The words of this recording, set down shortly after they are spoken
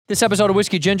This episode of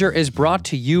Whiskey Ginger is brought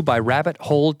to you by Rabbit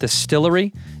Hole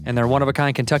Distillery and their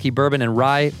one-of-a-kind Kentucky bourbon and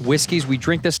rye whiskeys. We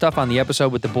drink this stuff on the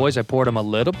episode with the boys. I poured them a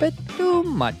little bit too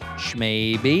much,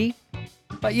 maybe.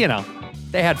 But, you know,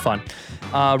 they had fun.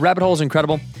 Rabbit Hole is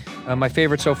incredible. My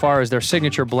favorite so far is their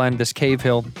signature blend, this Cave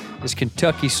Hill, this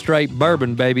Kentucky straight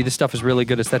bourbon, baby. This stuff is really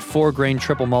good. It's that 4-grain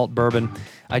triple malt bourbon.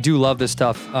 I do love this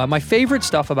stuff. My favorite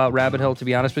stuff about Rabbit Hill, to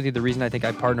be honest with you, the reason I think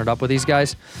I partnered up with these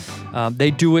guys,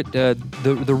 they do it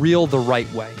the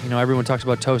right way. You know, everyone talks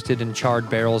about toasted and charred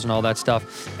barrels and all that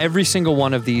stuff. Every single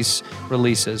one of these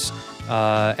releases,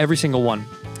 every single one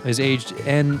is aged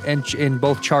in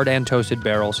both charred and toasted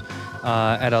barrels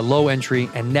at a low entry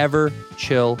and never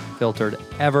chill filtered,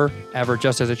 ever,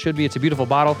 just as it should be. It's a beautiful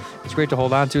bottle. It's great to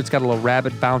hold on to. It's got a little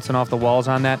rabbit bouncing off the walls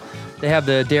on that. They have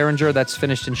the Derringer that's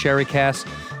finished in sherry cask.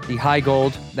 The High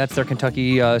Gold, that's their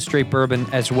Kentucky straight bourbon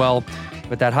as well.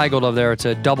 But that High Gold over there, it's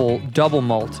a double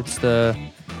malt. It's the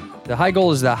High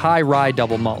Gold is the high rye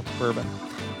double malt bourbon.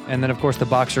 And then, of course, the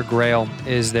Boxer Grail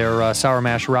is their sour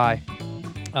mash rye.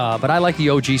 But I like the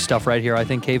OG stuff right here. I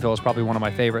think Cave Hill is probably one of my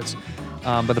favorites.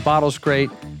 But the bottle's great.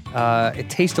 It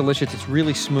tastes delicious. It's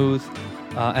really smooth.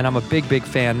 And I'm a big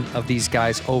fan of these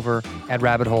guys over at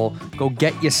Rabbit Hole. Go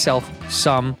get yourself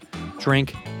some.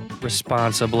 Drink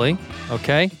responsibly,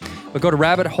 okay? But go to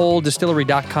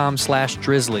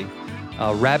rabbitholedistillery.com/drizzly.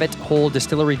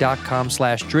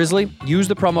 rabbitholedistillery.com/drizzly. Use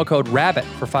the promo code RABBIT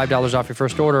for $5 off your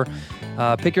first order.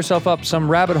 Pick yourself up some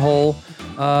Rabbit Hole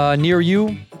near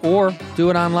you, or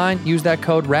do it online. Use that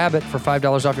code RABBIT for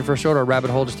 $5 off your first order at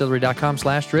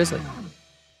rabbitholedistillery.com/drizzly.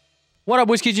 What up,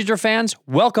 Whiskey Ginger fans?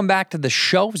 Welcome back to the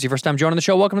show. If it's your first time joining the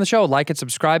show, welcome to the show. Like it,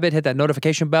 subscribe it, hit that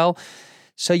notification bell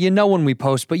so you know when we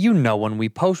post, but you know when we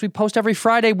post. We post every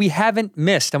Friday. We haven't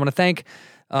missed. I want to thank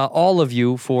all of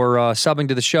you for subbing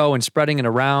to the show and spreading it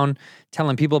around,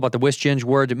 telling people about the Whisk Ginge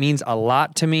word. It means a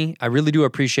lot to me. I really do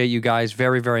appreciate you guys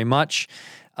very much.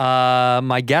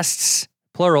 My guests,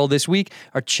 plural, this week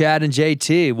are Chad and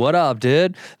JT. What up,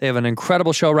 dude? They have an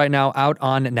incredible show right now out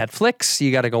on Netflix.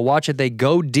 You got to go watch it. They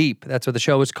go deep. That's what the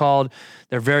show is called.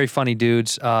 They're very funny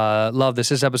dudes. Love this.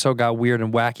 This episode got weird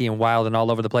and wacky and wild and all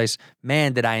over the place.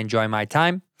 Man, did I enjoy my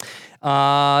time.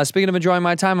 Speaking of enjoying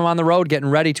my time, I'm on the road getting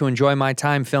ready to enjoy my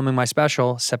time filming my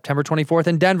special September 24th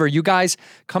in Denver. You guys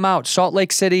come out. Salt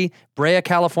Lake City, Brea,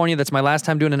 California. That's my last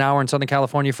time doing an hour in Southern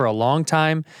California for a long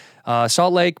time.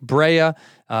 Salt Lake, Brea,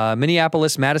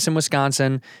 Minneapolis, Madison,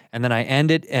 Wisconsin, and then I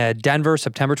end it at Denver,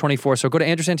 September 24th. So go to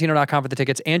andrewsantino.com for the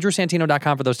tickets,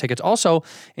 andrewsantino.com for those tickets. Also,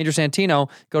 Andrew Santino,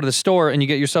 go to the store and you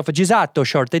get yourself a Gisato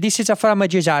shirt. This is from a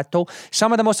Gisato,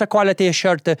 some of the most quality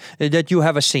shirt that you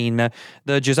have seen. The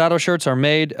Gisato shirts are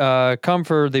made, come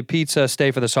for the pizza,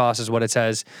 stay for the sauce is what it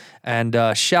says. And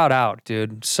shout out,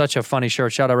 dude. Such a funny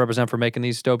shirt. Shout out Represent for making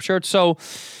these dope shirts. So,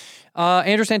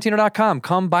 andrewsantino.com.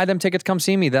 Come buy them tickets. Come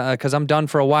see me because I'm done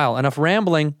for a while. Enough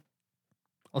rambling.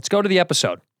 Let's go to the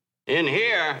episode. In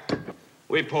here,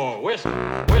 we pour whisk,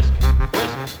 whisk,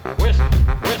 whisk, whisk,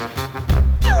 whisk.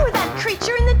 You were that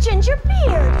creature in the ginger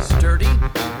beard. Sturdy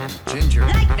and ginger.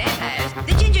 Like vampires,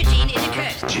 the ginger gene is a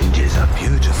curse. Gingers are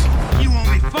beautiful. You owe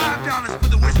me $5 for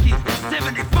the whiskey and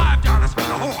 $75 for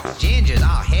the horse. Gingers?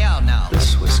 Oh, hell no.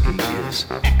 This whiskey is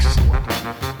excellent.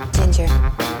 Ginger.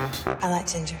 I like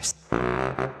gingers.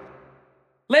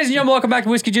 Ladies and gentlemen, welcome back to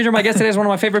Whiskey Ginger. My guest today is one of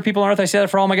my favorite people on earth. I say that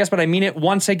for all my guests, but I mean it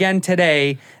once again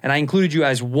today, and I included you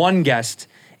as one guest.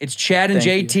 It's Chad and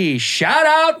JT. Shout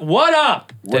out, what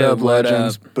up? What up,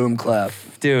 legends? Boom clap.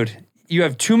 Dude, you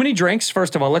have too many drinks.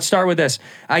 First of all, let's start with this.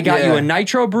 I got you a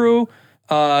Nitro Brew,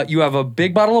 you have a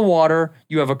big bottle of water,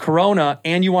 you have a Corona,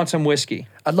 and you want some whiskey.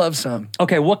 I'd love some.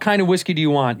 Okay, what kind of whiskey do you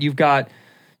want? You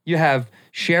have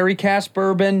sherry cask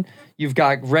bourbon, you've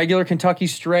got regular Kentucky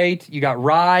straight, you got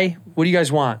rye. What do you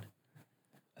guys want?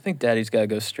 I think Daddy's got to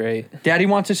go straight. Daddy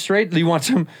wants it straight? Do you want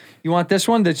some? You want this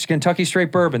one? That's Kentucky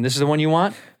straight bourbon. This is the one you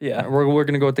want? Yeah. We're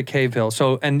going to go with the Cave Hill.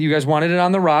 So, and you guys wanted it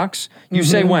on the rocks. You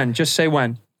say when. Just say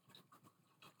when.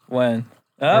 When?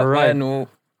 All right. When.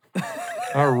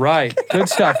 All right. Good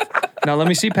stuff. Now, let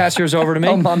me see. Pass yours over to me.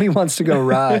 Oh, mommy wants to go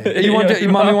rye.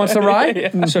 Mommy wants the rye?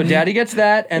 Yeah. So Daddy gets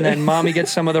that, and then Mommy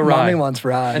gets some of the rye. Mommy wants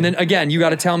rye. And then, again, you got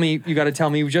to tell me,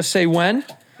 just say when.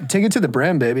 Take it to the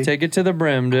brim, baby. Take it to the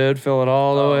brim, dude. Fill it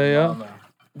all the way up. No.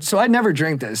 So I never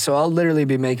drink this, so I'll literally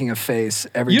be making a face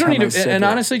every time You don't need I to, sip and it.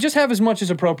 honestly, just have as much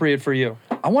as appropriate for you.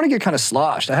 I want to get kind of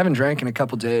sloshed. I haven't drank in a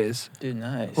couple days. Dude,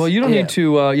 nice. Well, you don't need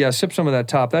to, sip some of that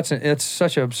top. It's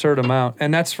such an absurd amount,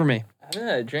 and that's for me. I haven't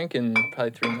had a drink in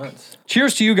probably 3 months.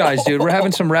 Cheers to you guys, dude. We're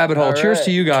having some Rabbit Hole. All Cheers right.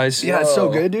 to you guys. Yeah, it's so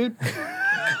good, dude.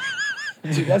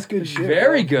 Dude, that's good shit.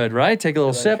 Very good, right? Take a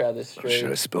little Let me sip. try this straight. Should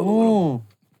have spilled a little. Ooh.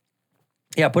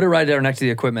 Yeah, put it right there next to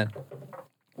the equipment.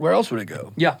 Where else would it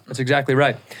go? Yeah, that's exactly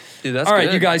right. Dude, that's All right,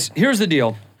 good. you guys, here's the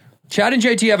deal. Chad and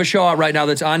JT have a show out right now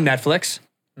that's on Netflix.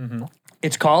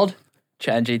 It's called,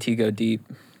 Chad and JT go deep.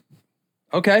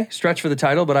 okay, stretch for the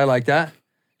title, but I like that.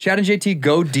 Chad and JT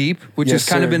Go Deep, which Yes, has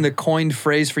kind of sir. been the coined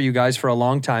phrase for you guys for a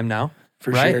long time now.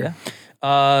 For right?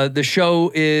 sure. The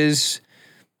show is,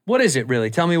 what is it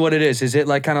really? Tell me what it is. Is it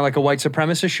like kind of like a white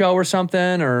supremacist show or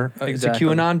something? Or Exactly. it's a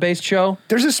QAnon-based show?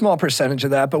 There's a small percentage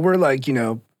of that, but we're like,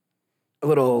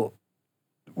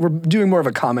 we're doing more of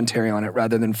a commentary on it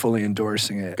rather than fully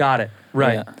endorsing it. Got it.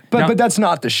 Right. Yeah. But Now, but that's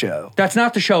not the show. that's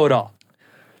not the show at all.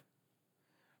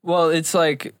 Well, it's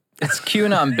like, it's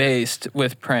QAnon based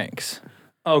with pranks.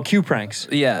 Oh, Q pranks.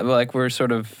 Yeah, but like we're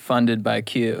sort of funded by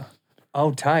Q.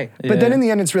 Oh, tight. But then in the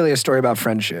end, it's really a story about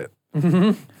friendship.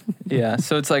 Yeah,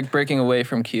 so it's like breaking away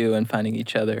from Q and finding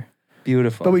each other.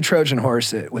 Beautiful. But we Trojan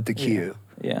horse it with the Q.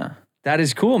 Yeah. That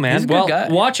is cool, man. He's a good Well, guy.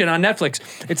 watch it on Netflix.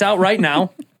 It's out right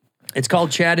now. It's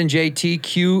called Chad and JT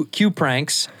Q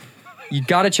Pranks. You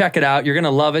got to check it out. You're going to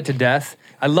love it to death.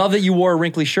 I love that you wore a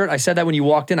wrinkly shirt. I said that when you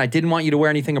walked in. I didn't want you to wear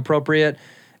anything appropriate.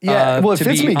 Yeah, well, it to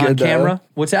fits be me on good, though. camera.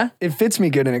 What's that? It fits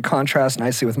me good and it contrasts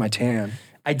nicely with my tan.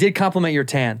 I did compliment your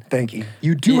tan. Thank you.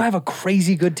 You do have a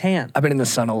crazy good tan. I've been in the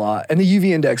sun a lot. And the UV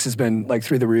index has been like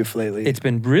through the roof lately. It's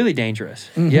been really dangerous.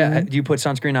 Yeah. Do you put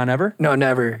sunscreen on ever? no,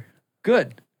 never.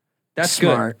 Good. That's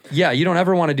Smart. good. Yeah, you don't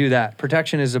ever want to do that.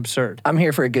 Protection is absurd. I'm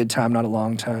here for a good time, not a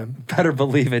long time. Better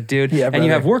believe it, dude. Yeah, and you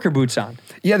brother. have worker boots on.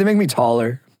 Yeah, they make me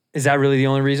taller. Is that really the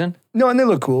only reason? No, and they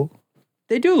look cool.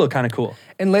 They do look kind of cool.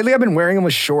 And lately I've been wearing them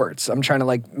with shorts. I'm trying to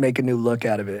like make a new look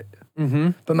out of it.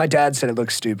 But my dad said it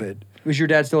looks stupid. Was your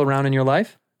dad still around in your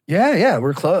life? Yeah,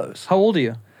 we're close. How old are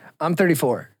you? I'm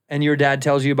 34. And your dad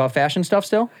tells you about fashion stuff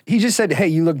still? He just said, hey,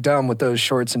 you look dumb with those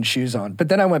shorts and shoes on. But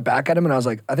then I went back at him and I was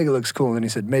like, I think it looks cool. And then he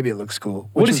said, maybe it looks cool.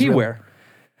 What which does was he really- wear?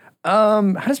 How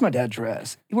does my dad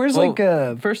dress? He wears Well,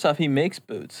 like first off, he makes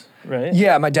boots, right?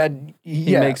 yeah, my dad,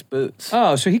 He yeah. makes boots.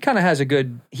 Oh, so he kind of has a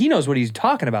good, he knows what he's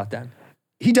talking about then.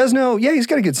 He does know, yeah, he's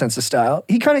got a good sense of style.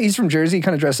 He's from Jersey. He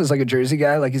kind of dresses like a Jersey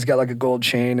guy. Like he's got like a gold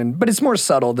chain, but it's more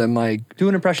subtle than like. Do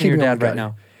an impression of your keeping on dad right with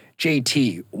now.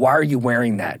 JT, why are you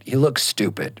wearing that? You look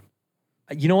stupid.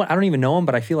 You know what? I don't even know him,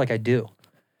 but I feel like I do.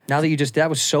 Now that you just, that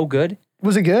was so good.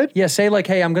 Was it good? Yeah, say like,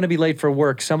 hey, I'm going to be late for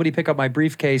work. Somebody pick up my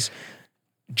briefcase.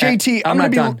 JT, I'm gonna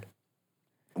not be, done.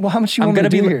 Well, how much you I'm want me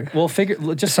going to to do be, here?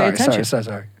 well, just pay attention.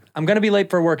 Sorry. I'm going to be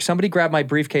late for work. Somebody grab my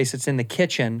briefcase. It's in the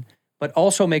kitchen, but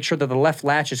also make sure that the left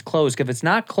latch is closed. If it's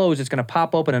not closed, it's going to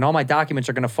pop open and all my documents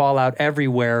are going to fall out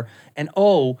everywhere. And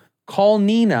oh, call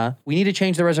Nina. We need to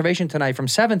change the reservation tonight from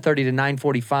 7:30 to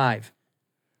 9:45.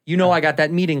 You know I got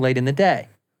that meeting late in the day.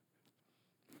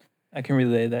 I can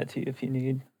relay that to you if you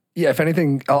need. Yeah, if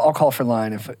anything, I'll call for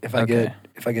line if I Okay.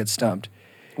 get stumped.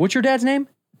 What's your dad's name?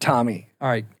 Tommy. All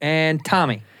right. And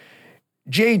Tommy.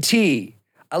 JT,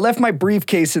 I left my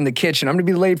briefcase in the kitchen. I'm gonna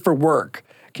be late for work.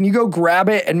 Can you go grab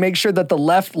it and make sure that the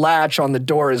left latch on the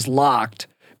door is locked?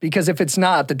 Because if it's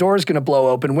not, the door's gonna blow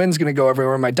open, wind's gonna go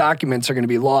everywhere, my documents are gonna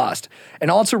be lost. And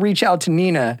also reach out to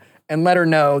Nina and let her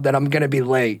know that I'm gonna be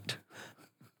late.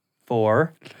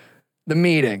 For, The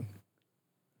meeting.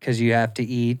 because you have to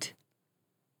eat.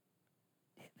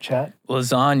 Chat.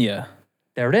 Lasagna.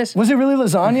 There it is. Was it really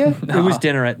lasagna? It was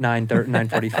dinner at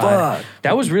 9:45. Fuck.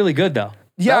 That was really good though.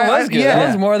 Yeah, That was good. yeah. That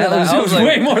was more than That was, I it was was like,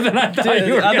 way more than I thought dude,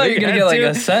 you were I thought you were gonna get like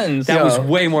a dude. sentence. That was Yo,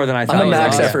 way more than I thought. I'm a it was.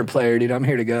 max awesome. effort player, dude. I'm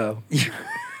here to go.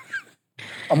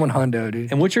 I'm one hundo,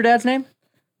 dude. And what's your dad's name?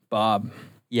 Bob.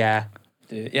 Yeah.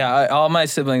 Dude. Yeah, all my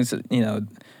siblings,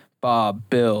 Bob,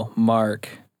 Bill, Mark,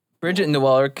 Bridget and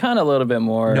Noel are kind of a little bit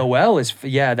more. Noel is,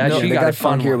 yeah, that No, she they got got a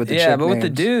fun funkier one. with the yeah, chick but with the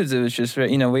names. dudes, it was just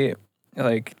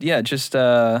just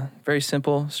very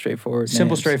simple, straightforward.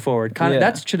 Simple, names. straightforward. Kind of,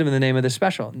 Yeah. that should have been the name of the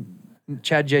special.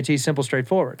 Chad JT, simple,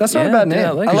 straightforward. That's not a Yeah, bad dude, name.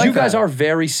 I like I it. like you guys that. are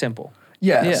very simple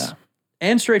Yes. Yeah.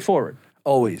 and straightforward.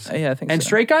 Always. Yeah, I think And so.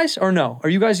 straight guys or no? Are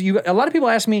you guys? A lot of people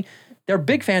ask me. They're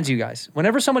big fans of you guys.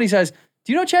 Whenever somebody says,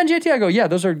 "Do you know Chad and JT?" I go, "Yeah,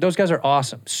 those guys are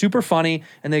awesome, super funny."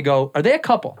 And they go, "Are they a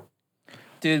couple?"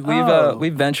 Dude, Oh.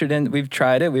 we've ventured in, we've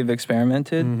tried it, we've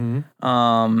experimented.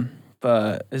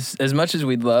 But as much as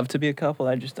we'd love to be a couple,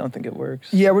 I just don't think it works.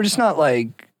 Yeah, we're just not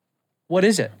like. What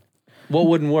is it? What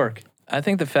wouldn't work? I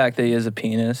think the fact that he has a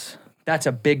penis. That's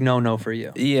a big no-no for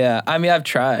you. Yeah, I mean, I've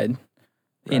tried.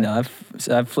 I've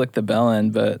flicked the bell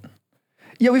end, but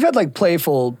Yeah, we've had like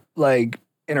playful like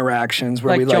interactions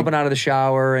where Like we like jumping out of the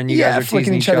shower and you guys are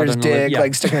flicking teasing each other's other and dick, yeah.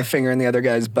 like sticking a finger in the other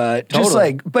guy's butt. Just Totally.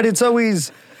 like, but it's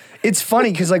always, it's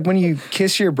funny because like when you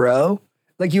kiss your bro,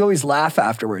 like you always laugh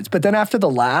afterwards. But then after the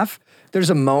laugh, there's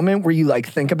a moment where you like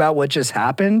think about what just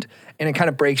happened and it kind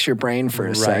of breaks your brain for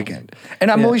a second.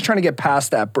 And I'm always trying to get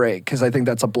past that break because I think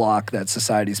that's a block that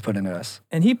society's put in us.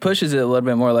 And he pushes it a little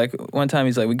bit more. Like one time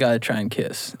he's like, we gotta try and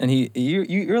kiss. And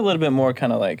you're a little bit more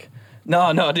kind of like,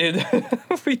 no, dude.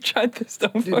 We tried this.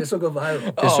 Don't Dude, this will go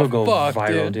viral. This will go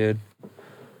viral, dude.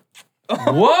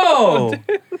 Whoa.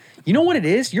 You know what it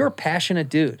is? You're a passionate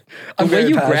dude. The I'm way very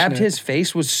you passionate. grabbed his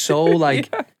face was so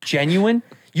like genuine.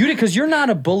 You did, because you're not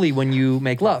a bully when you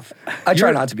make love. I try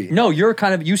You're- not to be. No,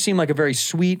 you seem like a very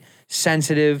sweet,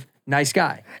 sensitive, nice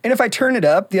guy. And if I turn it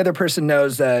up, the other person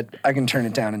knows that I can turn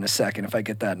it down in a second if I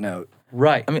get that note.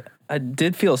 Right. I mean, I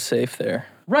did feel safe there.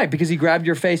 Right, because he grabbed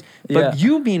your face. But Yeah.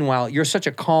 you, meanwhile, you're such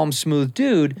a calm, smooth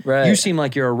dude. Right. You seem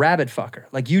like you're a rabbit fucker.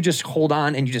 Like you just hold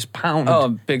on and you just pound. Oh,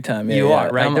 big time. Yeah, You yeah. are,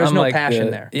 right? There's no like passion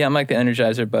there. Yeah, I'm like the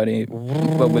Energizer buddy,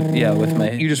 but with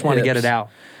my You just want to get hips. it out.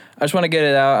 I just want to get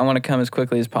it out. I want to come as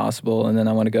quickly as possible, and then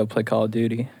I want to go play Call of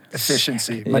Duty.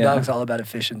 Efficiency. My Yeah. dog's all about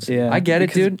efficiency. Yeah. I get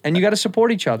it, dude. And you got to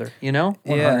support each other, you know?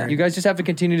 Yeah. You guys just have to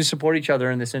continue to support each other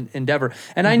in this endeavor.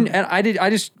 And I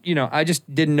just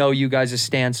didn't know you guys'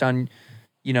 stance on,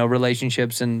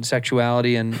 relationships and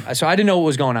sexuality. And so I didn't know what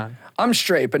was going on. I'm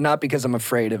straight, but not because I'm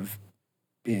afraid of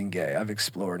being gay. I've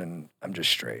explored and I'm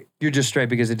just straight. You're just straight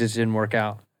because it just didn't work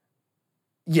out.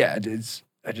 Yeah,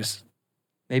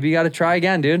 Maybe you got to try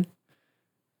again, dude.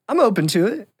 I'm open to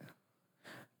it.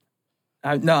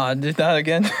 No, did not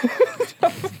again.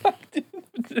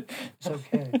 It's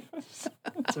okay.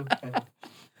 It's okay.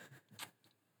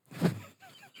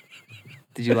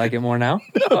 Did you like it more now?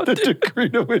 The degree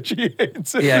to which he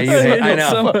hates it. Yeah, you I hate, hate I it know.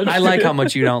 so much, I like how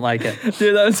much you don't like it.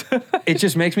 Dude, that's It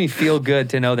just makes me feel good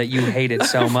to know that you hate it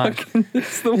so much.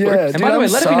 it's the Yeah, worst. And by the way,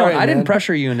 let it be known, sorry, I didn't man.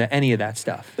 pressure you into any of that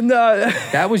stuff. No,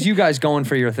 That was you guys going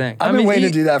for your thing. I've been waiting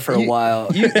to do that for a while.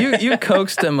 You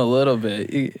coaxed him a little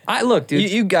bit. Look,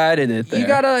 dude. You guided it there.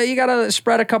 You gotta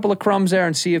spread a couple of crumbs there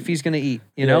and see if he's gonna eat,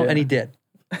 Yeah. and he did.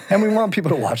 And we want people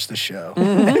to watch the show.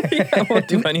 I won't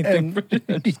do anything. for you.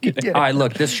 I'm just kidding. Yeah. All right,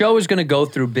 look, this show is gonna go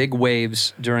through big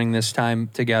waves during this time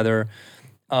together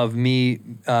of me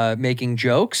making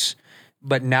jokes,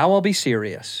 but now I'll be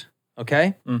serious,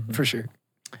 okay? For sure.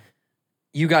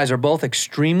 You guys are both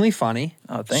extremely funny,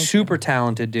 Oh, thank you. super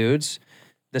talented dudes.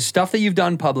 The stuff that you've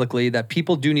done publicly that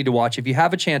people do need to watch. If you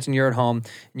have a chance and you're at home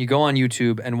and you go on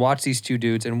YouTube and watch these two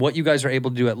dudes and what you guys are able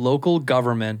to do at local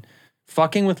government,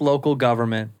 fucking with local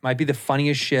government might be the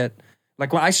funniest shit. Like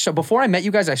before I met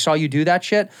you guys, I saw you do that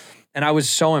shit and I was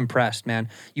so impressed, man.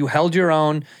 You held your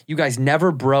own. You guys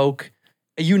never broke.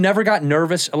 You never got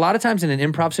nervous. A lot of times in an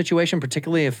improv situation,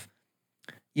 particularly if,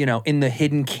 in the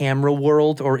hidden camera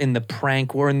world or in the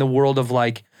prank or in the world of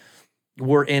like,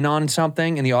 we're in on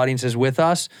something and the audience is with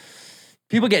us,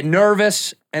 people get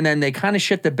nervous and then they kind of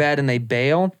shit the bed and they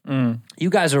bail. You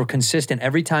guys are consistent.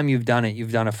 Every time you've done it,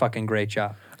 you've done a fucking great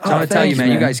job. So I'm going to tell you, thanks, man,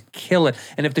 you man. guys kill it.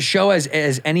 And if the show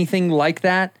has anything like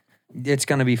that, it's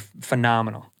going to be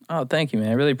phenomenal. Oh, thank you, man.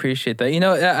 I really appreciate that.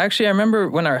 Actually, I remember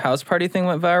when our house party thing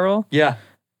went viral. Yeah.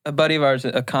 A buddy of ours,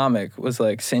 a comic, was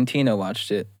like, Santino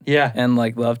watched it Yeah. and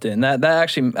like loved it. And that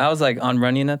actually, I was like on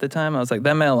Runyon at the time. I was like,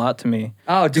 that meant a lot to me.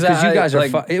 Oh, because you guys are,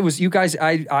 like, it was, you guys,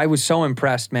 I was so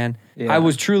impressed, man. Yeah. I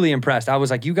was truly impressed. I was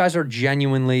like, you guys are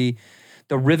genuinely,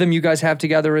 the rhythm you guys have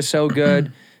together is so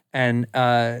good. And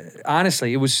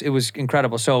honestly, it was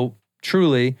incredible. So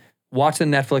truly, watch the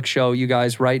Netflix show, you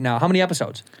guys, right now. How many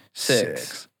episodes?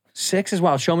 6. 6 as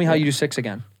well. Show me how you do 6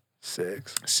 again.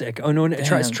 6. Sick. Oh, no,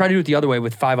 try to do it the other way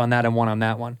with 5 on that and 1 on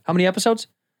that one. How many episodes?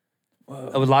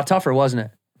 It was a lot tougher, wasn't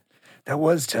it? That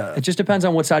was tough. It just depends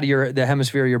on what side of the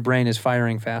hemisphere of your brain is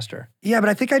firing faster. Yeah, but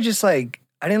I think I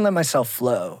didn't let myself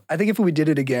flow. I think if we did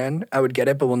it again, I would get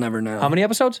it, but we'll never know. How many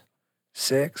episodes?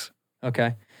 6.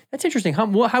 Okay. That's interesting.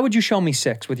 How would you show me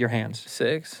 6 with your hands?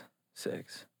 6.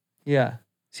 Yeah.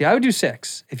 See, I would do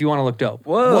 6 if you want to look dope.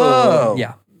 Whoa.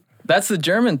 Yeah. That's the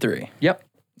German 3. Yep.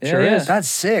 Yeah, Sure yeah. is. That's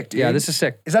sick, dude. Yeah, this is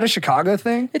sick. Is that a Chicago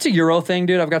thing? It's a Euro thing,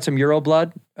 dude. I've got some Euro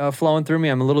blood flowing through me.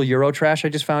 I'm a little Euro trash, I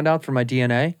just found out, for my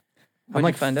DNA. I'm What'd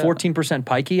like you find out? 14%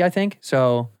 pikey, I think.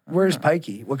 So, Where's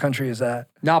Pikey? What country is that?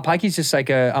 no, pikey's just like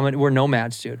we're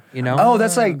nomads, dude. You know? Oh,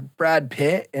 that's like Brad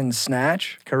Pitt in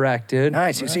Snatch. Correct, dude.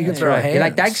 Nice. So you can That's throw right. hands. You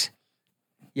like dags?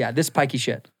 Yeah, this pikey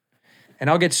shit. And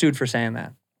I'll get sued for saying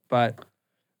that. But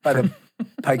By the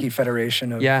Pikey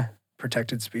Federation of yeah,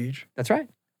 Protected Speech. that's right.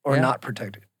 Or Yeah. not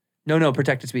protected. No,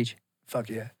 protected speech. Fuck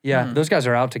yeah. Yeah, those guys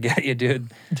are out to get you,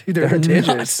 dude. Dude, they're They're litigious.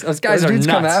 nuts. Those guys are dudes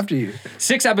come nuts. after you.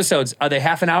 6 episodes. Are they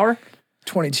half an hour?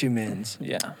 22 mins.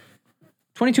 Yeah.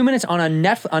 22 minutes on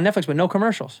Netflix, but no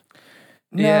commercials.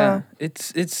 Yeah.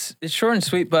 It's short and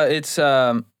sweet, but it's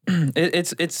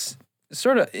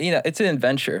sort of, it's an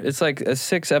adventure. It's like a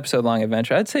 6-episode long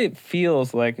adventure. I'd say it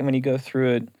feels like, when you go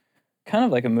through it, kind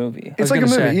of like a movie. It's like a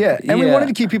movie, gonna say. yeah. And we Yeah. wanted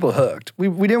to keep people hooked. We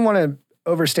didn't want to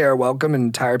overstay our welcome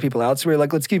and tire people out. So we were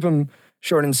like, let's keep them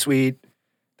short and sweet.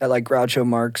 That like Groucho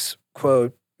Marx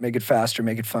quote, make it faster,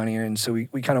 make it funnier. And so we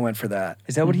kind of went for that.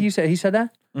 Is that what he said? He said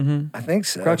that? Mm-hmm. I think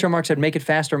so. Groucho Marx said, make it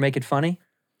faster, make it funny.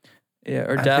 Yeah,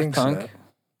 or I Daft think so. Punk.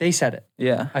 They said it.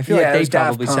 Yeah. I feel Yeah, like it they was Daft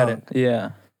probably said it. Punk.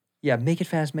 Yeah. Yeah, make it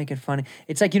fast, make it funny.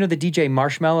 It's like, the DJ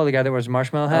Marshmallow, the guy that wears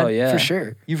Marshmallow Head. Oh, yeah. For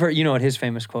sure. You've heard, you know what his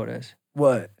famous quote is?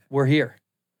 What? We're here.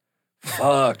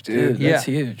 Fuck, Dude, dude. that's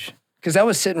Yeah. huge. Because that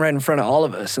was sitting right in front of all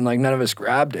of us and like none of us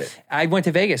grabbed it. I went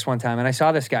to Vegas one time and I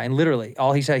saw this guy, and literally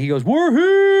all he said, he goes, "We're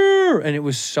here," and it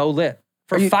was so lit.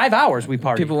 For 5 hours we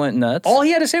partied. People went nuts. All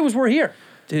he had to say was, "We're here."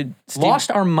 Dude,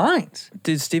 Lost our minds.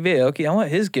 Dude, Steve Aoki, I want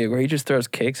his gig where he just throws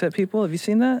cakes at people. Have you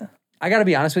seen that? I got to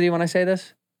be honest with you when I say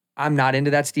this. I'm not into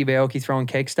that Steve Aoki throwing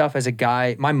cake stuff. As a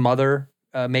guy, my mother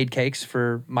made cakes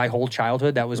for my whole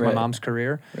childhood. That was my Right. mom's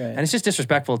career. Right. And it's just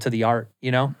disrespectful to the art,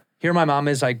 Here my mom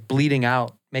is like bleeding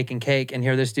out making cake, and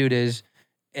here this dude is,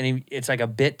 and it's like a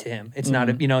bit to him. It's not,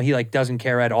 he like doesn't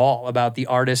care at all about the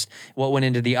artist, what went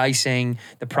into the icing,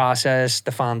 the process,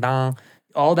 the fondant.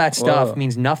 All that stuff Whoa.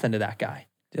 means nothing to that guy.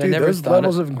 Dude, Dude, I never those thought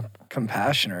levels of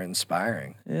compassion are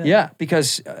inspiring. Yeah,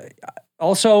 because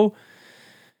also,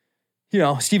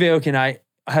 Steve Aoki and I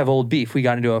have old beef. We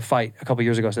got into a fight a couple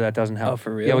years ago, so that doesn't help. Oh,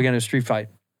 for real? Yeah, we got into a street fight.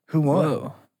 Who won?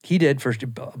 Whoa. He did first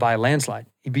by a landslide.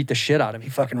 He beat the shit out of me.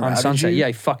 He fucking on routed Sunset. you? Yeah,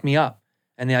 he fucked me up.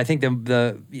 And then I think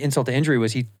the insult to injury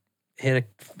was he hit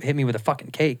me with a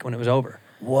fucking cake when it was over.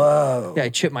 Whoa. Yeah, I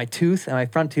chipped my tooth and my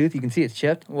front tooth. You can see it's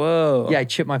chipped. Whoa. Yeah, I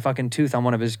chipped my fucking tooth on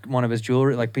one of his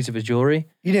jewelry, like piece of his jewelry.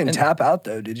 You didn't tap out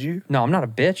though, did you? No, I'm not a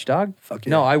bitch, dog. Fuck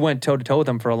yeah. No, I went toe to toe with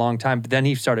him for a long time, but then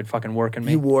he started fucking working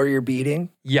me. You wore your beating?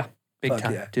 Yeah, big Fuck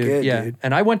time, yeah. dude. Good, yeah, dude.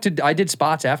 and I did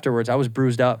spots afterwards. I was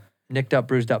bruised up, nicked up,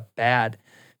 bruised up, bad,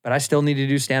 but I still needed to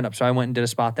do stand up. So I went and did a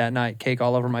spot that night, cake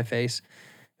all over my face.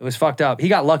 It was fucked up. He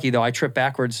got lucky though. I tripped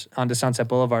backwards onto Sunset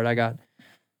Boulevard. I got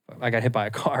hit by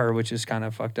a car, which is kind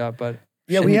of fucked up. But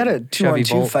Yeah, we had a Chevy 2-on-2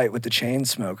 Bolt. fight with the chain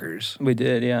smokers. We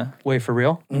did, yeah. Wait, for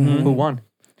real? Mm-hmm. Who won?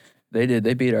 They did.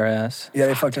 They beat our ass. Yeah,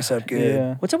 they fucked us up good.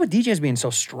 Yeah. What's up with DJs being so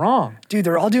strong? Dude,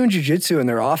 they're all doing jujitsu in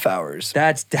their off hours.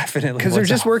 That's definitely Because they're what's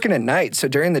just up. working at night. So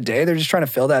during the day, they're just trying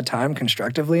to fill that time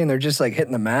constructively and they're just like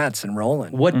hitting the mats and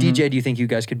rolling. What DJ do you think you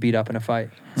guys could beat up in a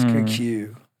fight? It's good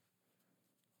cue.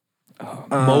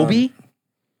 Moby?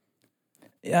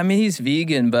 Yeah, I mean, he's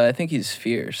vegan, but I think he's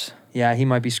fierce. Yeah, he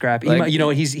might be scrappy. Like- You know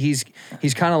what? He's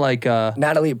kind of like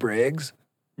Natalie Briggs.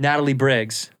 Natalie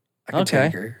Briggs. I could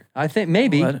take her. I think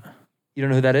maybe. What? You don't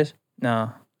know who that is?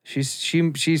 No. She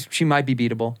might be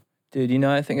beatable. Dude, you know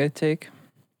what I think I'd take?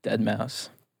 Dead Mouse.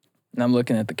 And I'm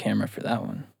looking at the camera for that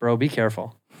one. Bro, be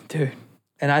careful. Dude.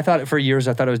 And I thought for years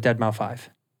it was Deadmau 5.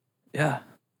 Yeah.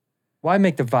 Why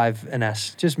make the 5 an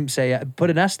S? Just say put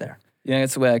an S there. You think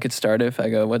that's the way I could start it if I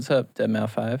go, what's up, Dead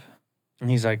Mouse 5? And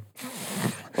he's like,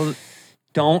 Well,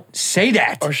 don't say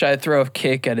that. or should I throw a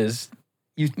kick at his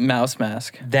mouse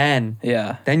mask? Then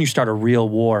Yeah. you start a real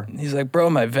war. He's like, bro,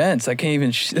 my vents. I can't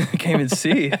even can't even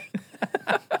see.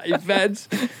 Events.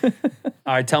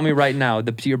 All right, tell me right now,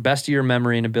 your best of your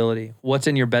memory and ability. What's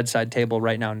in your bedside table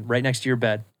right now, right next to your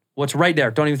bed? What's right there?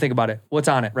 Don't even think about it. What's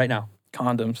on it right now?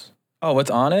 Condoms. Oh,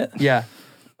 what's on it? Yeah,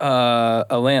 A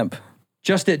lamp.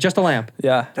 just a lamp.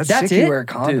 Yeah. That's That's sick you it? wear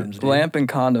condoms, dude. Lamp and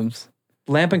condoms.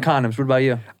 Lamp and condoms. What about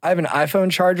you? I have an iPhone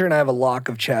charger and I have a lock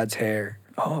of Chad's hair.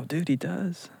 Oh, dude, he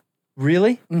does.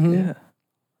 Really? Yeah.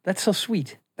 That's so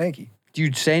sweet. Thank you. Do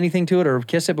you say anything to it or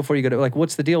kiss it before you go to, like,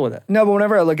 what's the deal with it? No, but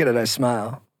whenever I look at it, I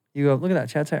smile. You go, look at that,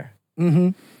 Chad's hair. Mm-hmm.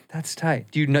 That's tight.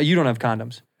 Do you know you don't have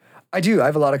condoms? I do. I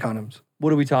have a lot of condoms.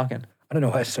 What are we talking? I don't know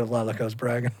why I said a lot like I was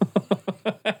bragging.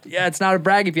 Yeah, it's not a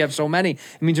brag if you have so many.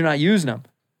 It means you're not using them.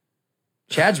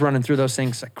 Chad's running through those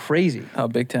things like crazy. Oh,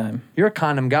 big time. You're a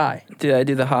condom guy. Dude, I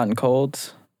do the hot and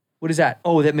colds. What is that?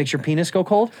 Oh, that makes your penis go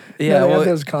cold? Yeah, they well, have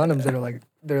those condoms that are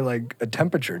they're like a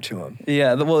temperature to them.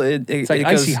 yeah. Well, it It's like it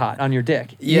icy goes- hot on your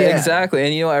dick. Yeah, Yeah. exactly.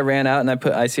 And you know, I ran out and I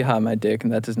put icy hot on my dick,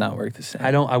 and that does not work the same.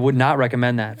 I would not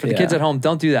recommend that. For the kids Yeah. at home,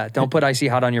 don't do that. Don't put icy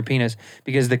hot on your penis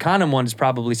because the condom one is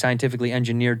probably scientifically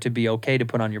engineered to be okay to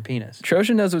put on your penis.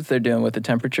 Trojan knows what they're doing with the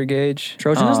temperature gauge.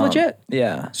 Trojan is legit.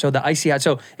 Yeah. So the icy hot,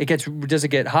 so does it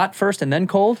get hot first and then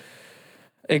cold?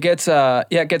 It gets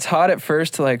it gets hot at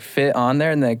first to like fit on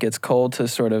there, and then it gets cold to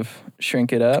sort of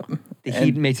shrink it up. The And-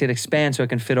 heat makes it expand so it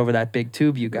can fit over that big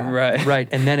tube you got. Right. Right.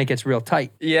 And then it gets real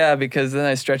tight. Yeah, because then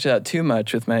I stretch it out too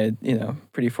much with my,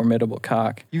 pretty formidable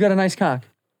cock. You got a nice cock.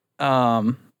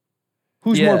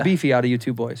 Who's Yeah. more beefy out of you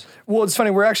two boys? Well, it's funny.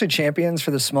 We're actually champions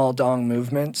for the small dong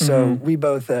movement, so we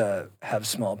both have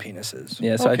small penises,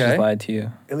 Yeah, so I Okay. just lied to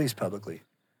you. at least publicly.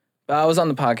 I was on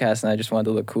the podcast and I just wanted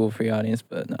to look cool for your audience,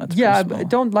 but no, it's Yeah, pretty small.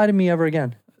 don't lie to me ever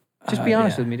again. Just be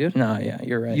honest Yeah. with me, dude. No, yeah,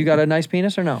 you're right. You got a nice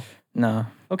penis or no? No.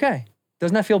 Okay.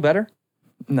 Doesn't that feel better?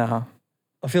 No.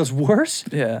 It feels worse?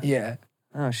 Yeah. Yeah.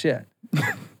 Oh, shit.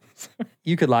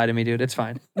 You could lie to me, dude. It's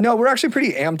fine. No, we're actually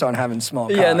pretty amped on having small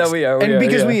cocks. Yeah, no, we are, and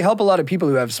because yeah. we help a lot of people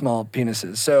who have small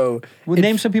penises. So Well,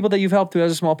 name some people that you've helped who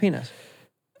has a small penis.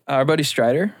 Our buddy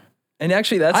Strider. And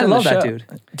actually, that's I in love the that show. dude.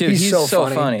 Dude, he's so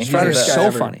funny. He's Strider's the best. so So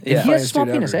ever. funny. Yeah. And he has a Funniest small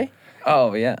dude penis, ever. eh?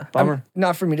 Oh, yeah. Bummer.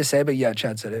 not for me to say, but yeah,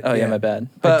 Chad said it. Oh, yeah, my bad.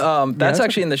 But that's that's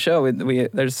actually in the show. We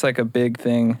there's like a big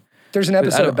thing. There's an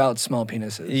episode don't- about small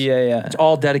penises. Yeah, yeah. It's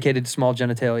all dedicated to small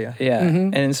genitalia. Yeah.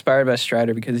 And inspired by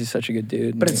Strider because he's such a good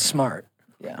dude. But it's smart,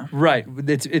 yeah. Right.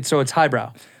 It's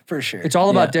highbrow. for sure. It's all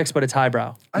about Yeah. dicks, but it's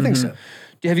highbrow. I think so.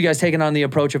 Have you guys taken on the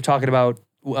approach of talking about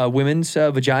women's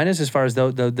vaginas as far as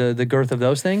the girth of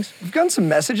those things? We've gotten some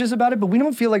messages about it, but we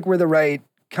don't feel like we're the right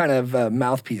kind of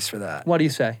mouthpiece for that. What do you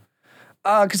say?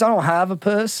 Because I don't have a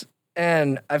puss,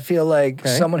 and I feel like Okay.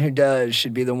 someone who does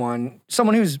should be the one.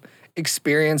 Someone who's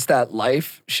experienced that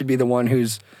life should be the one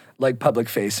who's like public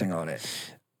facing on it.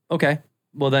 Okay.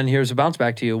 Well, then here's a bounce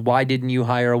back to you. Why didn't you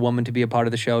hire a woman to be a part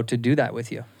of the show to do that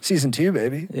with you? Season 2,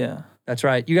 baby. Yeah. That's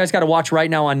right. You guys got to watch right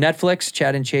now on Netflix.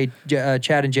 Chad and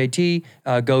JT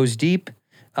goes deep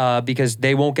because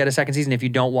they won't get a second season if you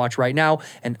don't watch right now.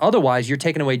 And otherwise, you're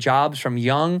taking away jobs from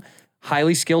young,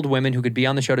 highly skilled women who could be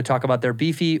on the show to talk about their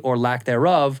beefy or lack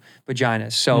thereof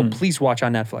vaginas. So please watch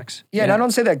on Netflix. Yeah, and I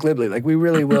don't say that glibly. Like, we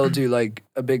really will do like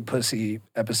a big pussy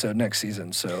episode next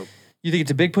season. So You think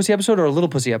it's a big pussy episode or a little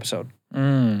pussy episode?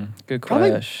 Good probably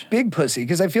question. big pussy,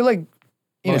 because I feel like,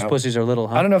 you Most know, pussies are little,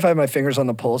 huh? I don't know if I have my fingers on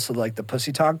the pulse of like the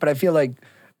pussy talk, but I feel like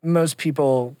most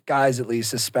people, guys at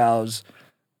least, espouse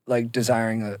like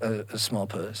desiring a small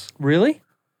puss, Really?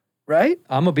 right?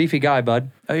 I'm a beefy guy,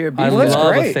 bud. Oh, you're a I beefy that's love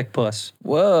a great. thick puss.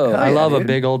 Whoa. I yeah, love a dude.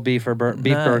 big old beef burger.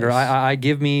 Nice. I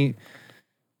give me,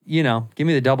 give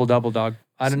me the double dog.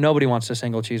 Nobody wants a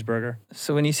single cheeseburger.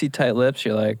 So when you see tight lips,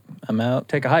 you're like, I'm out.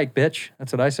 Take a hike, bitch.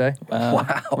 That's what I say.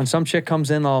 Wow. When some chick comes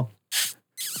in all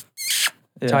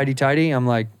Yeah. tidy, I'm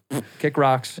like, kick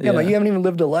rocks. Yeah, but Yeah. you haven't even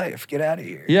lived a life. Get out of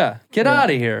here. Yeah, get out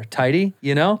of here, tidy.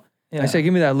 Yeah. I say,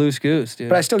 give me that loose goose, dude.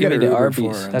 But I still Give get me an the Uber Arby's.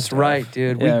 for her and That's stuff. right,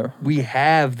 dude. Yeah. We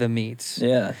have the meats.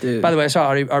 Yeah, dude. By the way, I saw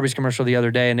Arby's commercial the other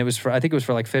day, and I think it was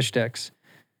for like fish sticks,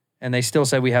 and they still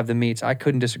said we have the meats. I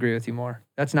couldn't disagree with you more.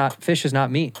 Fish is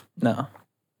not meat. No.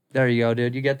 There you go,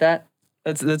 dude. You get that?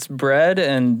 That's bread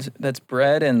and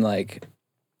like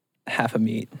half a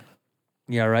meat.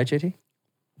 Yeah, right, JT?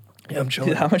 Yeah, I'm Dude,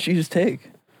 chilling. how much you just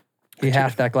take? He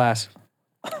half that glass.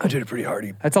 I did it pretty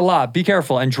hardy. That's a lot. Be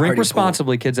careful and drink Hardy pull.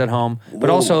 responsibly, kids at home. But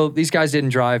Whoa. also, these guys didn't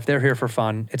drive. They're here for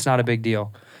fun. It's not a big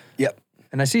deal. Yep.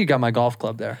 And I see you got my golf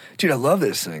club there. Dude, I love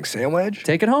this thing. Sandwich?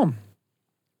 Take it home.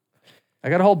 I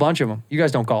got a whole bunch of them. You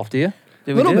guys don't golf, do you?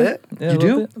 Did Little we do? bit. Yeah, You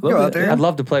do? Go out there. I'd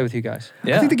love to play with you guys.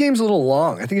 Yeah. I think the game's a little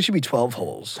long. I think it should be 12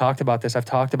 holes. Talked about this. I've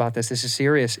talked about this. This is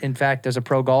serious. In fact, there's a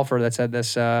pro golfer that said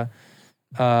this. I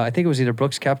think it was either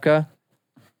Brooks Koepka,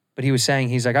 but he was saying,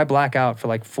 he's like, I black out for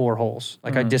like 4 holes.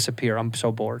 Like I disappear. I'm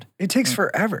so bored. It takes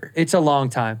forever. It's a long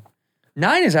time.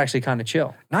 9 is actually kind of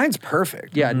chill. 9's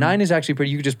perfect. Yeah, 9 is actually pretty.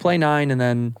 You could just play 9 and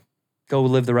then go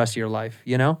live the rest of your life,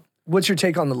 you know? What's your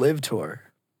take on the Live Tour?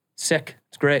 Sick.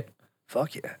 It's great.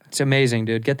 Fuck yeah. It's amazing,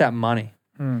 dude. Get that money.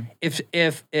 If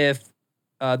the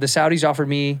Saudis offered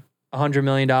me $100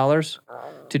 million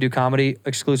to do comedy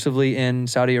exclusively in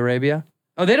Saudi Arabia,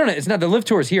 they don't. It's not the Live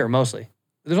Tour is here mostly.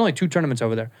 There's only 2 tournaments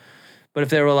over there. But if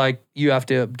they were like, you have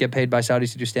to get paid by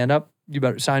Saudis to do stand up, you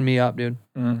better sign me up, dude.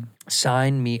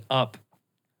 Sign me up.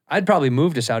 I'd probably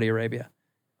move to Saudi Arabia,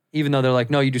 even though they're like,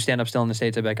 no, you do stand up still in the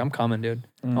States. I'd be like, I'm coming, dude.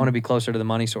 I want to be closer to the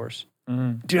money source.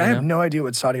 Dude, I have no idea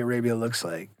what Saudi Arabia looks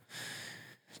like.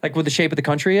 Like what the shape of the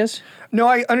country is. No,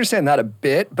 I understand that a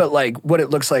bit, but like what it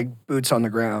looks like boots on the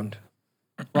ground.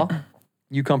 Well,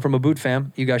 you come from a boot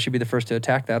fam. You guys should be the first to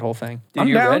attack that whole thing. Dude, I'm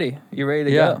you're down. ready. You're ready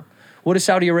to Yeah. go. What does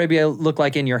Saudi Arabia look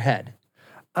like in your head?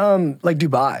 Like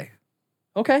Dubai.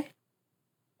 Okay.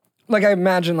 Like I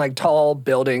imagine like tall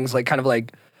buildings, like kind of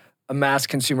like a mass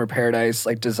consumer paradise,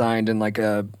 like designed in like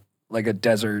a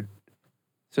desert.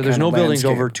 So there's Kind no of buildings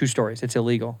landscape. over 2 stories. It's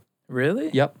illegal. Really?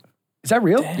 Yep. Is that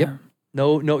real? Damn. Yep.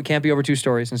 No, it can't be over 2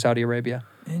 stories in Saudi Arabia.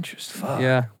 Interesting. Fuck.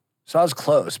 Yeah. So I was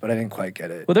close, but I didn't quite get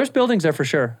it. Well, there's buildings there for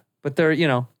sure, but they're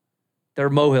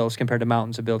molehills compared to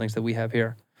mountains of buildings that we have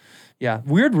here. Yeah.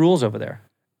 Weird rules over there.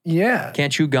 Yeah.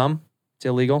 Can't chew gum. It's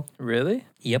illegal. Really?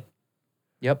 Yep.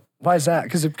 Why is that?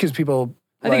 Because people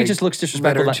I think it just looks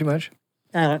disrespectful. Too much.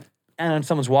 And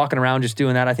someone's walking around just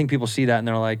doing that. I think people see that and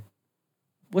they're like,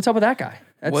 "What's up with that guy?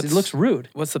 It looks rude."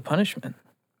 What's the punishment?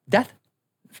 Death.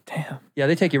 Damn. Yeah,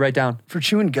 they take you right down. For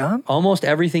chewing gum? Almost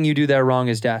everything you do there wrong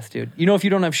is death, dude. You know, if you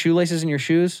don't have shoelaces in your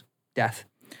shoes, death.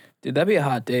 Dude, that'd be a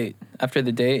hot date. After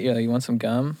the date, you're like, you want some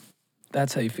gum?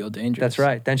 That's how you feel dangerous. That's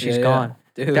right. Then she's Yeah, gone.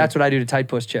 Dude. That's what I do to tight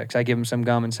puss chicks. I give them some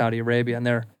gum in Saudi Arabia and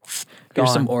they're gone.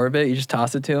 Here's some Orbit. You just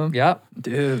toss it to him? Yep.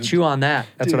 Dude. Chew on that.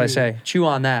 That's what I say. Chew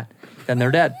on that. Then they're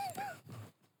dead.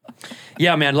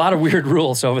 Yeah, man, a lot of weird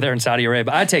rules over there in Saudi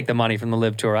Arabia. I take the money from the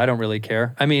Live Tour. I don't really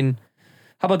care. I mean,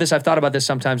 how about this? I've thought about this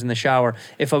sometimes in the shower.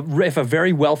 If a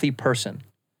very wealthy person,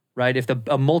 right, if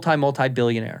a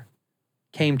multi-billionaire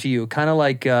came to you, kind of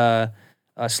like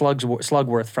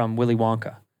Slugworth from Willy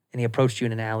Wonka, and he approached you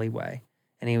in an alleyway,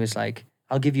 and he was like,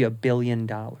 "I'll give you $1 billion,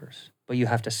 but you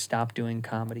have to stop doing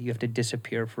comedy. You have to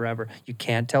disappear forever. You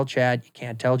can't tell Chad, you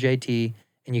can't tell JT,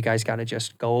 and you guys got to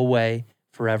just go away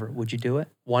forever." Would you do it?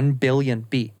 1 billion.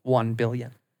 B. 1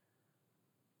 billion.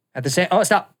 At the same. Oh,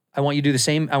 stop. I want you to do the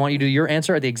same. I want you to do your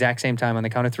answer at the exact same time on the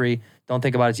count of 3. Don't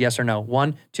think about it. It's yes or no.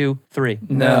 1, 2, 3.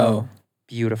 No.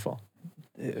 Beautiful.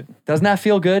 Dude. Doesn't that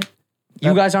feel good?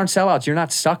 You guys aren't sellouts. You're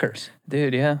not suckers.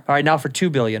 Dude, yeah. All right, now for 2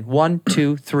 billion. 1,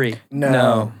 2, 3.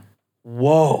 No.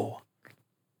 Whoa.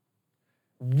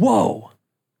 Whoa.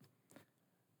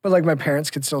 But like my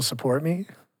parents could still support me.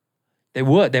 They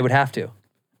would. They would have to.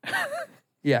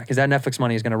 Yeah, because that Netflix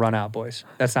money is going to run out, boys.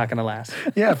 That's not going to last.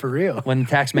 Yeah, for real. When the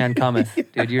tax man cometh,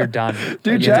 dude, you're done.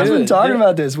 Dude, Yeah. Chad's been Dude, talking dude.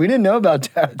 about this. We didn't know about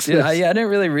taxes. Dude, I didn't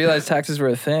really realize taxes were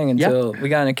a thing until we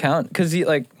got an account. Because,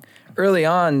 like, early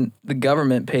on, the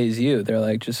government pays you. They're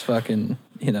like, just fucking,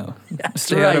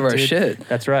 stay out of our dude. shit.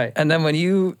 That's right. And then when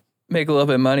you make a little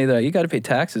bit of money, they're like, you got to pay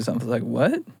taxes. I was like,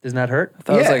 what? Doesn't that hurt? I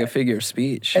thought it was Yeah. like a figure of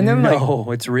speech. And then like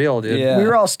No, it's real, dude. Yeah. we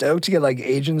were all stoked to get like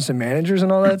agents and managers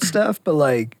and all that stuff, but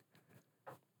like,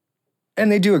 and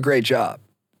they do a great job,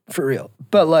 for real.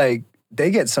 But like,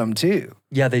 they get some too.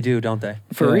 Yeah, they do, don't they?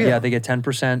 For real. Yeah, they get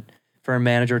 10% for a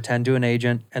manager, 10 to an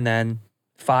agent, and then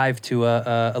 5 to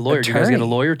a lawyer. Do you guys get a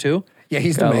Attorney. lawyer too? Yeah,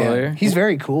 he's the Got a man. lawyer? He's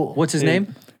very cool. What's his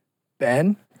name?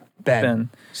 Ben? Ben.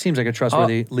 Seems like a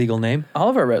trustworthy legal name. All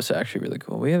of our reps are actually really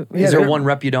cool. We have, Yeah, Is there they're- one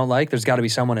rep you don't like? There's got to be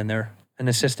someone in there. An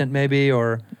assistant maybe,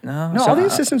 or no, No, all the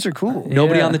assistants are cool.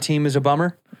 nobody Yeah. on the team is a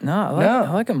bummer? No, No.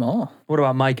 I like them all. What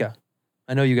about Micah?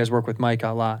 I know you guys work with Micah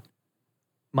a lot.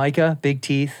 Micah, big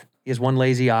teeth. He has one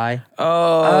lazy eye.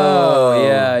 Oh,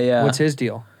 yeah. What's his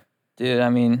deal? Dude, I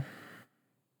mean,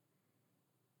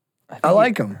 I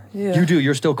like him. yeah. You do.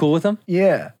 You're still cool with him?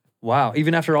 Yeah. Wow.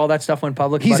 Even after all that stuff went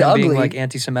public He's about him being ugly. like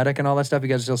anti-Semitic and all that stuff, you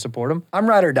guys still support him? I'm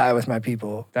ride or die with my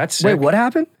people. That's sick. Wait, what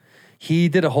happened? He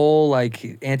did a whole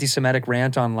like anti-Semitic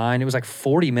rant online. It was like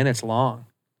 40 minutes long.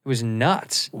 It was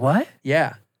nuts. What?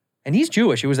 Yeah. And he's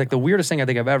Jewish. It was like the weirdest thing I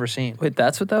think I've ever seen. Wait,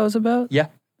 that's what that was about? Yeah.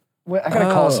 Wait, I gotta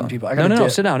call Oh. some people. I No, gotta no,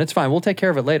 dip. sit down. It's fine. We'll take care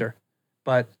of it later.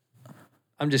 But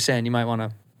I'm just saying you might want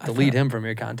to delete him from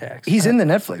your contacts. He's in the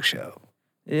Netflix show.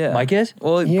 Yeah. Mike is?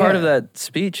 Well, Yeah. part of that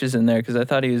speech is in there because I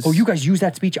thought he was. Oh, you guys use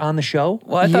that speech on the show?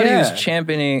 Well, I thought he was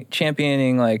Yeah.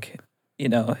 championing like,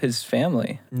 his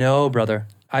family. No, brother.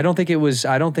 I don't think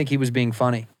he was being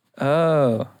funny.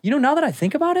 Oh. You know, now that I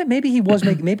think about it, maybe he was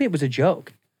making, maybe it was a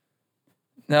joke.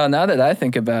 No, now that I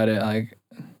think about it, like,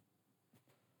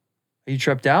 Are you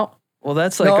tripped out? well,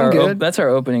 that's like No, I'm good. that's our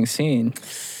opening scene.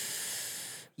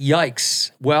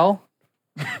 Yikes. Well,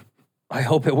 I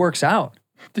hope it works out.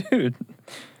 Dude.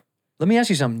 Let me ask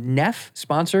you something. Neff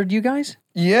sponsored you guys?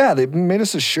 Yeah, they made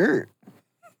us a shirt.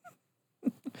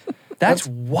 That's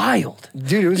wild.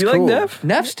 Dude, it was Do you cool. like Neff?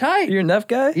 Neff's tight. You're a Neff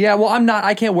guy? Yeah, well, I'm not.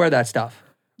 I can't wear that stuff.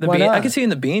 Why I not? can see you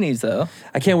in the beanies though.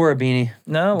 I can't wear a beanie.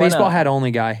 No, why Baseball not? hat only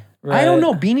guy. I don't Right.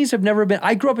 know. Beanies have never been.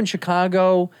 I grew up in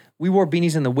Chicago. We wore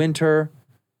beanies in the winter.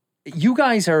 You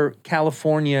guys are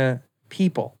California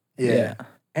people. Yeah.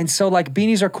 And so, like,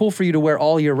 beanies are cool for you to wear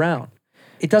all year round.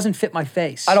 It doesn't fit my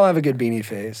face. I don't have a good beanie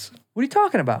face. What are you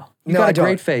talking about? You No, got I a great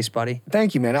don't. face, buddy.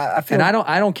 Thank you, man. I feel And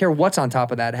I don't care what's on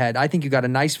top of that head. I think you got a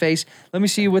nice face. Let me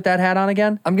see you with that hat on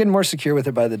again. I'm getting more secure with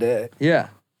it by the day. Yeah.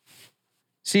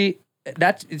 See,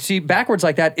 backwards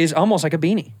like that is almost like a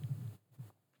beanie.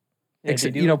 Yeah,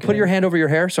 Except, dude, put your hand over your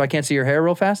hair so I can't see your hair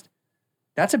real fast.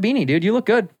 That's a beanie, dude. You look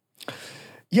good.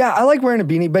 Yeah, I like wearing a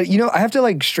beanie, but I have to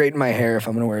like straighten my hair if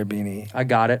I'm gonna wear a beanie. I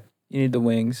got it. You need the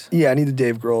wings. Yeah, I need the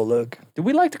Dave Grohl look. Do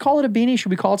we like to call it a beanie? Should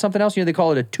we call it something else? They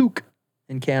call it a toque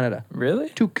in Canada. Really?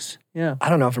 Toques. Yeah. I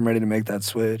don't know if I'm ready to make that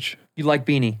switch. You like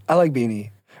beanie. I like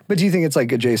beanie. But do you think it's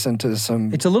like adjacent to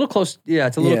some It's a little close. Yeah,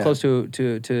 it's a little Yeah. close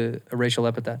to a racial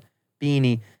epithet.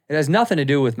 Beanie. It has nothing to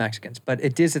do with Mexicans, but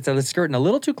it is. It's skirting a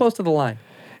little too close to the line.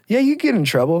 Yeah, you get in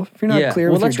trouble if you're not clear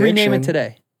well, with let's your rename it diction.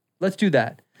 today. Let's do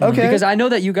that. Okay. Because I know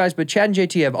that you guys, but Chad and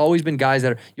JT have always been guys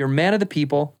that are, you're man of the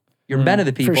people. You're men of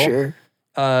the people. For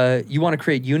sure. You want to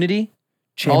create unity.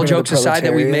 Champion All of the jokes aside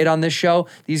that we've proletariat. made on this show,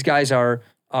 these guys are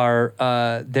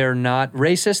they're not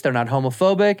racist. They're not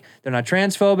homophobic. They're not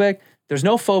transphobic. There's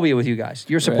no phobia with you guys.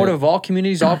 You're supportive of all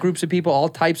communities, all groups of people, all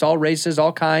types, all races,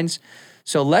 all kinds.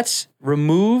 So let's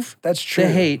remove That's true.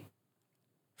 the hate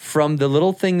from the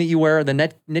little thing that you wear, the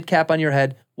knit cap on your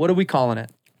head. What are we calling it?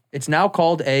 It's now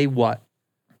called a what?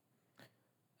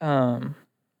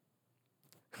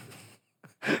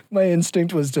 My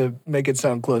instinct was to make it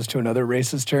sound close to another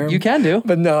racist term. You can do.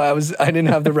 But no, I didn't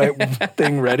have the right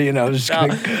thing ready, and I was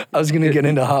gonna get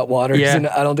into hot waters, Yeah. and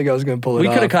I don't think I was gonna pull it We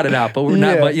off. could have cut it out, but we're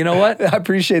not. Yeah. But you know what? I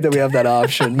appreciate that we have that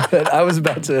option, but I was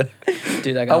about to.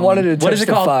 Dude, I I got wanted to one. touch What is it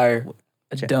the called? fire,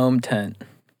 A dome tent.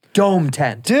 Dome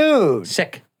tent. dude.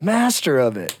 Sick. Master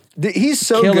of it. He's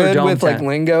so Killer good dome with like tent.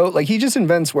 lingo. Like he just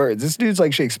invents words. This dude's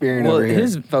like Shakespearean Well, over here.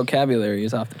 his vocabulary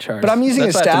is off the charts. But I'm using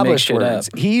That's why I have to make established shit words.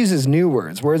 up. He uses new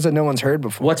words that no one's heard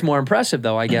before. What's more impressive,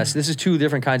 though, I guess, this is two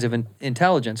different kinds of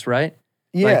intelligence, right?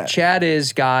 Yeah. Like Chad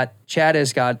has got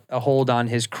a hold on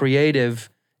his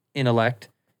creative intellect.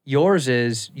 Yours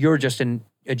is you're just a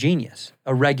genius,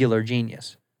 a regular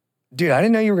genius. Dude, I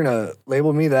didn't know you were gonna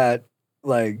label me that.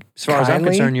 Like As far as I'm kindly,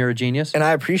 concerned, you're a genius. and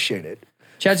I appreciate it.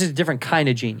 Chad's is a different kind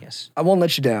of genius. I won't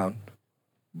let you down.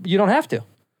 You don't have to.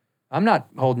 I'm not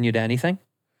holding you to anything.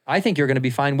 I think you're going to be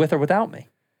fine with or without me.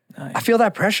 I feel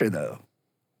that pressure though.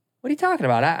 What are you talking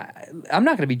about? I'm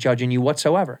not going to be judging you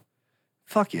whatsoever.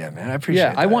 Fuck yeah, man. I appreciate Yeah,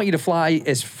 that. I want you to fly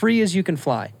as free as you can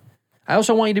fly. I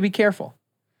also want you to be careful.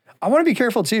 I want to be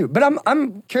careful too, but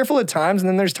I'm careful at times, and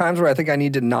then there's times where I think I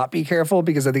need to not be careful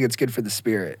because I think it's good for the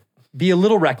spirit. Be a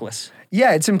little reckless.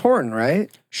 Yeah, it's important, right?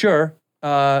 Sure.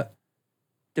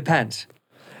 Depends.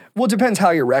 Well, it depends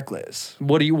how you're reckless.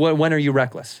 When are you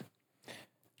reckless?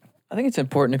 I think it's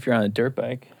important if you're on a dirt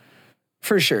bike.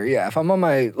 For sure, yeah. If I'm on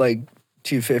my like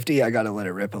 250, I gotta let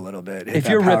it rip a little bit. Hit If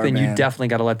that you're power ripping, you man. definitely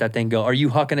got to let that thing go. Are you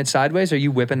hucking it sideways? Are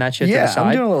you whipping that shit to the Yeah, side?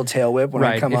 I'm doing a little tail whip when I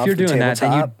right. come If off you're the doing that,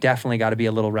 then you tabletop. definitely got to be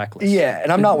a little reckless. Yeah,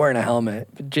 and I'm not wearing a helmet.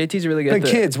 But JT's really good But at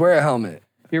the, kids, wear a helmet.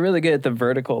 You're really good at the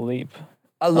vertical leap.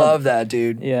 I love that,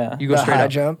 dude. Yeah. You go The straight high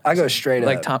up. jump. I go straight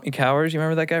Like up. Tommy Cowers, you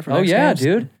remember that guy from Oh, X yeah, Games?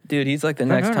 dude. Dude, he's like the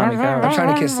next Tommy Cowers. I'm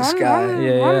trying to kiss the sky.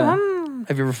 Yeah.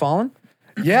 Have you ever fallen?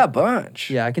 Yeah, a bunch.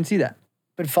 Yeah, I can see that.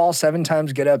 But fall 7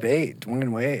 times, get up 8.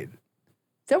 Dwayne Wade.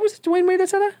 That was Dwayne Wade that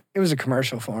said that? It was a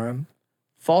commercial for him.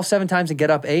 Fall 7 times and get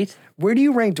up 8? Where do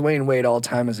you rank Dwayne Wade all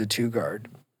time as a 2 guard?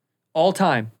 All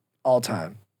time. All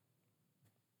time.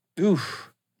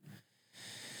 Oof.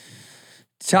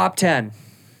 Top 10.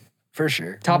 For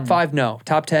sure. Top 5, no.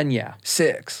 Top 10, yeah.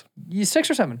 6. 6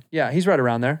 or 7. Yeah, he's right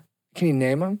around there. Can you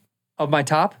name them? Of my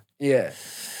top? Yeah.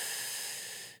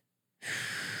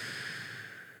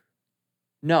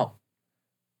 No.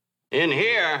 In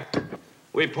here,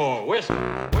 we pour whiskey.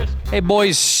 Hey,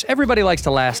 boys, everybody likes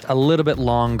to last a little bit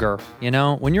longer. You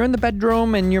know, when you're in the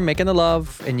bedroom and you're making the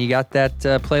love and you got that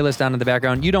playlist on in the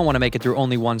background, you don't want to make it through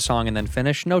only one song and then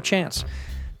finish. No chance.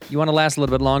 You want to last a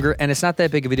little bit longer, and it's not that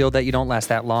big of a deal that you don't last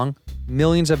that long.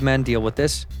 Millions of men deal with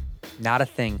this. Not a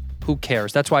thing. Who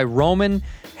cares? That's why Roman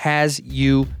has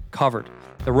you covered.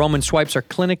 The Roman swipes are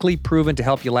clinically proven to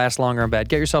help you last longer in bed.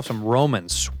 Get yourself some Roman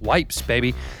swipes,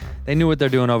 baby. They knew what they're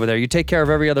doing over there. You take care of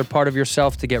every other part of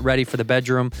yourself to get ready for the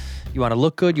bedroom. You want to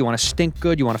look good. You want to stink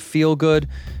good. You want to feel good.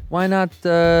 Why not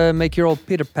make your old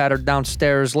Peter Patter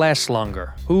downstairs last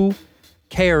longer? Who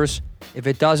cares? If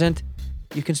it doesn't,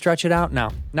 you can stretch it out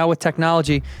now. Now with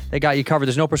technology, they got you covered.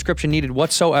 There's no prescription needed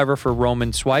whatsoever for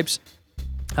Roman swipes.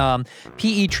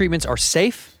 PE treatments are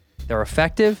safe, they're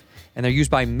effective, and they're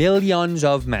used by millions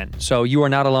of men. So you are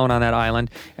not alone on that island.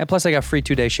 And plus, I got free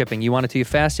 2-day shipping. You want it to you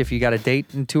fast? If you got a date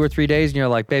in 2 or 3 days and you're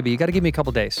like, baby, you got to give me a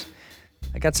couple days.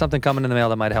 I got something coming in the mail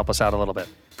that might help us out a little bit.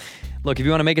 Look, if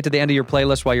you want to make it to the end of your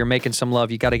playlist while you're making some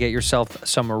love, you got to get yourself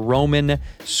some Roman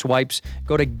swipes.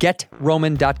 Go to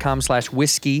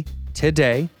getroman.com/whiskey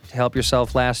today to help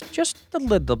yourself last just a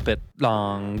little bit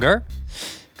longer.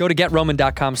 Go to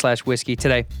getroman.com/whiskey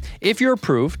today. If you're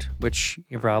approved, which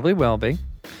you probably will be,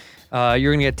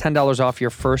 you're going to get $10 off your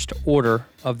first order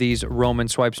of these Roman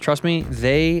swipes. Trust me,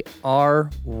 they are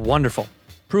wonderful.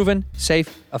 Proven,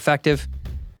 safe, effective.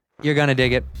 You're going to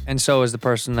dig it. And so is the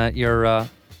person that you're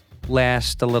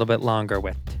last a little bit longer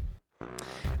with.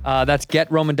 That's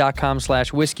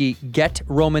getroman.com/whiskey.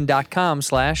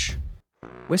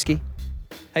 Getroman.com/whiskey.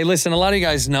 Hey, listen, a lot of you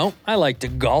guys know I like to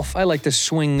golf. I like to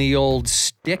swing the old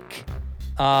stick.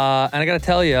 And I got to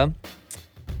tell you,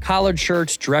 Collared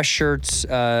shirts, dress shirts,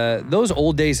 those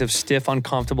old days of stiff,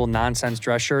 uncomfortable, nonsense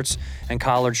dress shirts and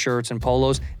collared shirts and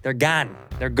polos, they're gone.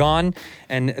 They're gone.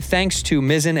 And thanks to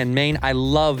Mizzen and Main, I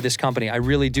love this company. I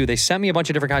really do. They sent me a bunch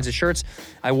of different kinds of shirts.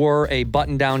 I wore a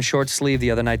button-down short sleeve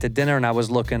the other night to dinner, and I was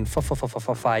looking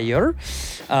fire.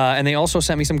 And they also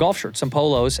sent me some golf shirts, some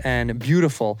polos, and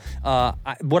beautiful.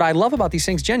 What I love about these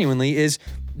things genuinely is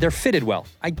they're fitted well.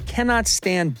 I cannot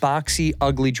stand boxy,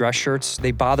 ugly dress shirts.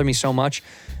 They bother me so much.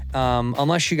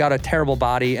 Unless you got a terrible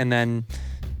body and then,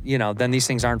 then these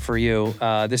things aren't for you.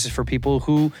 This is for people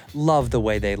who love the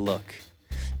way they look.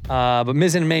 But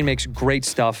Mizzen and Main makes great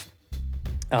stuff.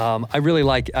 I really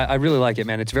like it,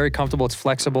 man. It's very comfortable. It's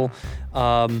flexible.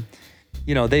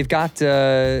 They've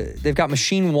got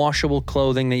machine washable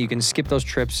clothing that you can skip those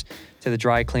trips to the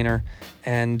dry cleaner.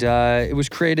 And it was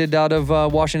created out of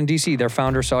Washington, D.C. Their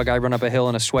founder saw a guy run up a hill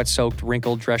in a sweat-soaked,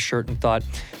 wrinkled dress shirt and thought,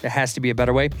 there has to be a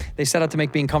better way. They set out to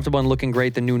make being comfortable and looking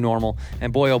great the new normal.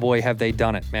 And boy, oh boy, have they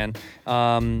done it, man.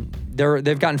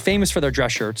 They've gotten famous for their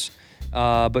dress shirts.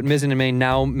 But Mizzen and Main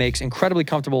now makes incredibly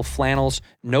comfortable flannels,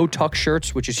 no tuck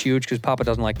shirts, which is huge because Papa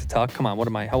doesn't like to tuck. Come on,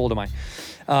 how old am I?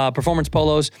 Performance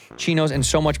polos, chinos, and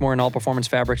so much more in all performance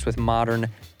fabrics with modern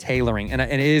tailoring. And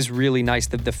it is really nice.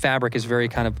 The fabric is very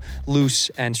kind of loose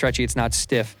and stretchy. It's not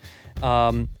stiff.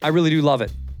 I really do love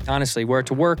it. Honestly, wear it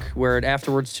to work, wear it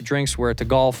afterwards to drinks, wear it to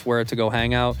golf, wear it to go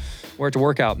hang out, wear it to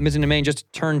work out. Mizzen and Main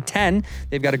just turned 10.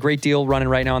 They've got a great deal running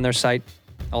right now on their site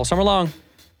all summer long.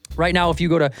 Right now, if you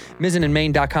go to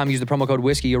mizzenandmain.com, use the promo code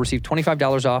whiskey, you'll receive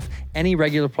 $25 off any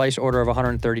regular price order of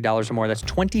 $130 or more. That's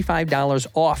 $25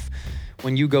 off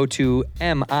when you go to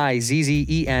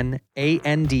mizzenandmain,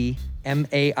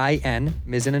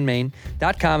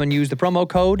 mizzenandmain.com, and use the promo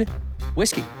code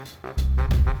whiskey.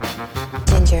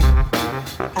 Ginger.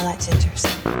 I like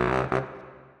gingers.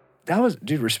 That was,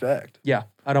 dude, respect. Yeah,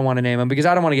 I don't want to name him because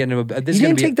I don't want to get into a... This You is gonna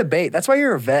didn't be take the bait. That's why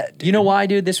you're a vet, dude. You know why,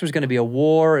 dude? This was going to be a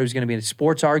war. It was going to be a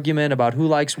sports argument about who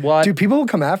likes what. Dude, people will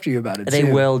come after you about it, They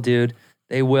too. will, dude.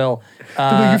 They will.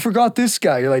 They're like, you forgot this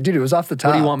guy. You're like, dude, it was off the top.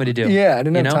 What do you want me to do? Yeah, I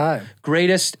didn't have time.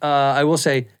 Greatest, I will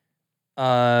say,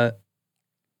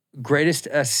 greatest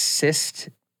assist,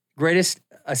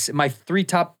 my 3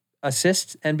 top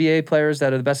assist NBA players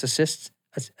that are the best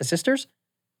assisters.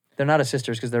 They're not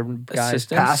assisters because they're guys.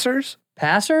 Assistants? Passers?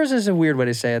 Passers is a weird way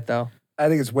to say it, though. I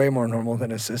think it's way more normal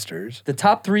than assisters. The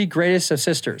top 3 greatest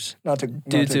assisters. Not to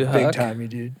Dude to big Huck. time you,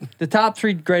 dude. The top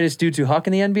 3 greatest dudes who huck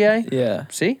in the NBA. Yeah.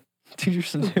 See? Dude, you're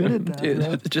so good at that. Dude,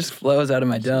 bro. it just flows out of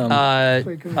my dome.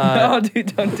 No,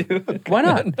 dude, don't do it. Why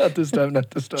not? Not this time,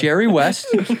 not this time. Jerry West.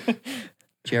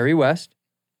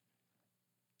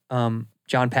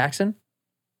 John Paxson.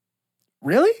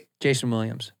 Really? Jason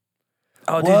Williams.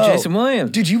 Oh, dude, Whoa. Jason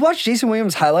Williams. Dude, you watch Jason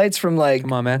Williams highlights from like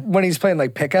Come on, man. when he's playing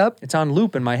like pickup? It's on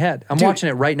loop in my head. I'm Dude, watching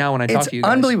it right now when I talk It's to you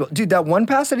guys. unbelievable. Dude, that one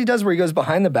pass that he does where he goes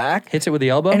behind the back Hits it with the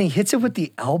elbow. and he hits it with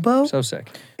the elbow. So sick.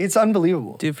 It's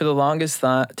unbelievable. Dude, for the longest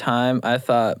time, I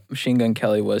thought Machine Gun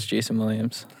Kelly was Jason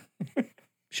Williams.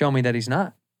 Show me that he's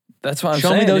not. That's what I'm Show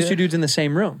saying. me those dude. 2 dudes in the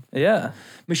same room. Yeah.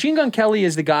 Machine Gun Kelly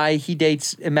is the guy he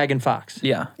dates Megan Fox.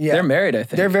 Yeah. Yeah. They're married, I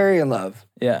think. They're very in love.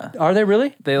 yeah. Are they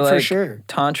really? They For like sure.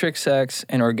 tantric sex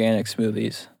and organic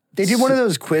smoothies. They did one of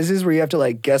those quizzes where you have to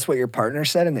like guess what your partner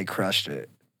said and they crushed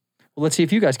it. Well, let's see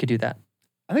if you guys could do that.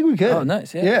 I think we could. Oh,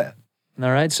 nice. Yeah. Yeah.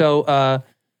 All right. So I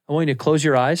want you to close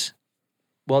your eyes.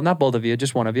 Well, not both of you,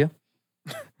 just one of you.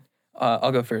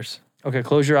 I'll go first. Okay,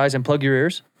 close your eyes and plug your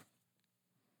ears.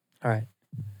 All right.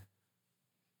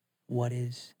 What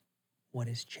is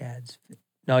Chad's?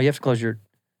 No, you have to close your.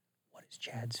 What is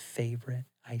Chad's favorite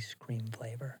ice cream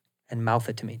flavor? And mouth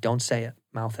it to me. Don't say it.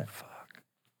 Mouth it. Fuck.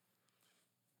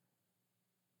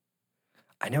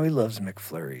 I know he loves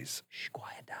McFlurries. Shh,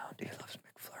 quiet down, He dude. loves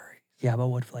McFlurries. Yeah, but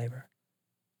what flavor?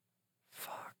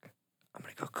 Fuck. I'm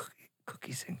gonna go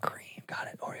cookies and cream. Got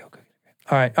it. Oreo cookies.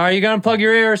 All right. You gotta plug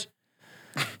your ears.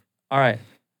 All right.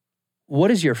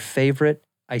 What is your favorite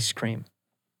ice cream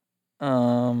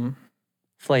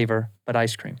flavor, but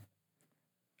ice cream?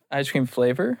 Ice cream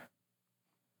flavor?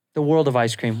 The world of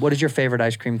ice cream. What is your favorite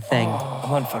ice cream thing?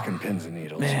 I'm on fucking pins and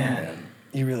needles, man.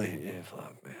 You really,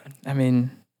 fuck, man. I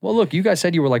mean, Well, look, you guys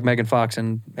said you were like Megan Fox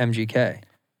and MGK.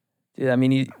 dude, I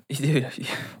mean,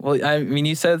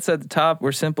 you said it's at the top.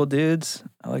 We're simple dudes.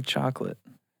 I like chocolate.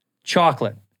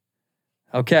 Chocolate.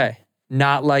 Okay.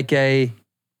 Not like a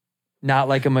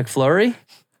McFlurry?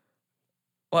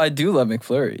 Well, I do love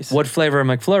McFlurries. What flavor of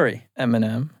McFlurry?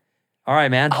 M&M. All right,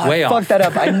 man. Oh, Way I off. fucked that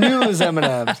up. I knew it was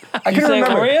M&M's. I couldn't say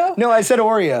remember. Oreo? No, I said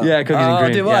Oreo. Yeah, cookies and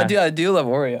cream. Dude, yeah. well, I do love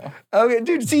Oreo. Okay,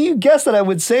 dude. See, you guessed that I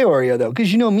would say Oreo though,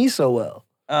 because you know me so well.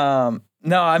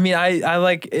 No, I mean, I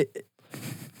like it.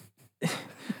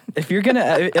 If you're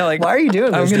gonna like, Why are you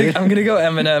doing I'm this, gonna dude? I'm gonna go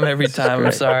M&M every time.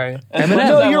 I'm sorry.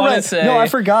 No, you're right. No, I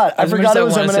forgot. I forgot it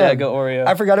was M&M. M&M. I go Oreo.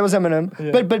 I forgot it was M&M.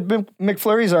 But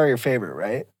McFlurries are your favorite,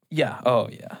 right? Yeah. Oh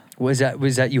yeah. Was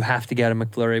that you have to get a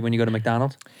McFlurry when you go to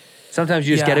McDonald's? Sometimes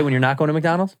you just get Yeah. it when you're not going to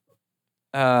McDonald's?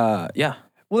 Yeah.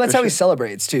 Well, that's For how he sure.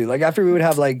 celebrates too. Like after we would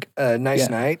have like a nice Yeah.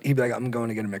 night, he'd be like, "I'm going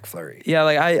to get a McFlurry." Yeah.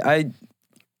 Like I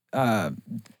took I'm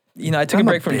a a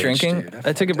break from bitch, drinking. dude.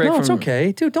 I took a break No, from. it's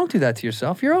okay. Dude, don't do that to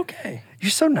yourself. You're okay.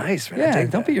 You're so nice, man. I Yeah, take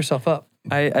don't that. beat yourself up.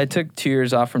 I took 2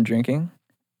 years off from drinking,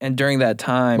 and during that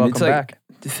time, Welcome it's like, back.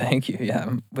 Thank you. Yeah,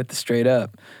 with the straight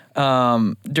up.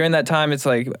 During that time, it's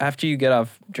like after you get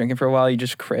off drinking for a while, you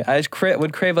just crave.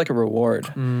 Would crave like a reward,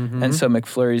 and so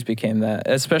McFlurries became that,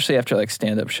 especially after like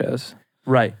stand-up shows.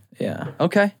 Right. Yeah,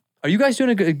 Okay. Are you guys doing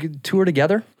a good tour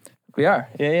together? we are.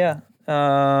 Yeah.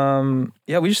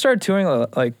 Yeah, we just started touring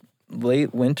like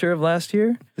late winter of last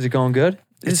year. Is it going good?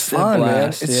 It's a fun, man.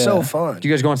 blast, It's yeah. so fun. Do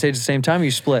you guys go on stage at the same time or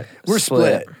you split? We're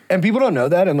split. split. And people don't know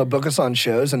that, and they'll book us on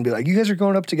shows and be like, "You guys are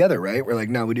going up together, right?" We're like,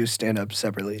 "No, we do stand up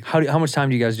separately." How much time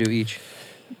do you guys do each?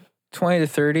 20 to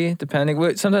 30,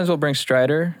 depending. Sometimes we'll bring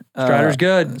Strider. Strider's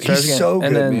good. Strider's He's so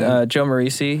And good, then man. Joe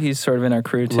Marisi, he's sort of in our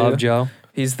crew too. Love Joe.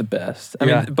 He's the best. I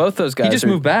Yeah. mean, both those guys. He just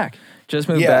moved back. Just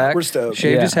moved Yeah, back. we're stoked.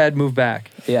 Shaved Yeah. his head, moved back.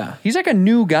 Yeah. He's like a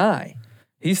new guy.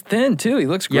 He's thin too. He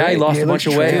looks great. Yeah, he lost He a bunch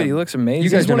looks of weight. Dude, he looks amazing. You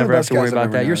guys He's don't one of the ever have best to worry guys I've about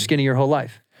ever that. You're known. skinny your whole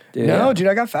life. Dude. No, dude,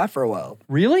 I got fat for a while.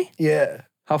 Really? Yeah.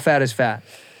 How fat is fat?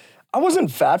 I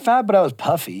wasn't fat, but I was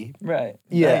puffy. Right.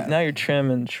 Yeah. Now you're trim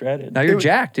and shredded. Now you're It-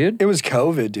 jacked, dude. It was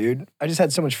COVID, dude. I just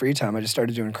had so much free time. I just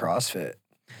started doing CrossFit.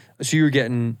 So you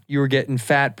were getting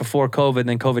fat before COVID, and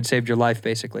then COVID saved your life,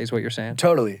 basically, is what you're saying.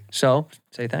 Totally. So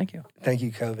say thank you. Thank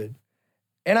you, COVID.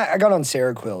 And I got on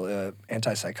Seroquel,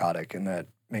 antipsychotic, and that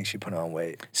makes you put on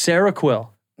weight. Seroquel.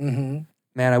 Mm-hmm.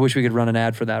 Man, I wish we could run an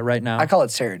ad for that right now. I call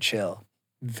it Sarah Chill.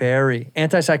 Very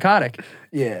antipsychotic.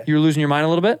 Yeah. You were losing your mind a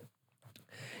little bit?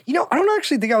 You know, I don't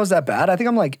actually think I was that bad. I think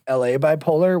I'm like LA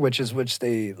bipolar, which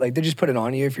they just put it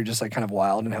on you if you're just like kind of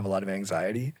wild and have a lot of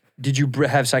anxiety. Did you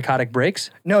have psychotic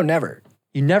breaks? No, never.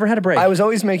 You never had a break. I was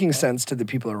always making sense to the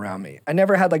people around me. I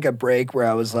never had like a break where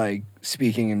I was like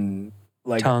speaking in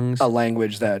like Tongues. a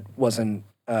language that wasn't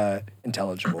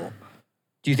intelligible.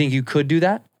 Do you think you could do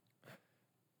that?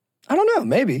 I don't know,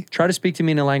 maybe. Try to speak to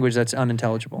me in a language that's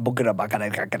unintelligible.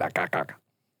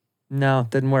 No,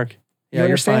 didn't work. You you're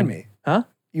understand fine. me? Huh?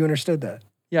 You understood that?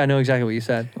 Yeah, I know exactly what you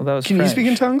said. Well, that was Can you French. speak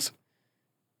in tongues?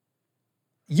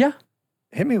 Yeah.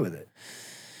 Hit me with it.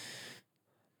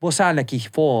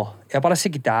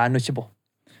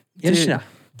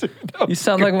 Dude. You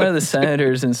sound like one of the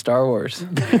senators in Star Wars.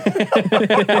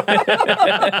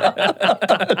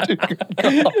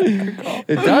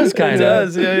 It does kind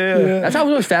of. yeah. That's how I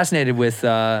was always fascinated with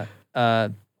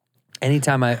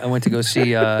anytime I went to go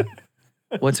see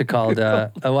what's it called?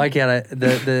 Why can't I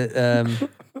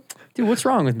dude, what's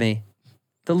wrong with me?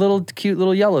 The little cute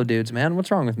little yellow dudes, man.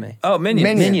 What's wrong with me? Oh, Minions.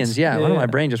 Minions, yeah. One of my yeah.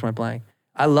 brain just went blank.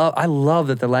 I love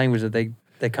that the language that they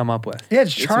come up with. Yeah,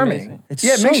 it's charming. amazing. It's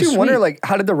yeah, it makes so you wonder, sweet. like,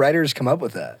 how did the writers come up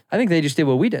with that? I think they just did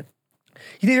what we did.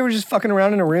 You think they were just fucking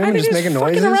around in a room I and think just it's making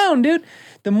fucking noises? around, dude.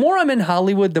 The more I'm in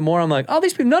Hollywood, the more I'm like,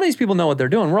 these people. None of these people know what they're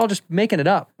doing. We're all just making it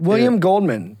up. William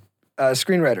Goldman, a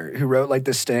screenwriter who wrote like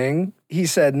The Sting, he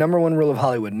said, #1 rule of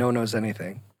Hollywood, no one knows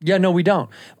anything. Yeah, no, we don't.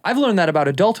 I've learned that about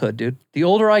adulthood, dude. The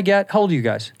older I get, how old are you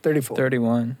guys? 34.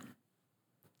 31.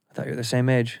 I thought you were the same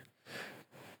age.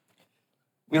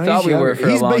 We No, thought he's we were younger. for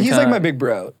a long But he's like time. my big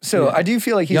bro. So I do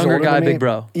feel like he's Younger older guy, than me. big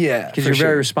bro. Yeah, Because for you're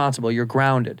very sure. responsible. You're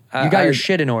grounded. I- You got I- your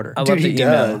shit in order. I Dude, love he to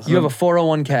email. does. You have a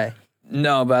 401k.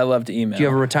 No, but I love to email. Do you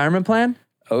have a retirement plan?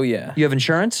 Oh, yeah. You have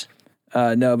insurance?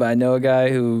 No, but I know a guy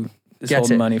who is Gets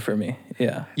holding it. money for me.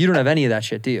 Yeah. You don't have any of that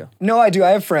shit, do you? No, I do. I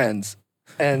have friends.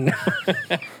 And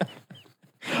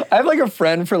I have like a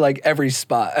friend for like every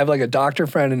spot. I have like a doctor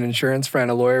friend, an insurance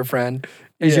friend, a lawyer friend.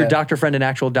 Is your Yeah. doctor friend an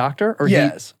actual doctor? Or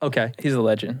Yes. Okay. He's a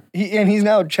legend. And he's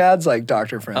now Chad's like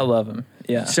doctor friend. I love him.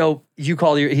 Yeah. So you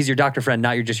call he's your doctor friend,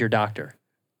 not just your doctor.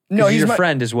 No, he's he's your my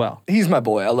friend as well. He's my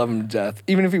boy. I love him to death.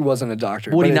 Even if he wasn't a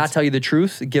doctor. Would But he not it's- tell you the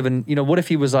truth? Given, what if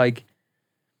he was like,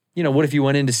 what if you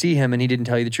went in to see him and he didn't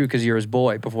tell you the truth because you're his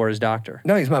boy before his doctor?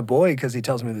 No, he's my boy because he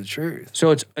tells me the truth.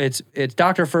 So it's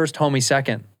doctor first, homie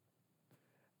second.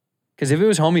 Because if it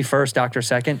was homie first, doctor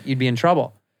second, you'd be in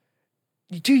trouble.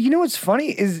 Dude, you know what's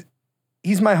funny is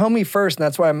he's my homie first, and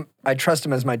that's why I trust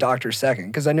him as my doctor second,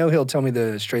 because I know he'll tell me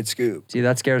the straight scoop. See,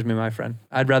 that scares me, my friend.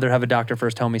 I'd rather have a doctor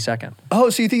first, homie second. Oh,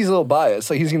 so you think he's a little biased?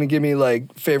 Like he's gonna give me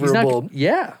like He's favorable? not,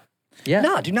 yeah.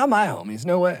 Nah, dude, not my homies.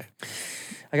 No way.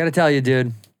 I got to tell you,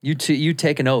 dude, You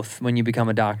take an oath when you become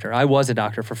a doctor. I was a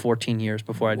doctor for 14 years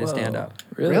before I did stand up.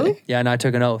 Really? Yeah, and I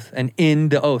took an oath. And in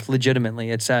the oath, legitimately,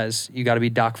 it says you got to be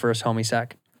doc first, homie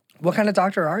sec. What kind of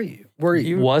doctor are you? Were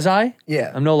you? Was I?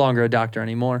 Yeah. I'm no longer a doctor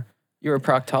anymore. You're a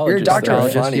proctologist. You're a doctor though.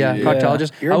 of funny. yeah, dude.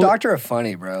 proctologist. You're a doctor of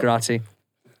funny, bro. Grazie.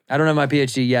 I don't have my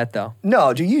PhD yet, though.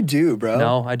 No, do you do, bro?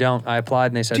 No, I don't. I applied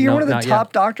and they said Dude, you're no, one of the not top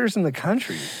yet. doctors in the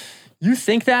country. You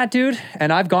think that, dude?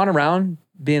 And I've gone around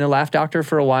being a laugh doctor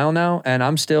for a while now, and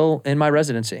I'm still in my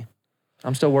residency.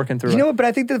 I'm still working through You it. know what? But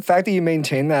I think the fact that you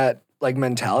maintain that like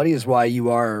mentality is why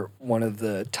you are one of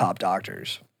the top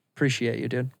doctors. Appreciate you,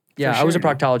 dude. Yeah, I sure, was a dude.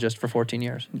 proctologist for 14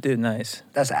 years. Dude, nice.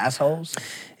 That's assholes.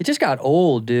 It just got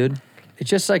old, dude. It's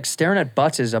just like staring at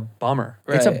butts is a bummer.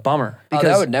 It's a Right. bummer Oh, that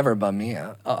because would never bum me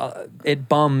out. it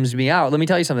bums me out. Let me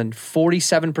tell you something.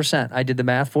 47%, I did the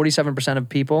math, 47% of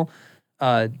people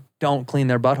don't clean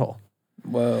their butthole.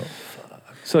 Whoa.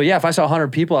 So yeah, if I saw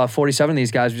 100 people out, 47 of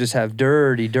these guys would just have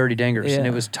dirty, dirty dingers, and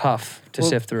Yeah. it was tough to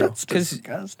sift through. Because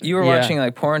disgusting. you were Yeah. watching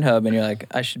like Pornhub and you're like,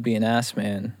 I should be an ass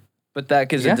man. But that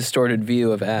gives Yeah. a distorted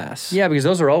view of ass. Yeah, because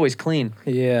those are always clean.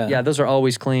 Yeah. Yeah, those are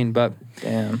always clean. But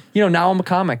Damn. you know, now I'm a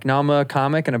comic. Now I'm a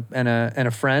comic and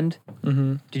a friend.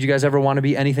 Mm-hmm. Did you guys ever want to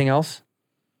be anything else?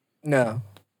 No.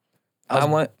 I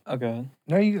want. Oh, go ahead.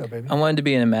 No, you go, baby. I wanted to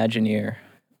be an Imagineer,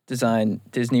 design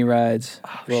Disney rides,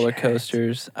 Oh, roller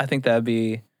coasters. I think that'd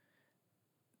be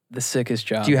the sickest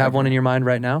job. Do you have ever. one in your mind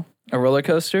right now? A roller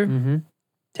coaster? Mm-hmm.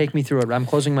 Take me through it. I'm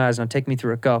closing my eyes now. Take me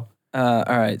through it. Go. All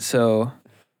right. So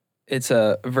it's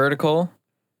a vertical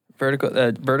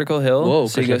hill. Whoa!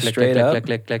 So you go straight up.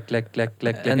 Click, click, click, click,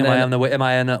 click. And Am I then- on the way? Am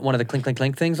I on one of the clink, clink,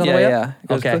 clink things on Yeah, the way yeah. up? It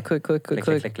goes Okay. click, click, click, click,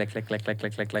 click. click, click, click, click,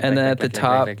 click, click, click. And then at the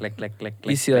top, you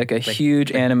You see like a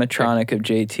huge animatronic of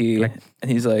JT, click.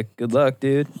 and he's like, "Good luck,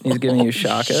 dude." He's giving you a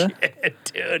shaka,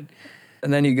 dude.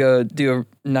 and then you go do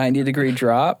a 90-degree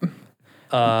drop.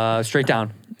 Straight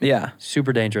down. Yeah,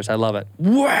 Super dangerous. I love it.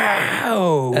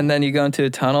 Wow. and then you go into a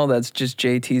tunnel that's just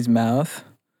JT's mouth,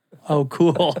 Oh,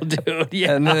 cool, dude.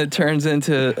 Yeah. and then it turns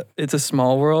into it's a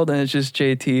small world, and it's just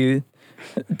JT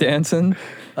dancing.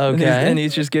 Okay. and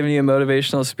he's just giving you a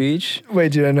motivational speech.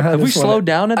 Wait, dude, I know how Have we this one slowed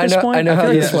down at I this know, point? I know I how feel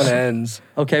like this this one is- ends.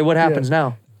 Okay, what happens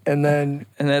now? And then,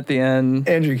 And at the end,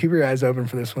 Andrew, keep your eyes open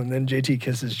for this one. Then JT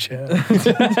kisses Chad.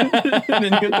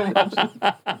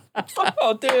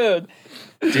 oh, dude,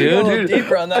 Dude,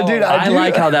 deeper on that Dude, one. I do-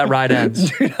 like how that ride ends.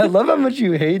 Dude, I love how much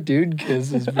you hate dude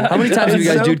kisses. Bro. How many times have you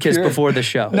It's guys so dude kissed pure. before the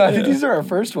show? No, I think these are our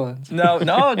first ones. No,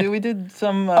 dude, we did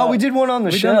some. Oh, we did one on the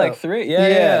we show. did like 3.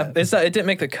 Yeah. It's not. It didn't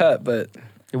make the cut, but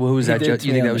Well, who was He that? did You to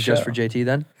me think on that the was just show. for JT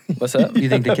then? what's up? You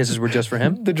think the kisses were just for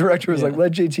him? The director was like,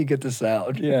 let JT get this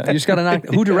out. Yeah. You just got to knock.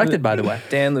 Who directed, by the way?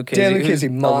 Dan Lucchese. Dan who's Lucchese,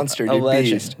 monster, a dude,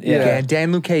 legend. beast. Yeah. Yeah.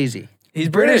 Dan Lucchese. He's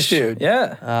British, British, dude.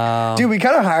 Yeah. Dude, we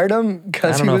kind of hired him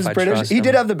because I don't he know was if I British. trust He him.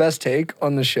 did have the best take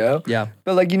on the show. Yeah.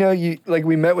 But like, you know,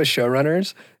 we met with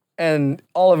showrunners and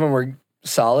all of them were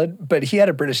solid, but he had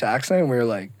a British accent and we were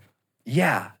like,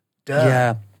 yeah, duh.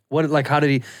 Yeah. What? Like, how did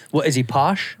he? What is he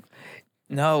posh?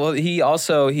 No, well, he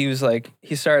was like,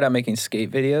 he started out making skate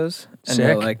videos, and we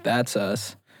Sick. were like, that's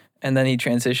us. And then he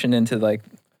transitioned into like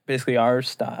basically our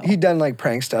style. He'd done like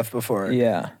prank stuff before.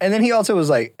 Yeah. And then he also was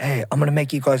like, hey, I'm going to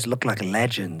make you guys look like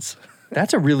legends.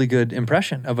 That's a really good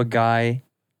impression of a guy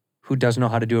who doesn't know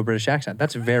how to do a British accent.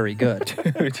 That's very good.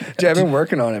 Dude, I've been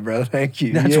working on it, bro. Thank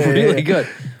you. That's Yeah, really yeah. good.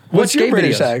 What's your skate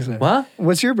British videos? accent? What?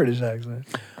 What's your British accent?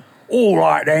 All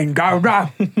right then,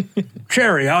 Governor.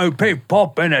 Cheerio, pip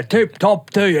pop, and a tip top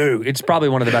to you. It's probably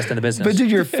one of the best in the business. But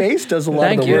dude, your face does a lot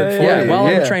Thank of the you. work for Yeah, you. well,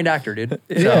 I'm yeah. a trained actor, dude.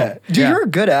 Yeah. Dude, yeah. you're a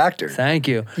good actor. Thank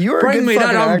you. You are a Bring good me that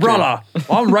fucking actor. umbrella.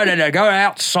 I'm ready to go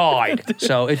outside.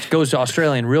 So it goes to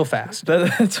Australian real fast.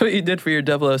 That's what you did for your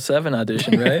 007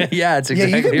 audition, right? Yeah, it's Yeah,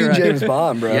 exactly you could be right. James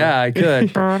Bond, bro. Yeah, I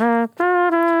could.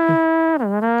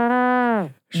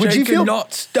 Would you feel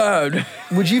not stirred?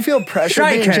 Would you feel pressure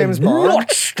being James Bond?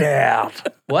 not stout.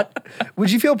 What?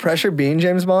 Would you feel pressure being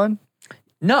James Bond?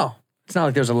 No. It's not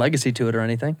like there's a legacy to it or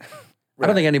anything. I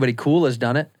don't think anybody cool has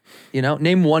done it. You know,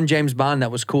 name one James Bond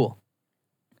that was cool.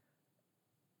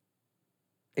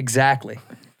 Exactly.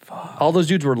 All those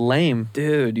dudes were lame.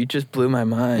 Dude, you just blew my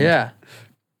mind. Yeah.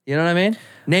 You know what I mean?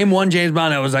 Name one James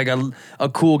Bond that was like a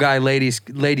cool guy,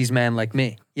 ladies man like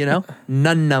me. You know?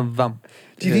 None of them.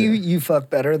 Do you think you fuck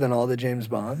better than all the James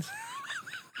Bonds?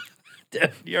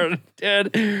 Dude,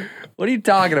 what are you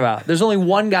talking about? There's only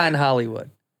one guy in Hollywood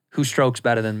who strokes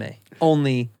better than me.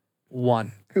 Only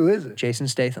one. Who is it? Jason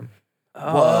Statham.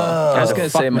 I was Guy's a gonna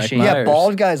fuck say Mike machine. Myers. Yeah,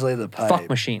 bald guys lay the pipe. Fuck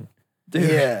machine.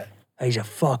 Yeah. He's a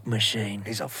fuck machine.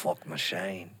 He's a fuck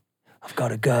machine. I've got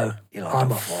to go.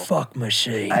 I'm a fuck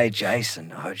machine. Hey,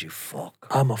 Jason, I heard you fuck.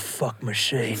 I'm a fuck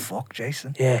machine. You fuck,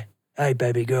 Jason? Yeah. Hey,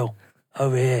 baby girl,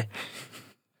 over here.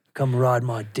 Come ride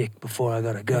my dick before I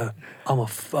gotta go. I'm a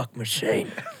fuck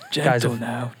machine. Gentle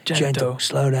now. Gentle.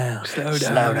 Slow down. Slow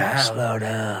down. Slow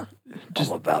down.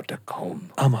 I'm about to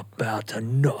come. I'm about to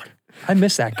nut. I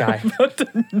miss that guy.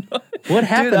 What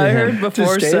happened Dude, I to him? heard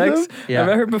before stay sex. though? Yeah.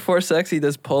 I heard before sex he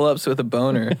does pull-ups with a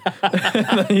boner. And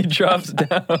then he drops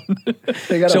down.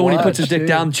 They gotta So when he watch, puts his dick too.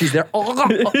 down, she's there.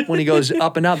 When he goes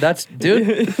up and out, that's,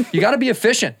 dude, you got to be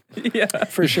efficient.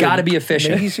 For sure. Gotta be Make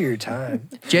efficient. use of your time.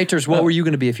 Jaters, what were you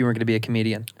going to be if you weren't going to be a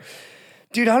comedian?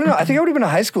 Dude, I don't know. I think I would have been a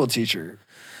high school teacher.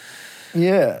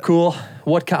 Yeah. Cool.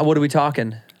 What are we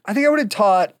talking? I think I would have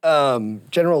taught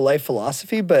general life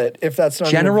philosophy, but if that's not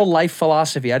General life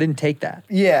philosophy. I didn't take that.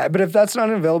 yeah, but if that's not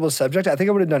an available subject, I think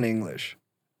I would have done English.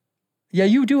 Yeah,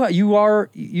 you do.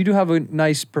 You do have a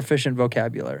nice proficient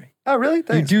vocabulary. Oh, really?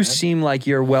 Thanks, you do man. seem like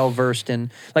you're well versed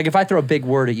in. Like if I throw a big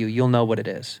word at you, you'll know what it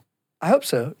is. I hope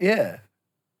so. Yeah.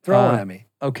 Throw one at me.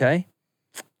 Okay.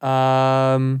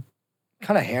 Kind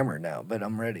of hammered now, but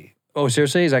I'm ready. Oh,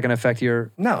 seriously? Is that going to affect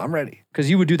your? No, I'm ready. Because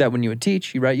you would do that when you would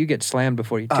teach, right? You get slammed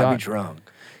before you I'd be taught. drunk.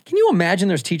 Can you imagine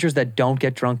there's teachers that don't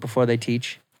get drunk before they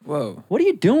teach? Whoa. What are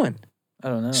you doing? I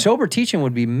don't know. Sober teaching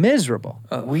would be miserable.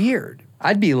 Weird.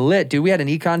 I'd be lit, dude. We had an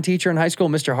econ teacher in high school,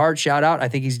 Mr. Hart, shout out. I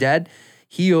think he's dead.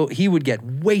 He would get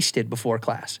wasted before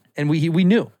class. And we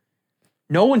knew.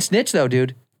 No one snitched though,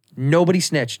 dude. Nobody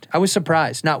snitched. I was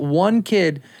surprised. Not one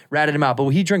kid ratted him out, but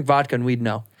he'd drink vodka and we'd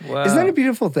know. Wow. Isn't that a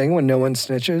beautiful thing when no one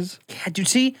snitches? Yeah, dude,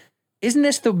 see, isn't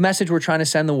this the message we're trying to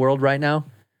send the world right now?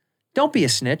 Don't be a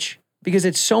snitch because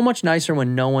it's so much nicer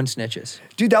when no one snitches.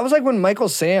 Dude, that was like when Michael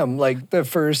Sam, like the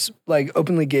first like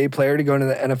openly gay player to go into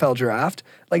the NFL draft,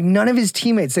 like none of his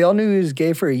teammates, they all knew he was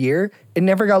gay for a year. It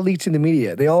never got leaked to the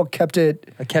media. They all kept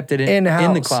it I kept it in-house.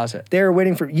 in the closet. They were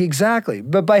waiting for, exactly,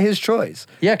 but by his choice.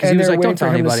 Yeah, 'cause he And was they like, were "Don't waiting for tell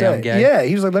him to anybody I'm say. gay." Yeah,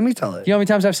 he was like, let me tell it. You know how many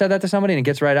times I've said that to somebody and it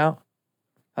gets right out?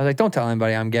 I was like, don't tell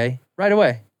anybody I'm gay. Right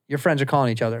away. Your friends are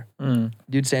calling each other.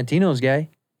 Dude, Santino's gay.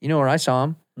 You know where I saw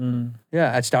him?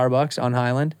 Yeah, at Starbucks on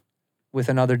Highland with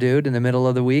another dude in the middle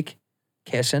of the week,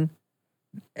 kissing.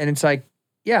 And it's like,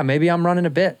 yeah, maybe I'm running a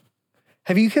bit.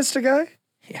 Have you kissed a guy?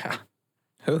 Yeah.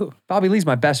 Who? Bobby Lee's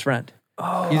my best friend.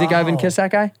 You think I even kissed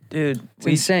that guy? Dude, It's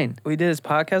insane. we did his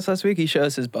podcast last week. He showed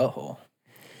us his butthole.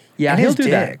 Yeah, And he'll his do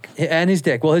dick. that. And his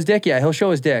dick. Well, his dick, yeah, he'll show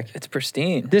his dick. It's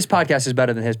pristine. This podcast is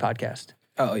better than his podcast.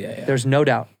 Oh, yeah. There's no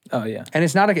doubt. Oh, yeah. And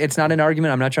it's not an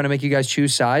argument. I'm not trying to make you guys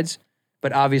choose sides,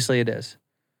 but obviously it is.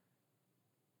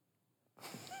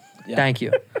 Yeah. Thank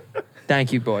you.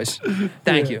 Thank you, boys.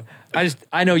 Thank you.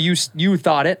 I know you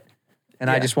thought it, and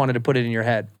I just wanted to put it in your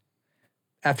head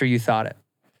after you thought it.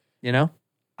 You know?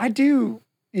 I do.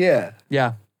 Yeah.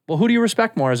 Yeah. Well, who do you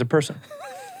respect more as a person?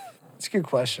 It's a good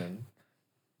question.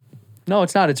 No,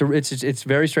 it's not. It's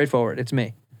very straightforward. It's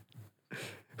me.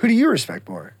 Who do you respect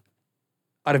more?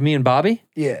 Out of me and Bobby,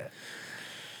 Yeah.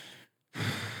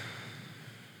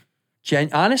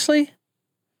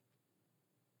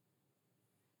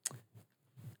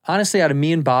 honestly, out of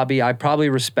me and Bobby, I probably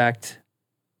respect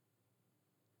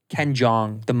Ken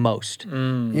Jeong the most.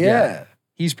 Yeah.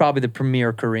 He's probably the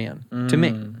premier Korean to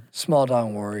me. Small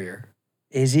Dong Warrior.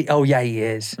 Is he? Oh, yeah, he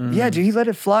is. Yeah, dude, he let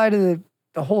it fly to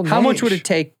the whole How much would nation. it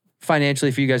take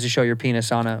financially for you guys to show your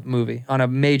penis on a movie, on a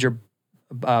major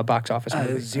box office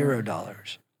movie?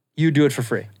 $0. You do it for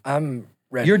free. I'm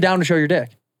ready. You're down to show your dick.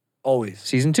 Always.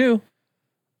 Season 2.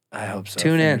 I hope so.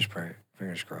 Tune in.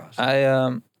 Fingers crossed.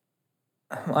 I'm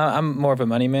more of a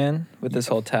money man with this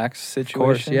whole tax situation. Of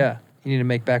course, yeah. You need to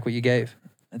make back what you gave.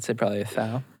 I'd say probably a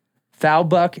thou. Thou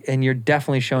buck, and you're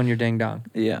definitely showing your ding dong.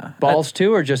 Yeah. Balls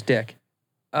too, or just dick?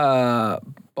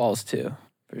 Balls too,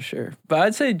 for sure. But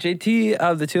I'd say JT,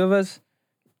 out of the two of us,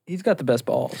 he's got the best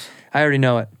balls. I already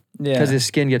know it. Yeah. Because his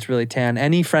skin gets really tan.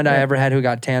 Any friend I ever had who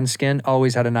got tan skin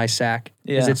always had a nice sack.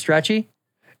 Is Yeah. it stretchy?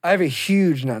 I have a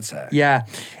huge nutsack. Yeah.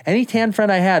 Any tan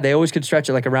friend I had, they always could stretch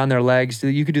it like around their legs.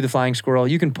 You could do the flying squirrel.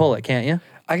 You can pull it, can't you?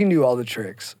 I can do all the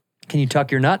tricks. Can you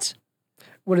tuck your nuts?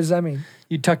 What does that mean?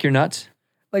 You tuck your nuts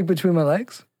Like between my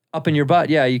legs? up in your butt.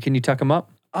 Yeah. Can you tuck them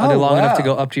up? Are they Oh, long enough to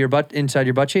wow. go up to your butt, inside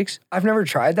your butt cheeks? I've never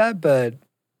tried that, but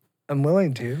I'm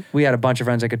willing to. We had a bunch of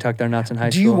friends that could tuck their nuts in high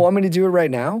Do school. you want me to do it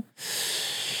right now?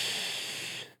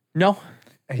 No.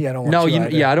 Yeah, I don't want No, to.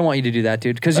 either. I don't want you to do that,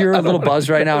 dude. Because you're a little buzzed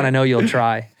right now, and I know you'll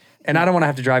try. And I don't want to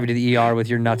have to drive you to the ER with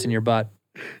your nuts in your butt.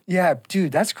 Yeah,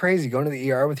 dude, that's crazy. Going to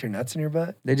the ER with your nuts in your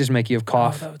butt. They just make you have Oh,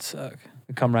 cough. that would suck.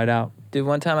 They come right out. Dude,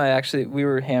 one time we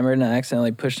were hammered and I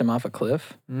accidentally pushed him off a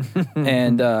cliff.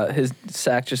 And his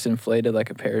sack just inflated like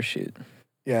a parachute.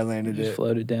 Yeah, I landed Just it.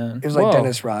 floated down. It was like Whoa.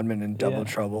 Dennis Rodman in Double Yeah.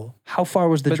 Trouble. How far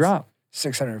was the But- drop?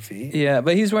 600 feet. Yeah,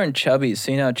 but he's wearing chubbies.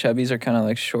 So you know how chubbies are kind of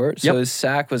like short. So Yep. his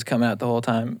sack was coming out the whole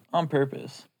time on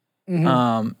purpose.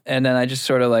 Mhm. And then I just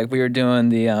sort of like we were doing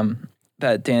the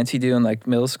that dance you do in like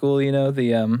middle school. You know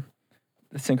the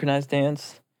synchronized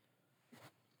dance.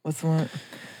 What's the one?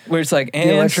 Where it's like and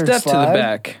electric step to the slide?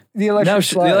 back. The electric No,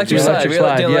 slide. the electric The slide. electric We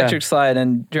slide, did yeah. electric slide,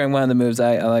 and during one of the moves,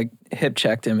 I like hip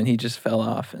checked him, and he just fell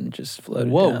off and just floated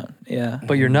Whoa. down. Yeah.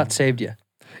 But your nut saved you.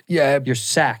 Yeah, Your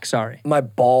sack, sorry. my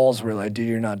balls were like, dude,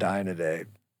 you're not dying today.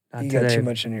 Not You today. got too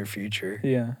much in your future.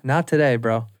 Yeah. Not today,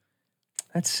 bro.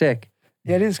 That's sick.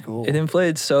 Yeah, it is cool. It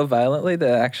inflated so violently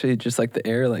that actually just like the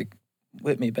air like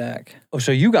whipped me back. Oh,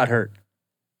 so you got hurt.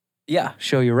 Yeah,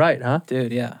 Show you right, huh?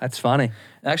 dude. Yeah. That's funny.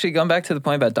 Actually, going back to the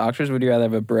point about doctors, would you rather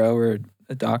have a bro or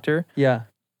a doctor?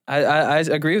 I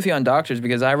agree with you on doctors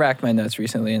because I racked my nuts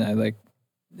recently and I like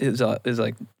it was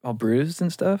like all bruised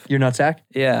and stuff. Your nut sack?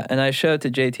 Yeah, and I showed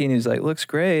it to JT and he was like, "Looks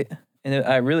great," and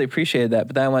I really appreciated that.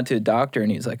 But then I went to a doctor and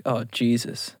he was like, "Oh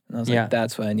Jesus," and I was Yeah. like,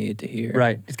 "That's what I needed to hear."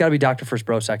 Right. It's got to be doctor first,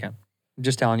 bro second. I'm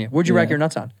just telling you. Where'd you rack Yeah. your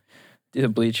nuts on? The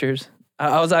bleachers.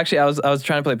 I was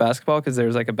trying to play basketball because there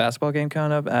was like a basketball game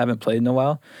coming up. I haven't played in a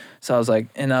while, so I was like,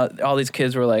 and all these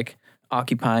kids were like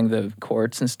occupying the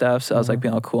courts and stuff. So I was like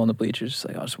being all cool on the bleachers, just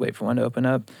like I'll just wait for one to open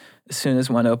up. As soon as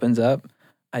one opens up,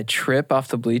 I trip off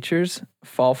the bleachers,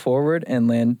 fall forward, and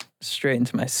land straight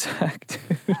into my sack.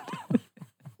 Dude.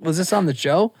 Was this on the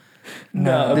show?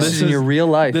 No, This is in your real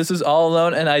life. This is all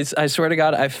alone, and I swear to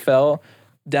God, I fell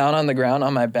down on the ground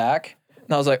on my back,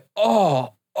 and I was like,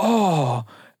 oh,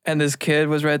 and this kid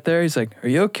was right there. He's like, "Are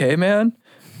you okay, man?"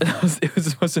 And it was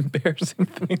the most embarrassing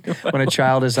thing. When a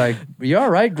child is like, "You all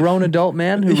right, grown adult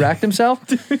man who racked himself?"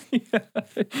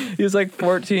 He was like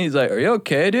 14. He's like, "Are you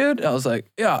okay, dude?" And I was like,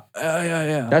 yeah.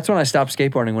 That's when I stopped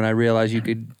skateboarding, when I realized you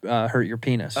could hurt your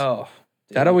penis. Oh,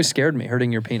 That always scared me,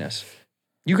 hurting your penis.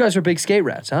 You guys are big skate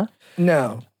rats, huh?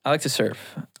 No. I like to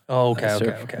surf. Oh, okay, I okay,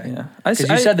 surf, okay. Yeah, Because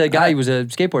you said the guy was a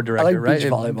skateboard I director, like right?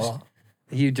 beach volleyball.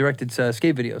 He directed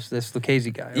skate videos. This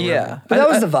Lucchese guy. or Yeah, whatever. But that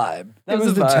was the vibe. that It was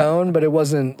was the the vibe. tone, but it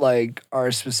wasn't like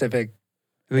our specific.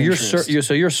 But you're interest.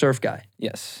 you're a surf guy.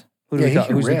 Yes, Who do Yeah, we he call,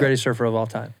 can who's the rip. greatest surfer of all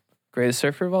time? greatest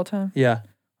surfer of all time. Yeah,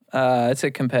 I'd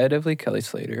say competitively Kelly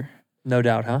Slater. no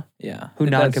doubt, huh? Yeah, Who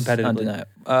That's non-competitively?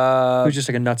 undeniable. Who's just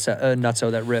like a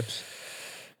nutso that rips?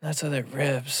 That's how that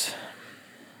rips.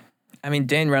 I mean,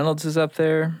 Dane Reynolds is up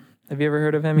there. Have you ever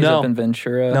heard of him? He's No. up in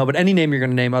Ventura. No, but any name you're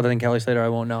gonna name other than Kelly Slater, I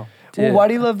won't know. Dude. Well, why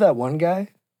do you love that one guy?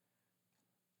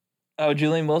 Oh,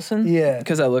 Julian Wilson? Yeah.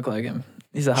 Because I look like him.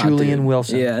 He's a hot Julian dude.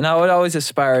 Wilson. Yeah, and I would always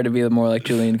aspire to be more like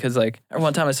Julian because like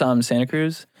one time I saw him in Santa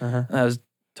Cruz Uh-huh. and I was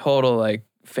total like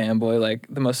fanboy, like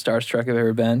the most starstruck I've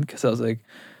ever been because I was like,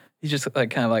 he's just like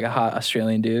kind of like a hot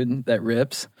Australian dude that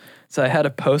rips. So I had a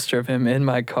poster of him in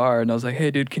my car and I was like,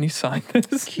 hey dude, can you sign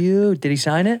this? Cute. Did he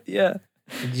sign it? Yeah.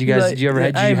 Did you guys? Like, did you ever?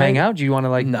 Did I you hang mean- out? Did you want to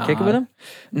like Nah. kick it with him?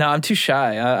 No, I'm too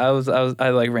shy. I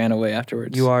like ran away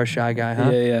afterwards. You are a shy guy,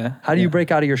 huh? Yeah. How do you Yeah.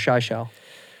 break out of your shy shell?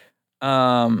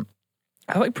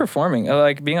 I like performing. I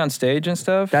like being on stage and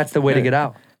stuff. That's the way to get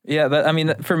out. Yeah, but I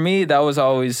mean, for me, that was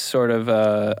always sort of.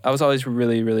 I was always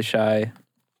really, really shy.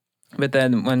 But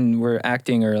then when we're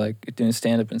acting or like doing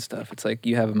stand up and stuff, it's like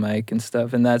you have a mic and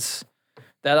stuff, and that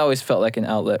always felt like an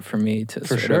outlet for me to For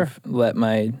sort sure. of let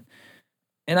my.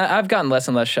 And I've gotten less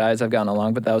and less shy as I've gotten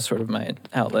along, but that was sort of my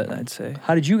outlet, I'd say.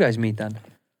 How did you guys meet then?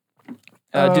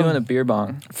 Doing a beer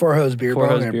bong. Four Hose Beer Four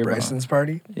Bong Hose at Beer Bong. Bryson's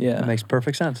party. Yeah, That makes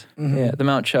perfect sense. yeah, the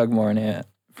Mount Chugmore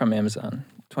from Amazon,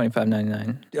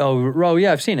 $25.99. Oh,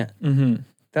 yeah, I've seen it. Mm-hmm.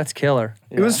 That's killer.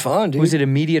 It was fun, dude. Was it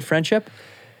immediate friendship?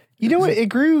 You know what? It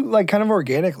grew like kind of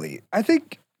organically. I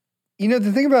think, the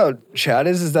thing about Chad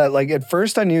is that like at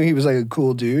first I knew he was like a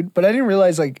cool dude, but I didn't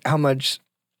realize like how much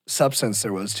substance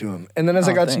there was to him. And then as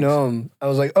I Oh, got to thanks. know him, I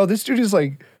was like, oh, this dude is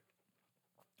like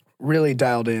really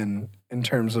dialed in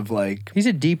terms of like, He's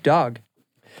a deep dog.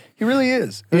 he really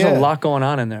is. There's Yeah. a lot going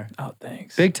on in there. Oh,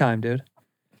 thanks. Big time, dude.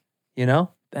 You know?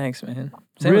 Thanks, man.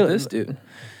 Same Really- with this dude.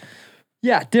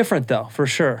 Yeah, different though, for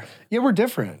sure. Yeah, we're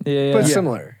different, Yeah, but yeah.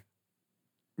 similar.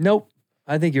 Nope.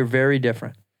 I think you're very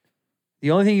different. The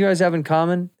only thing you guys have in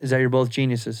common is that you're both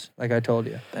geniuses, like I told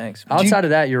you. Thanks. Outside of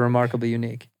that, you're remarkably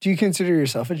unique. Do you consider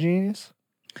yourself a genius?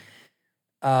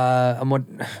 I'm what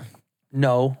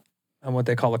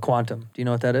they call a quantum. Do you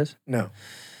know what that is? No.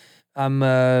 I'm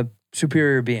a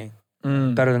superior being,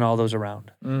 Mm, better than all those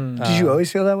around. mm. Did you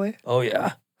always feel that way? Oh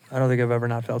yeah. I don't think I've ever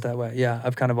not felt that way. Yeah,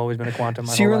 I've kind of always been a quantum.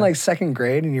 My So you were whole in like life. second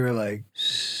grade and you were like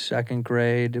Second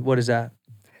grade. What is that?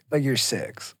 you're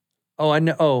 6. Oh, I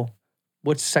know. Oh,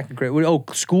 what's second grade? Oh,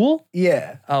 school?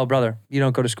 Yeah. Oh, brother, you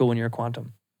don't go to school when you're a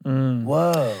quantum.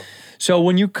 Whoa. So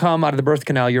when you come out of the birth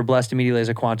canal, you're blessed immediately as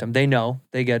a quantum. They know.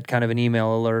 They get kind of an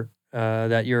email alert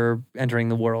that you're entering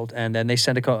the world. And then they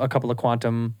send a couple of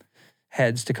quantum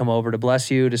heads to come over to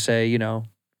bless you, to say, you know,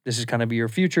 this is kind of your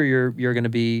future. You're going to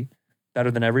be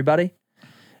better than everybody.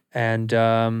 And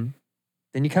then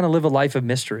you kind of live a life of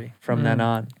mystery from then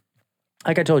on.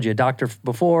 Like I told you, a doctor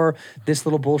before, this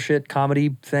little bullshit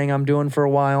comedy thing I'm doing for a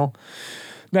while.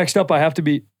 Next up, I have to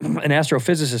be an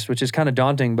astrophysicist, which is kind of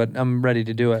daunting, but I'm ready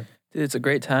to do it. Dude, it's a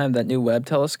great time. That new Webb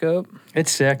telescope.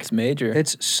 It's sick. It's major.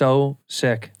 It's so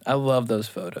sick. I love those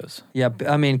photos. Yeah,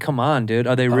 I mean, come on, dude.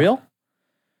 Are they real?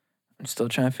 I'm still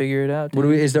trying to figure it out. What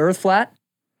is the Earth flat?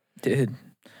 Dude,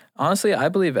 honestly, I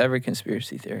believe every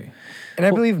conspiracy theory. And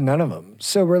I believe none of them.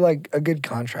 So we're like a good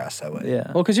contrast that way.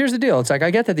 Yeah. Well, because here's the deal. It's like,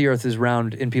 I get that the Earth is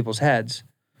round in people's heads,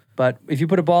 but if you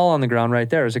put a ball on the ground right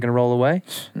there, is it going to roll away?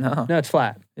 No. No, it's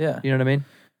flat. Yeah. You know what I mean?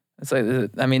 It's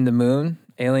like, I mean, the moon,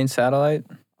 alien satellite,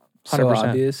 so 100%.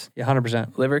 obvious. Yeah,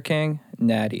 100%. Liver King,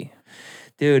 natty.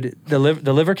 Dude, the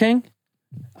Liver King,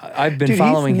 I've been Dude,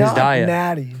 following he's his not diet.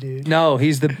 natty, dude. No,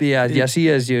 he's yes, he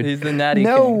is, dude. He's the natty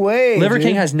No king. way. Liver dude.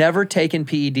 King has never taken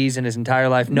PEDs in his entire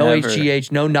life. No Never. HGH,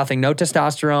 no nothing, no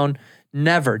testosterone.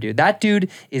 Never, dude. That dude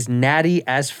is natty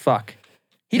as fuck.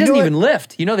 He doesn't know even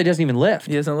lift. You know that he doesn't even lift.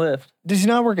 He doesn't lift. Does he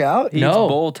not work out? He No. eats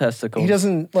bull testicles. He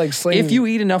doesn't like sling. If you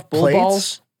eat enough bull plates?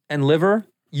 balls and liver,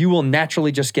 you will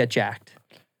naturally just get jacked.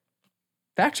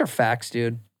 Facts are facts,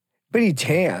 dude. But he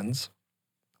tans.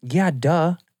 Yeah,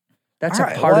 duh. That's All a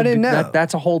right, part well, I of didn't know.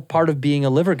 that's a whole part of being a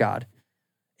liver god.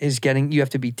 Is getting, you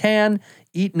have to be tan,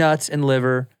 eat nuts and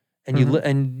liver, and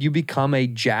and you become a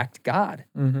jacked god,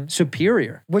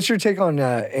 superior. What's your take on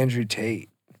Andrew Tate?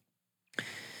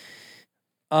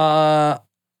 I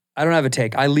don't have a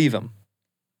take. I leave him.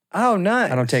 Oh,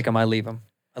 nice. I don't take him. I leave him.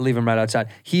 I leave him right outside.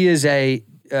 He is a,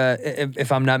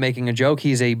 if I'm not making a joke,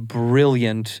 he's a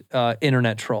brilliant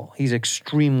internet troll. He's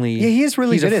extremely. Yeah, he is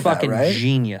really he's good a at that, fucking right?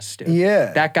 genius, dude.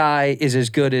 Yeah. That guy is as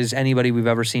good as anybody we've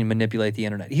ever seen manipulate the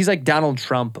internet. He's like Donald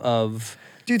Trump of.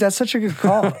 Dude, that's such a good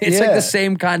call. It's Yeah. like the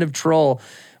same kind of troll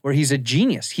where he's a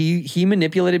genius. He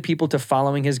manipulated people to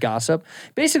following his gossip.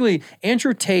 Basically,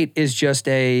 Andrew Tate is just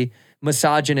a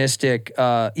misogynistic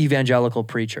evangelical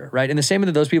preacher, right? And the same way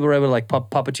that those people are able to like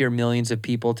puppeteer millions of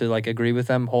people to like agree with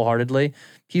them wholeheartedly,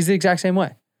 he's the exact same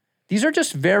way. These are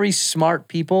just very smart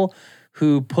people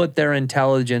who put their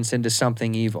intelligence into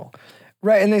something evil.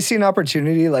 Right, and they see an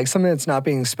opportunity, like something that's not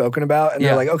being spoken about, and Yeah.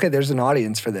 they're like, okay, there's an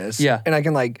audience for this. Yeah. And I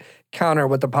can like counter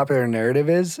what the popular narrative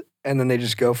is, and then they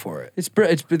just go for it. It's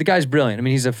the guy's brilliant. I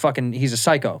mean, he's a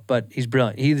psycho, but he's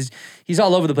brilliant. He's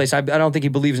all over the place. I don't think he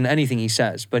believes in anything he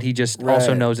says, but he just also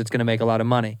Right. knows it's going to make a lot of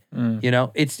money. You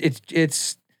know,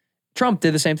 it's Trump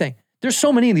did the same thing. There's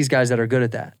so many of these guys that are good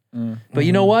at that. But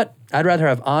you know what? I'd rather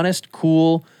have honest,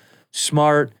 cool,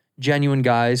 smart, genuine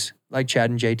guys like Chad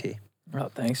and JT. Oh,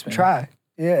 thanks, man. Try.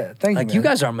 Yeah, thank Like you, you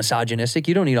man. guys aren't misogynistic.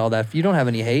 You don't need all that. You don't have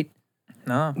any hate.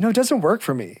 No. No, it doesn't work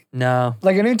for me. No.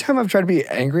 Like anytime I've tried to be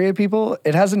angry at people,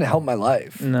 it hasn't helped my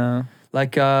life. No.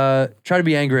 Like, try to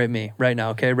be angry at me right now,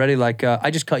 okay? Ready? Like,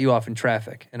 I just cut you off in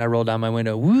traffic and I roll down my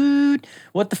window. Woot!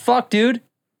 What the fuck, dude?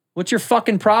 What's your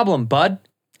fucking problem, bud?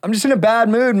 I'm just in a bad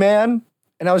mood, man.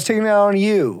 And I was taking it out on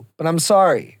you, but I'm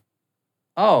sorry.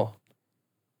 Oh.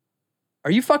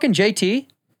 Are you fucking JT?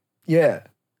 Yeah.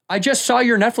 I just saw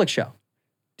your Netflix show.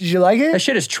 Did you like That it?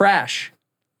 shit is trash.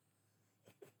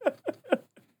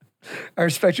 I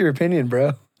respect your opinion,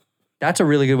 bro. That's a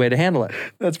really good way to handle it.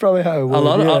 That's probably how it would. A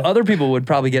lot of yeah. other people would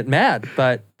probably get mad,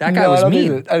 but that guy No, I was don't mean.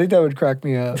 think that- I think that would crack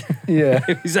me up. Yeah.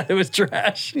 He said it was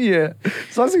trash. Yeah.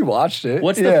 As long as he watched it.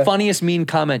 What's yeah. the funniest mean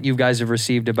comment you guys have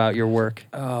received about your work?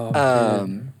 Oh,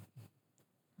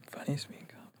 funniest me.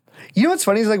 You know what's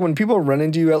funny is like when people run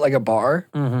into you at like a bar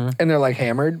Mm-hmm. and they're like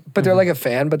hammered, but they're like a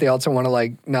fan, but they also want to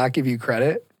like not give you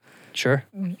credit. Sure.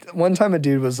 One time a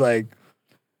dude was like,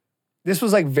 this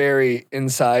was like very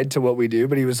inside to what we do,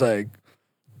 but he was like,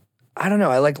 I don't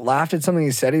know. I like laughed at something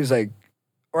he said. He was like,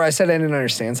 or I said I didn't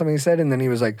understand something he said. And then he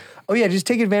was like, oh yeah, just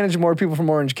take advantage of more people from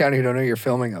Orange County who don't know you're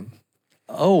filming them.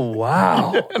 Oh,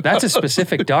 wow. That's a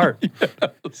specific dart.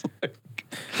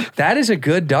 That is a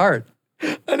good dart.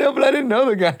 I know, but I didn't know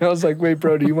the guy. And I was like, wait,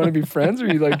 bro, do you want to be friends or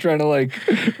are you like trying to like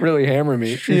really hammer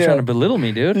me? You're trying to belittle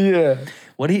me, dude. Yeah.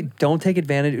 Don't take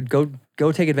advantage.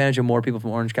 Go take advantage of more people from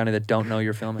Orange County that don't know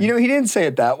you're filming. You know, he didn't say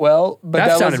it that well, but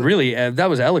that sounded was, really, that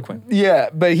was eloquent. Yeah,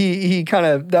 but he kind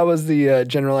of, that was the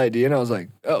general idea. And I was like,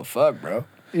 oh, fuck, bro.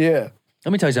 Yeah.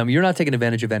 Let me tell you something. You're not taking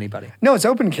advantage of anybody. No, it's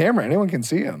open camera. Anyone can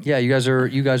see him. Yeah, you guys are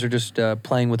just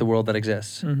playing with the world that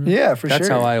exists. Yeah, for That's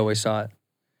sure. how I always saw it.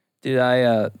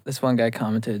 Dude, this one guy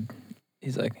commented,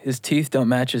 He's like, his teeth don't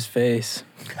match his face.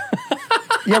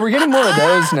 Yeah, we're getting more of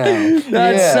those now.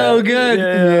 That's so good.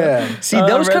 Yeah. See,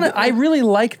 those kind of, I really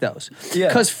like those. Yeah.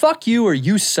 Because fuck you or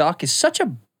you suck is such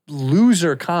a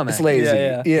loser comment. It's lazy.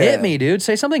 Yeah. Hit me, dude.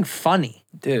 Say something funny.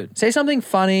 Dude. Say something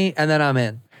funny and then I'm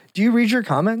in. Do you read your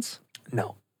comments?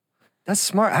 No. That's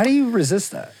smart. How do you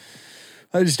resist that?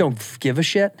 I just don't give a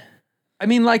shit. I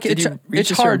mean, like, Did it's you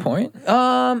reach it's a hard. certain point?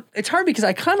 It's hard because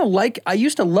I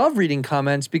used to love reading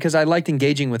comments because I liked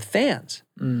engaging with fans.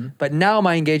 But now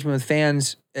my engagement with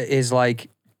fans is like,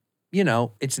 you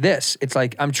know, it's this. It's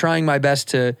like I'm trying my best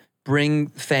to bring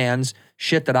fans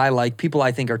shit that I like, people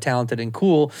I think are talented and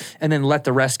cool, and then let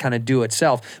the rest kind of do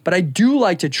itself. But I do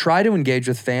like to try to engage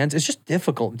with fans. It's just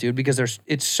difficult, dude, because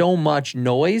it's so much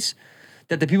noise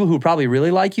that the people who probably really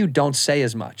like you don't say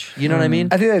as much. You know what I mean?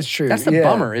 I think that's true. That's the Yeah.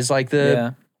 bummer is like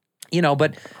you know,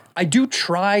 but I do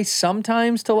try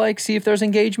sometimes to like see if there's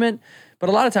engagement, but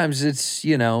a lot of times it's,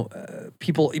 you know,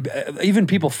 even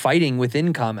people fighting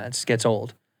within comments gets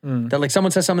old. That like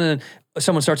someone says something and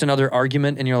someone starts another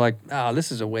argument and you're like, oh,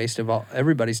 this is a waste of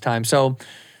everybody's time. So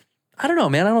I don't know,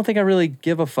 man. I don't think I really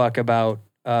give a fuck about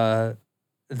that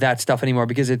stuff anymore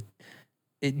because it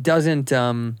doesn't,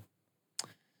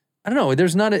 I don't know.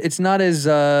 It's not as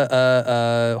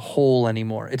whole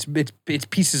anymore. It's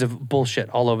pieces of bullshit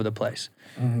all over the place.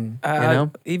 You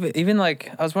know? Even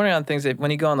like I was wondering on things that when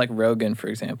you go on like Rogan, for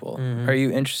example, are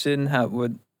you interested in how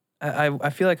would I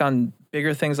feel like on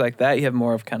bigger things like that you have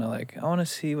more of kind of like I want to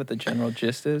see what the general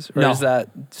gist is, or No. is that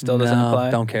still doesn't apply?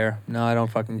 Don't care. No, I don't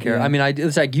fucking care. Yeah. I mean,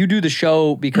 it's like you do the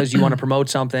show because you want to promote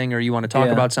something or you want to talk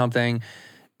Yeah. about something.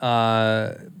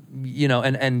 You know,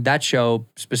 and that show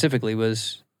specifically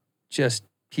was just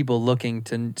people looking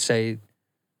to say,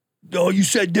 oh, you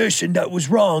said this and that was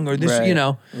wrong or this, Right. you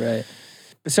know. Right.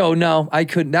 So no, I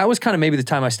couldn't. That was kind of maybe the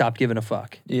time I stopped giving a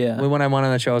fuck. Yeah. When I went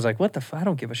on that show, I was like, what the fuck? I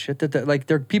don't give a shit. Like,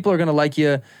 people are going to like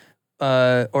you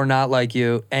or not like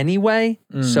you anyway.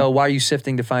 So why are you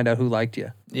sifting to find out who liked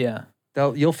you? Yeah.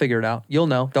 You'll figure it out. You'll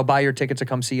know. They'll buy your tickets to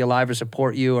come see you live or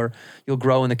support you, or you'll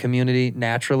grow in the community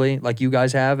naturally, like you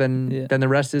guys have, and then the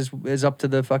rest is up to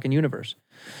the fucking universe.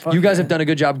 You guys have done a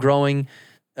good job growing.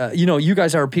 You know, you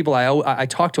guys are people. I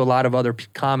talk to a lot of other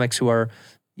comics who are,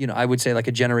 you know, I would say like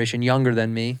a generation younger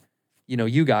than me. You know,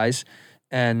 you guys,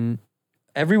 and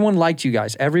everyone liked you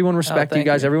guys. Everyone respected you thank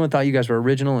guys. you. Everyone thought you guys were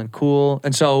original and cool,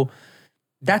 and so.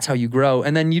 That's how you grow.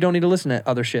 And then you don't need to listen to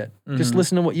other shit. Just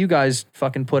listen to what you guys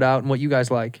fucking put out and what you guys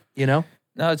like, you know?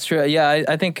 No, it's true. Yeah,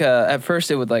 I think at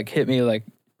first it would like hit me like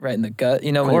right in the gut,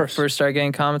 you know, when you course. first start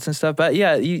getting comments and stuff. But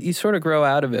yeah, you sort of grow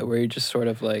out of it where you just sort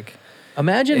of like,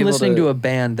 Imagine able listening to- to a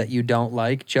band that you don't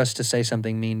like just to say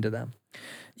something mean to them.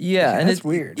 yeah. And that's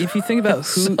weird. If you think about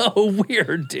who, So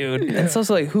weird, dude. and it's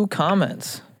also like who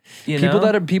comments, you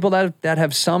People know? that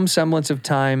have some semblance of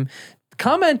time.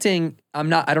 Commenting, I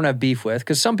don't have beef with,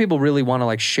 because some people really want to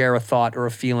like share a thought or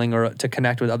a feeling or to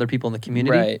connect with other people in the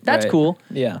community. Right, That's right. cool.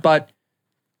 Yeah. But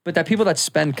that people that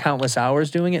spend countless hours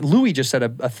doing it. Louis just said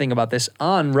a thing about this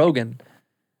on Rogan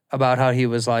about how he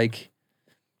was like,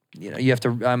 you know, you have to.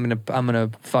 I'm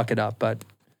gonna fuck it up, but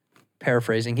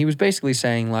paraphrasing, he was basically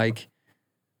saying like,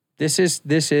 this is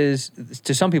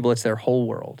to some people it's their whole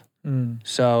world.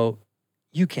 So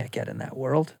you can't get in that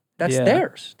world. That's Yeah.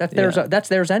 theirs. That's theirs. Yeah. That's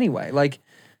theirs anyway. Like,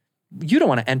 you don't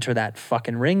want to enter that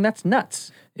fucking ring. That's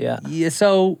nuts. Yeah. Yeah,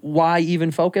 so why even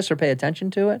focus or pay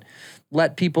attention to it?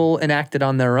 Let people enact it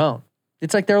on their own.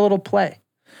 It's like their little play.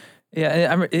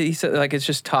 Yeah, and he said like it's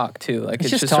just talk too. Like It's it's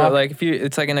just just sort of talk. like if you,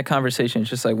 it's like in a conversation, it's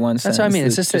just like one That's sentence. what I mean.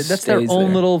 It's that just that's their stays own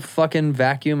there. little fucking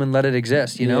vacuum and let it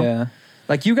exist. You know, Yeah,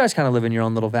 like you guys kind of live in your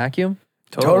own little vacuum.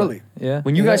 Totally. Yeah.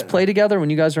 When you guys Yeah. play together, when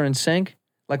you guys are in sync,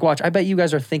 like watch. I bet you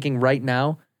guys are thinking right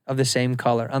now of the same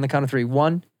color on the count of three.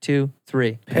 1, 2,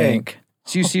 3. Pink.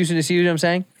 So you see what I'm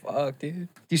saying? Fuck, dude. Do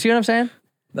you see what I'm saying?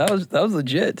 That was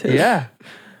legit too. Yeah.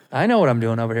 I know what I'm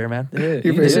doing over here, man. Dude,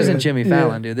 You're This Yeah. isn't Jimmy Yeah.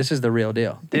 Fallon, dude. This is the real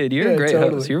deal. dude, you're Yeah, a great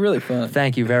totally. host. You're really fun.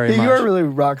 Thank you very Hey, much. you are really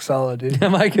rock solid, dude.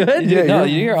 Am I good? Yeah, No,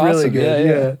 you're you're really awesome. good. Yeah,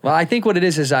 Yeah, yeah. Well, I think what it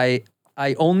is I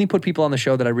only put people on the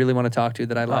show that I really want to talk to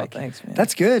that I Oh, like. thanks, man.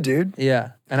 That's good, dude. Yeah.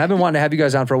 And I've been wanting to have you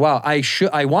guys on for a while.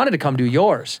 I wanted to come do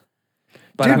yours.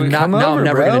 But Dude, I'm not come no, over, I'm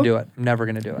never bro. gonna do it. I'm never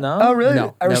gonna do it. no. Oh, really?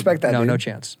 No. I respect that. No, dude. no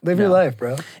chance. Live your No. life,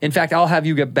 bro. In fact, I'll have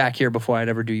you get back here before I'd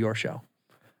ever do your show.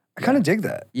 I kind of dig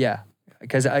that. Yeah.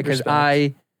 Because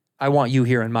I want you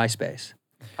here in my space.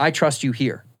 I trust you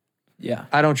here. Yeah.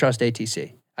 I don't trust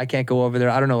ATC. I can't go over there.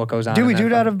 I don't know what goes on. Dude, in we that do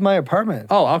it out fucking- of my apartment.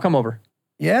 Oh, I'll come over.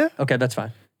 Yeah? Okay, that's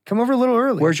fine. Come over a little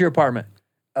early. Where's your apartment?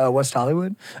 West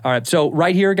Hollywood? All right. So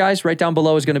right here, guys, right down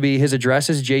below is going to be his address,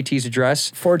 is JT's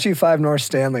address. 425 North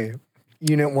Stanley,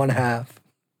 Unit 1/2.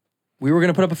 We were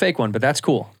gonna put up a fake one, but that's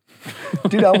cool.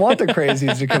 Dude, I want the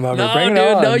crazies to come over. No, Bring it dude,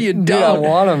 on. no, you Dude, I don't.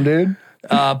 want them, dude.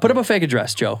 Put up a fake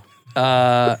address, Joe,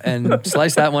 and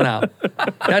slice that one out.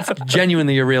 That's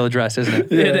genuinely your real address, isn't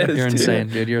it? It is, You're dude. insane,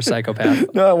 dude. You're a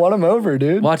psychopath. No, I want them over,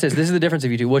 dude. Watch this. This is the difference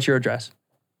of you two. What's your address?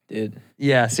 Dude.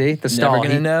 Yeah, see? The stall.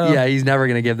 gonna know. Yeah, he's never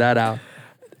going to give that out.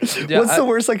 What's the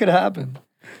worst that could happen?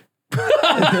 Dude,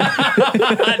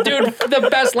 the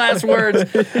best last words.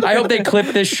 I hope they clip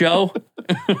this show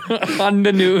on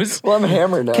the news. Well, I'm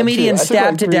hammered now. Comedian too. I took,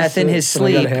 stabbed to 3 death in his sips and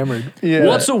I got sleep. hammered. Yeah.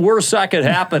 What's the worst that could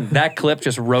happen? That clip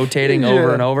just rotating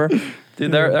over and over.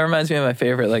 Dude, that reminds me of my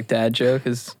favorite like dad joke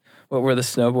is what were the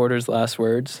snowboarder's last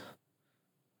words?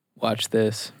 Watch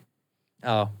this.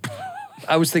 Oh.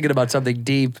 I was thinking about something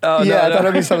deep. Oh, yeah, I thought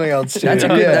it'd be something else too. That's a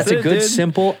good, yeah. that's a it, good, dude.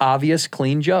 simple, obvious,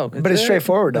 clean joke. But it's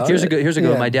straightforward, dog. Here's a good one.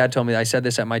 Yeah. My dad told me, I said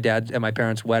this at my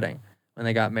parents' wedding when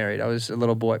they got married. I was a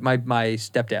little boy. My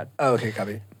stepdad. Oh, okay,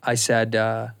 copy. I said,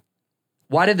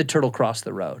 why did the turtle cross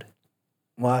the road?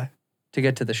 Why? To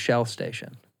get to the Shell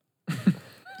station.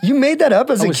 You made that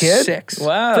up as I a was kid? 6.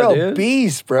 Wow, Bro, dude.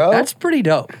 beast, bro. That's pretty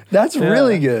dope. That's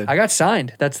really good. I got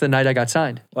signed. That's the night I got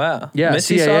signed. Wow. Yeah,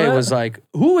 Missy saw CAA that? was like,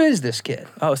 who is this kid?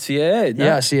 Oh, CAA. Yeah,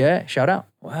 Nice. CAA. Shout out.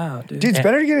 Wow, dude. Dude, it's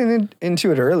better to get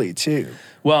into it early, too.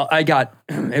 Well,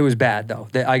 it was bad though.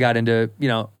 I got into,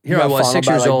 here I got was, followed 6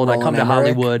 by, years like, old. I come Roland to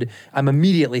Emmerich. Hollywood. I'm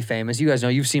immediately famous. You guys know,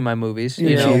 you've seen my movies.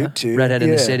 You're You know, cute, too. Redhead in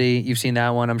the Yeah. City. You've seen that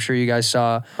one. I'm sure you guys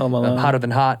saw Home Alone. Hotter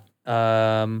Than Hot.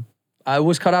 I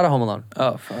was cut out of Home Alone.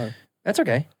 Oh, fuck. That's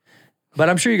okay. But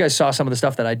I'm sure you guys saw some of the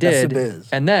stuff that I That's the did. biz.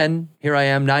 And then here I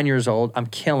am, 9 years old. I'm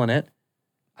killing it.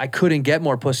 I couldn't get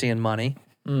more pussy and money.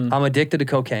 I'm addicted to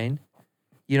cocaine.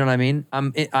 You know what I mean?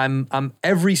 I'm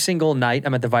every single night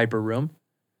I'm at the Viper Room,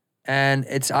 and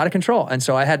it's out of control. And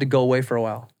so I had to go away for a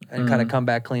while and kind of come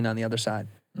back clean on the other side.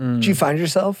 Did you find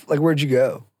yourself? Like, where'd you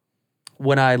go?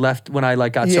 When I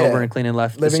got Yeah. sober and clean and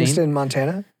left the scene. Livingston,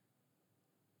 Montana?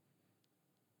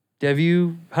 How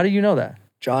do you know that?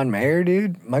 John Mayer,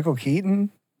 dude? Michael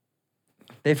Keaton?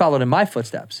 They followed in my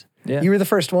footsteps. Yeah. You were the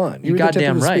first one. You were the tip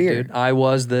goddamn of the right, spear. dude. I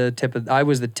was the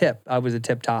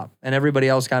tip top. And everybody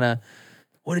else kind of,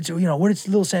 where did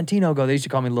Little Santino go? They used to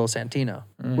call me Little Santino.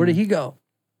 Where did he go?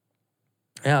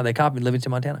 Yeah, they copied Livingston,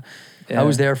 Montana. Yeah. I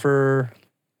was there for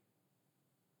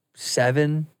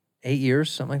 7, 8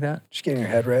 years, something like that. Just getting your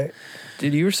head right.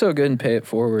 Dude, you were so good in Pay It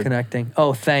Forward. Connecting.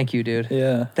 Oh, thank you, dude.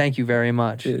 Yeah. Thank you very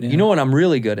much. Dude, yeah. You know what I'm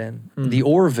really good in? The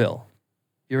Orville.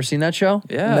 You ever seen that show?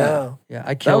 Yeah. No. Yeah,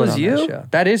 I kill it was on you? that show.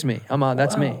 That is me.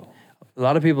 That's me. A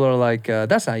lot of people are like,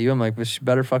 that's not you. I'm like, "Well, you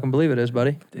better fucking believe it is,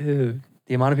 buddy. Dude.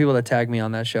 The amount of people that tag me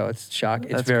on that show, it's shock.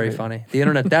 It's That's very great. funny. The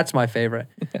internet, that's my favorite.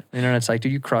 The internet's like,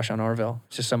 dude, you crush on Orville.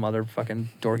 It's just some other fucking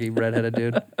dorky redheaded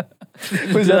dude.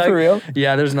 Was that for real?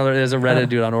 Yeah, there's a redheaded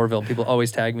dude on Orville. People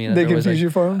always tag me. And They they're always confuse like, you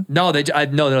for him? No,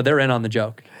 no, they're in on the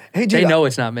joke. Hey, dude, They know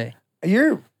it's not me.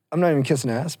 I'm not even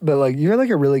kissing ass, but like, you're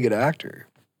like a really good actor.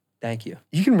 Thank you.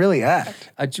 You can really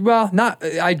act. I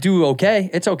do okay.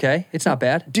 It's okay. It's not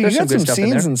bad. Dude, There's you got good some stuff in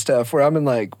scenes there. and stuff where I've been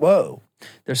like, whoa.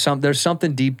 There's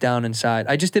something deep down inside.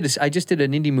 I just did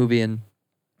an indie movie, and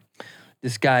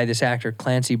this actor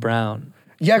Clancy Brown.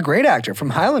 Yeah, great actor from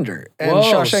Highlander and Whoa,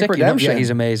 Shawshank sick, you know- Redemption. Yeah, he's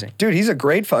amazing. Dude, he's a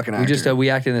great fucking actor. We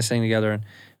acted in this thing together, and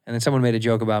then someone made a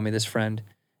joke about me, this friend,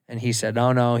 and he said,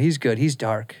 "Oh no, he's good. He's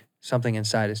dark. Something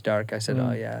inside is dark." I said,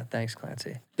 "Oh yeah, thanks,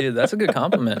 Clancy. Dude, that's a good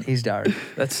compliment. He's dark."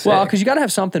 That's Well, sick. because you got to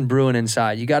have something brewing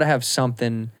inside. You got to have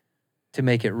something to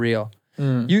make it real.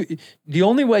 The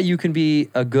only way you can be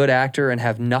a good actor and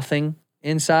have nothing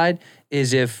inside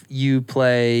is if you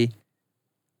play,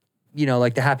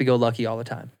 like the happy-go-lucky all the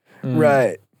time.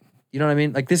 Right. You know what I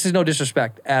mean? Like, this is no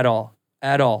disrespect at all.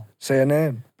 At all. Say a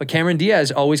name. But Cameron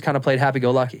Diaz always kind of played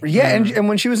happy-go-lucky. Yeah, and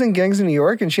when she was in Gangs of New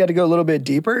York and she had to go a little bit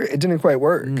deeper, it didn't quite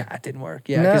work. Nah, it didn't work.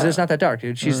 Yeah, because No. it's not that dark,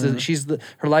 dude.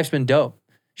 Her life's been dope.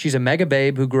 She's a mega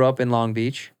babe who grew up in Long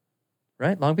Beach,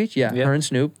 right? Long Beach, yeah. Yeah. Her and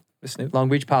Snoop, Snoop. Long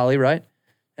Beach Poly, right?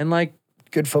 And like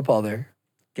Good football there.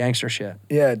 gangster shit.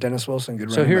 Yeah, Dennis Wilson, good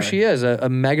So running here back. she is, a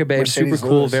mega babe, Mercedes super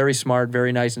cool, Lewis. very smart,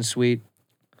 very nice and sweet.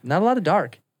 Not a lot of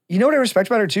dark. You know what I respect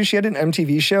about her too? She had an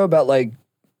MTV show about like,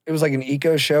 it was like an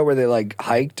eco show where they like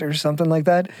hiked or something like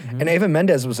that. Mm-hmm. And Eva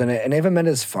Mendes was in it. And Eva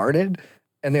Mendes farted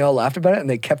and they all laughed about it and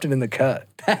they kept it in the cut.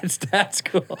 That's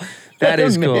cool. That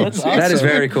is cool. That's That is awesome.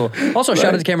 very cool. Also,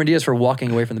 shout out to Cameron Diaz for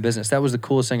walking away from the business. That was the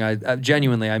coolest thing. I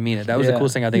genuinely, I mean it. That was the Yeah.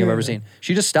 coolest thing I think I've ever seen.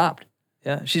 She just stopped.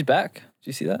 Yeah, she's back. Did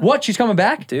you see that? What? She's coming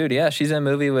back? Dude, yeah, she's in a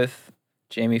movie with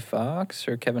Jamie Foxx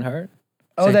or Kevin Hart.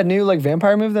 Oh, that new like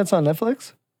vampire movie that's on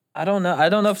Netflix? I don't know. I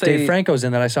don't know if they. Dave Franco's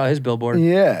in that. I saw his billboard.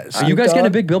 Yeah. Are you guys getting a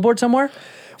big billboard somewhere?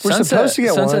 We're supposed to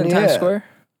get Sunset one, in Times yeah. Square.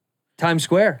 Times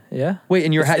Square. Yeah. Wait,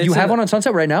 and you It's have in one on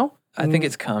Sunset right now? I think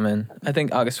it's coming. I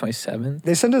think August 27th.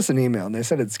 They sent us an email and they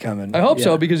said it's coming. I hope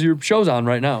so Yeah. because your show's on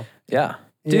right now Yeah.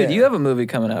 Dude, Yeah. you have a movie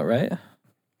coming out, right?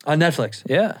 on Netflix.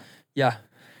 Yeah. Yeah.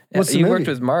 What's the you movie? worked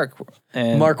with Mark.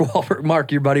 And Mark Wahlberg.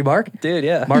 Mark, your buddy Mark? Dude,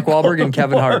 yeah. Mark Wahlberg and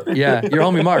Kevin Hart. Yeah, your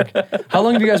homie Mark. How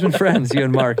long have you guys been friends, you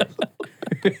and Mark?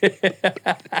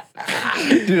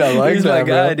 Dude, I like He's that,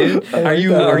 my guy, bro. dude. I like that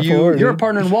forward, You're a dude.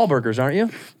 partner in Wahlburgers, aren't you?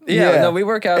 Yeah, no, we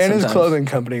work out and sometimes. his clothing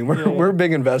company. We're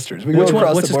big investors. We Which go one?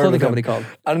 across What's the his board clothing with him. company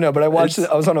called? I don't know, but I watched it.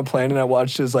 I was on a plane and I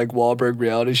watched his like Wahlberg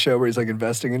reality show where he's like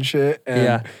investing in shit. And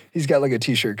Yeah. he's got like a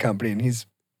t-shirt company and he's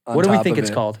on What do we top think of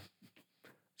it's it. called?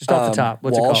 Just off the top.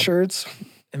 What's it Wall called? shirts.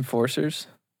 Enforcers.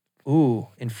 Ooh,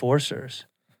 Enforcers.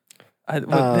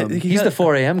 He's He's the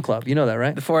 4 a.m. club. You know that,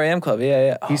 right? The 4 a.m. club. Yeah,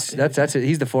 yeah. Oh, He's dude. that's it.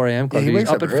 He's the 4 a.m. club. Yeah, he He's wakes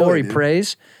up up at 4. early, He dude.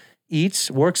 prays,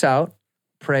 eats, works out,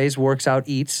 prays, works out,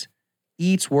 eats,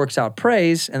 works out,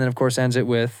 prays, and then of course ends it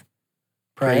with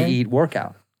pray, Praying? eat,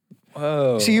 workout.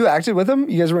 Whoa. So you acted with him?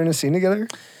 You guys were in a scene together?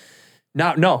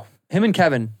 No, him and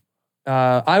Kevin.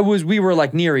 We were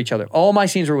like near each other. All my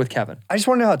scenes were with Kevin. I just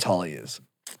want to know how tall he is.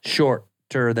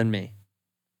 Shorter than me.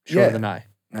 Shorter Yeah. than I.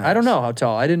 I don't know how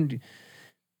tall.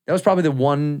 That was probably the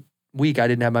one week I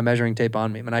didn't have my measuring tape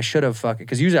on me. And I should have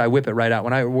because usually I whip it right out.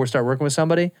 When I start working with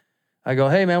somebody, I go,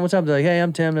 hey man, what's up? They're like, hey,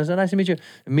 I'm Tim. It's nice to meet you.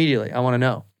 Immediately, I want to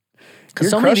know. Because You're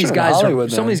so many of these crushing in guys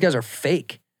Hollywood, some of man. these guys are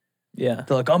fake. Yeah.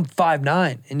 They're like, I'm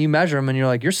 5'9", and you measure them and you're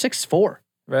like, you're 6'4".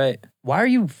 Right. Why are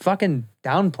you fucking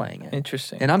downplaying it?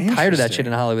 Interesting. And I'm tired of that shit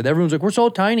in Hollywood. Everyone's like, we're so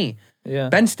tiny. yeah.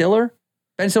 Ben Stiller's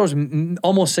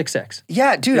almost 6'6".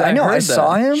 Yeah, dude, Yeah, I know. I I heard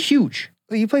saw that. him. Huge.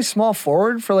 You play small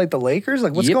forward for like the Lakers?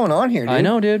 Like, what's Yep. going on here, dude? I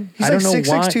know, dude. He's I like don't know 6'6",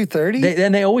 why. 230?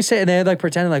 And they always say, and they're like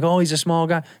pretending like, oh, he's a small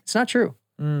guy. It's not true.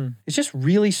 It's just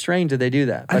really strange that they do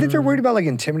that. I think they're worried about like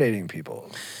intimidating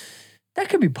people. That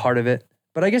could be part of it.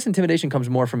 But I guess intimidation comes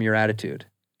more from your attitude.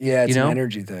 Yeah, it's You know? an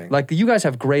energy thing. Like you guys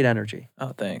have great energy.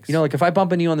 Oh, thanks. You know, like if I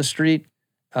bump into you on the street,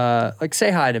 like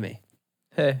say hi to me.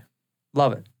 hey,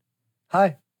 Love it.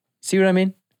 Hi. See what I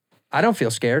mean? I don't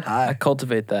feel scared. I Hi.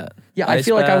 cultivate that. Yeah, I Ice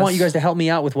feel like I want you baths. guys to help me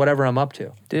out with whatever I'm up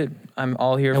to. Dude, I'm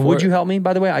all here And for would it. you help me?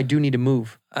 By the way, I do need to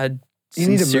move. I You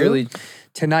need to sincerely.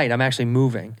 Tonight, I'm actually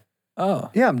moving. Oh,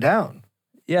 Yeah, I'm down.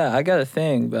 yeah, I got a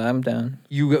thing, but I'm down.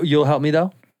 You'll help me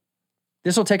though?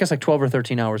 This will take us like 12 or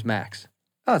 13 hours max.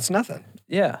 Oh, it's nothing.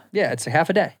 Yeah. Yeah, it's a half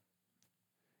a day.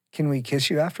 Can we kiss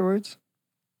you afterwards?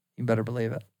 You better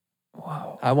believe it.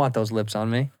 Whoa. I want those lips on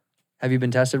me. Have you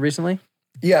been tested recently?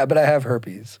 Yeah, but I have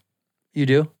herpes. You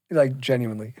do? Like,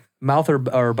 genuinely. Mouth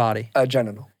or body?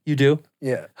 Genital. You do?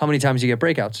 Yeah. How many times do you get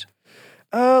breakouts?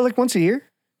 Like once a year?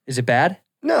 Is it bad?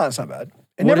 No, it's not bad.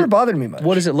 It What never is- bothered me much.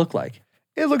 What does it look like?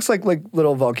 It looks like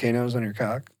little volcanoes on your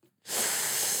cock.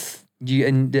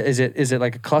 And is it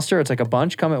like a cluster? It's like a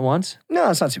bunch come at once? No,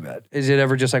 it's not too bad. Is it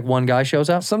ever just like one guy shows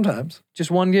up? Sometimes.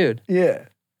 Just one dude. Yeah.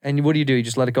 And what do? You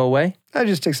just let it go away? I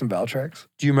just take some Valtrex.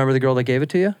 Do you remember the girl that gave it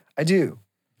to you? I do.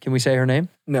 Can we say her name?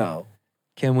 No.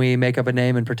 Can we make up a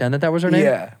name and pretend that was her name?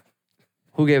 Yeah.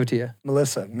 Who gave it to you?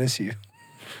 Melissa, miss you.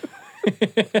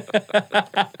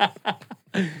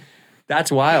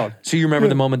 That's wild. So you remember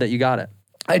the moment that you got it?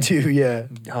 I do, yeah.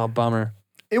 Oh, bummer.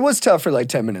 It was tough for like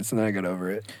 10 minutes and then I got over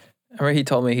it. Remember he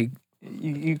told me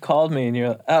you called me and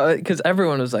you're because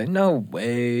everyone was like, no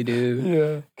way, dude.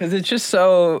 Yeah. Because it's just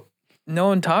so no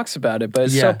one talks about it, but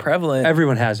it's Yeah. so prevalent.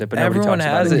 Everyone has it, but nobody Everyone talks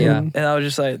about has it. Yeah. And I was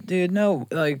just like, dude, no.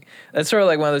 Like, that's sort of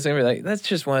like one of those things where like, that's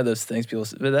just one of those things people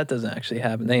say, but that doesn't actually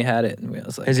happen. They had it. And I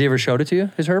was like, Has he ever showed it to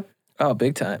you, his herp? oh,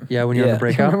 big time. Yeah, when you're on the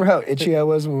breakout? Remember how itchy I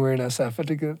was when we were in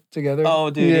SF together?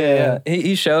 Oh, dude. Yeah.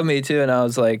 He showed me too. And I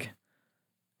was like,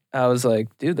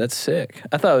 dude, that's sick.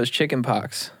 I thought it was chicken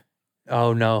pox.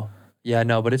 Oh, no. Yeah,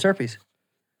 no, but it's herpes.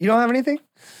 You don't have anything?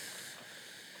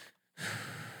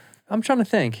 I'm trying to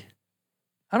think.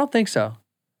 I don't think so.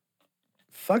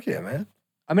 Fuck yeah, man.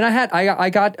 I mean, I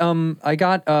got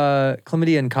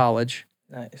chlamydia in college.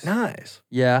 Nice. Nice.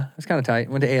 Yeah, it's kind of tight.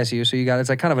 Went to ASU, so it's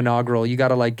like kind of inaugural. You got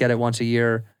to like get it once a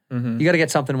year. Mm-hmm. You got to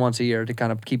get something once a year to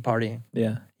kind of keep partying.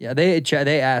 Yeah. Yeah,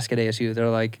 they ask at ASU. They're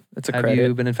like, That's a have credit.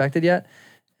 you been infected yet?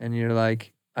 And you're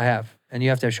like, I have. And you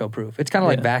have to show proof. It's kind of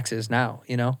like Yeah. Vaxes now,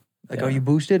 you know? Like, Yeah. are you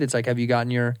boosted? It's like, have you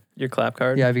gotten your Clap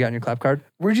card? have you gotten your clap card?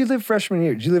 Where'd you live freshman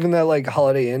year? Did you live in that like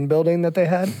Holiday Inn building that they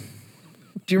had?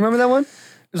 Do you remember that one?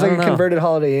 It was I like a don't know. converted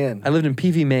Holiday Inn. I lived in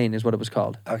PV, Maine, is what it was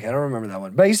called. Okay, I don't remember that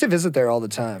one. But I used to visit there all the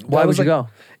time. Why That would was you like-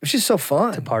 go? It was just so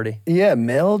fun. To party. Yeah,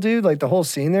 Mill, dude. Like the whole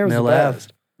scene there was Mill the Ave.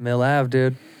 best. Mill Ave,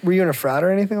 dude. Were you in a frat or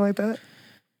anything like that?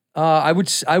 I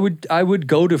would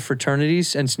go to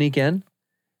fraternities and sneak in,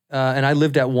 and I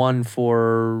lived at one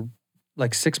for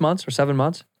like 6 months or 7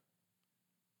 months.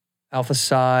 Alpha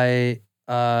Psi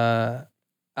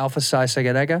Alpha Psi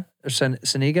Seganega or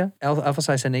Seniga? Alpha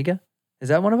Psi Seniga? Is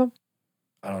that one of them?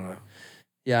 I don't know.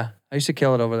 Yeah, I used to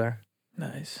kill it over there.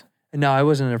 Nice. No, I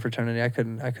wasn't in a fraternity. I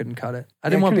couldn't cut it. I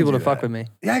didn't want couldn't people to do fuck that. with me.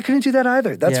 Yeah, I couldn't do that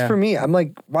either. That's Yeah. for me. I'm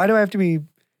like, why do I have to be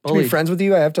Bullied. friends with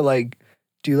you? I have to like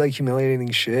do like humiliating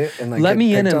shit and like Let get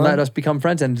me in picked and on? let us become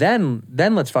friends, and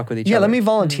then let's fuck with each Yeah, other. let me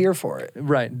volunteer for it.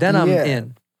 Right. Then I'm Yeah.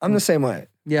 in. I'm the same way.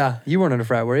 Yeah. You weren't in a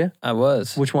frat, were you? I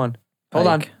was. Which one? Hold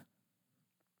on. Pike.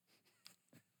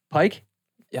 Pike?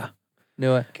 Yeah.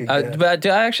 Knew it. Okay, yeah. But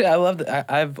I love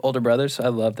I have older brothers, so I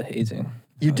love the hazing.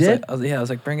 You I was did? like- I was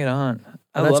like, bring it on.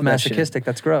 I Oh, that's love that shit. masochistic.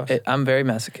 That's gross. I'm very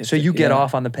masochistic. So you get yeah.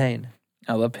 off on the pain.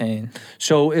 I love pain.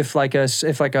 So if like a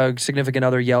significant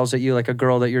other yells at you, like a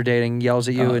girl that you're dating yells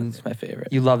at you, Oh, and it's my favorite.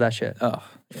 you love that shit. Oh,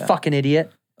 yeah. Fucking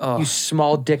idiot. Oh, You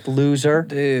small dick loser.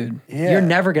 dude. Yeah. You're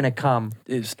never gonna come.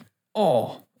 It's,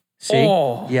 oh. See?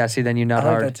 Oh. Yeah. See, then you I nut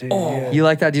like hard. that too. Oh. Yeah. You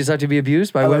like that? Do you like to be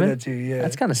abused by I women? like that too. Yeah.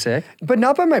 That's kind of sick. But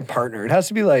not by my partner. It has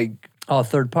to be like Oh,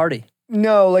 third party.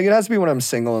 no, like it has to be when I'm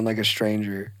single and like a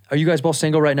stranger. Are you guys both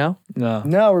single right now? No.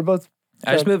 No, we're both.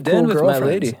 I just got moved in with my girlfriends.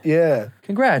 lady. Yeah.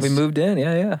 Congrats. We moved in.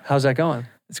 Yeah. How's that going?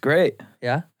 It's great.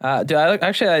 Yeah. Dude,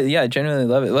 I genuinely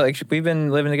love it. Like, we've been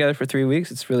living together for 3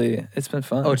 weeks. It's been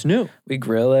fun. Oh, it's new. We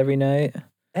grill every night.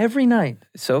 Every night.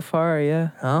 So far, yeah.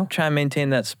 Huh? Try and maintain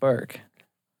that spark.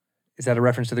 Is that a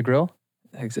reference to the grill?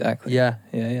 Exactly. Yeah.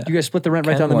 Yeah. You guys split the rent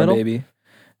right down the Kenmore, middle?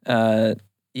 baby.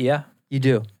 Yeah. You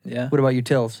do. Yeah. What about you,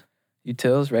 Tills?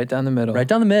 Utils right down the middle. Right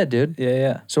down the mid, dude.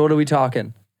 Yeah. So what are we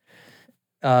talking?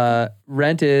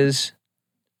 Rent is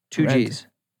 2 Rent. G's.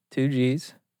 2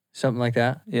 G's. Something like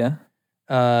that. Yeah.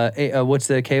 What's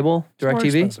the cable? It's more DirecTV?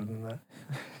 expensive than that.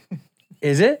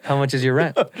 Is it? How much is your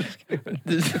rent?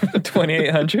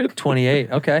 2,800.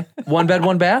 28. Okay. One bed,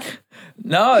 one bath?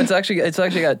 No, it's actually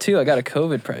got 2. I got a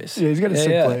COVID price. Yeah, he's got a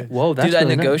sick place. Whoa, that's Dude, I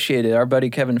really nice. negotiated. Our buddy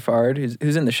Kevin Fard,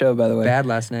 who's in the show, by the way. Bad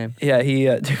last name. Yeah, he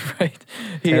dude, right.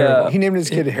 He named his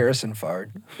kid Harrison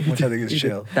Fard, which I think is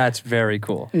chill. That's very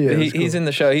cool. Yeah, He's in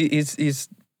the show. He's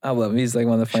I love him. He's like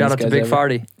one of the Shout funniest out to guys Big ever.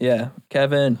 Farty. Yeah,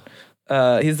 Kevin.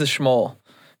 He's the schmoll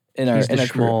in our He's the in our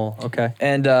crew. schmoll. Okay.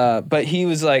 And but he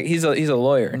was like, he's a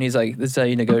lawyer, and he's like, this is how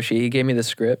you negotiate. He gave me the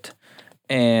script,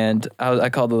 and I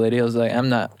called the lady. I was like,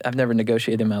 I've never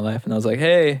negotiated in my life, and I was like,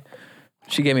 hey.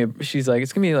 She's like,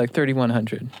 it's gonna be like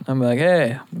 3,100. I'm like,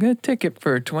 hey, I'm gonna take it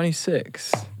for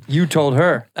 26. You told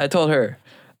her. I told her,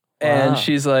 Wow. and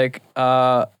she's like,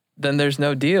 then there's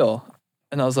no deal.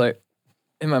 And I was like,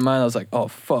 in my mind, I was like, oh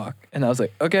fuck. And I was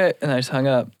like, okay. And I just hung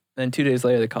up. Then 2 days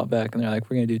later, they called back and they're like,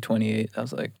 we're gonna do 28. I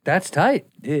was like, That's tight.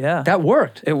 yeah, That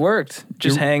worked. it worked.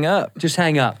 Just hang up. Just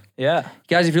hang up. Yeah.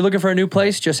 Guys, if you're looking for a new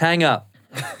place, just hang up.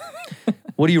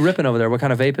 What are you ripping over there? What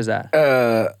kind of vape is that?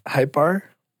 Hype Bar,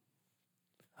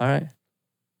 All right.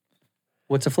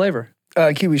 What's the flavor?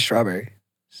 kiwi strawberry.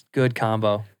 Good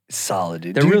combo. Solid,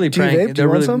 dude. They're Do you- really do you preying. vape? Do They're you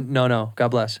want really some? no. God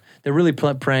bless. They're really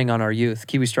preying on our youth.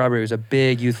 Kiwi strawberry was a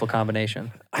big youthful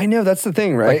combination. I know that's the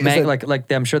thing, right? Like, Is that-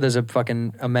 like I'm sure there's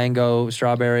a mango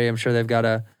strawberry. I'm sure they've got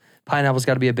a pineapple's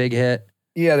got to be a big hit.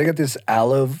 yeah, they got this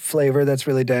aloe flavor that's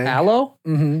really dang. Aloe?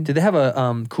 Mm-hmm. Did they have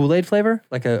a Kool-Aid flavor,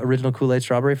 like a original Kool-Aid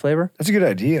strawberry flavor? That's a good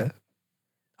idea.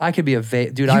 I could be a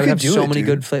vape dude. You I would could have do so it, many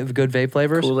dude. good vape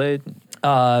flavors. Kool-Aid.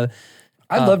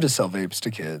 I'd love to sell vapes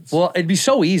to kids. Well, it'd be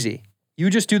so easy. You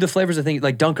just do the flavors of things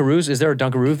like Dunkaroos. Is there a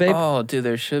Dunkaroo vape? Oh, dude,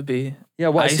 there should be. Yeah,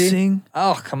 what see? Icing.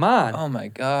 Oh, come on. Oh my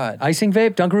God. Icing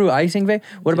vape, Dunkaroo icing vape.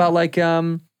 What about like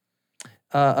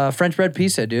French bread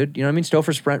pizza, dude? You know what I mean?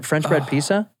 Stouffer's French bread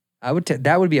pizza. I would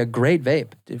that would be a great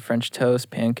vape. Dude, French toast,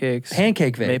 pancakes,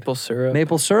 Pancake vape, maple syrup,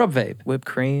 maple syrup vape, whipped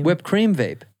cream, whipped cream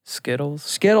vape, Skittles,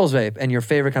 Skittles vape, and your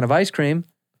favorite kind of ice cream,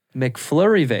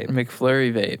 McFlurry vape.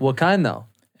 McFlurry vape, What kind though?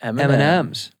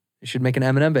 M&Ms. You should make an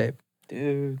M&M vape.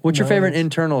 Dude. What's your Nice. favorite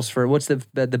internals for? What's the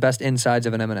best insides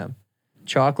of an M&M?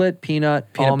 Chocolate,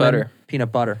 peanut Peanut almond, butter.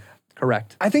 peanut butter.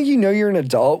 Correct. I think you know you're an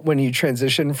adult when you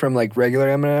transition from like regular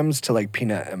M&Ms to like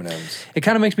peanut M&Ms. It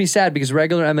kind of makes me sad because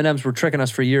regular M&Ms were tricking us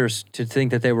for years to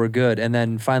think that they were good, and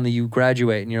then finally you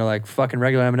graduate and you're like, fucking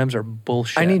regular M&Ms are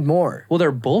bullshit. I need more. Well,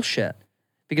 they're bullshit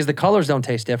because the colors don't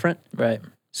taste different. Right.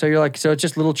 So you're like, so it's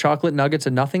just little chocolate nuggets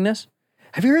of nothingness?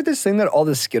 Have you heard this thing that all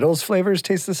the Skittles flavors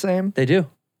taste the same? They do.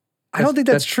 I don't think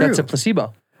that's true. That's a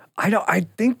placebo. I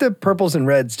think the purples and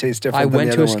reds taste different. I than went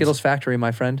the to a other Skittles ones. factory,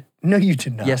 my friend. No, you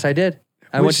did not. Yes, I did.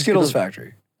 I Which went to Skittles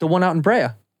factory? The one out in Brea.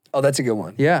 Oh, that's a good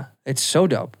one. Yeah, it's so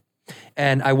dope.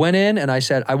 And I went in and I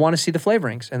said, I want to see the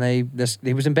flavorings. And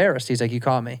he was embarrassed. He's like, you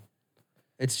caught me.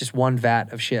 It's just one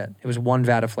vat of shit. It was one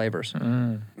vat of flavors.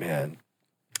 Man.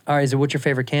 All right, what's your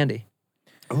favorite candy?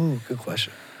 Ooh, good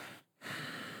question.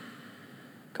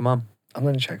 Come on. I'm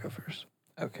letting Checo first.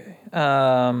 Okay.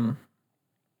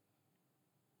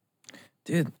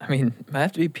 Dude, I mean, I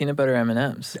have to be peanut butter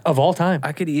M&Ms. Of all time.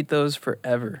 I could eat those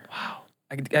forever. Wow.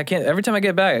 I can't. Every time I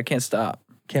get back, I can't stop.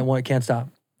 Can't stop. I can't stop.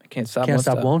 Can't won't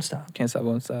stop, won't stop. Can't stop.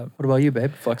 Won't stop. What about you,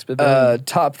 babe? Flux bit.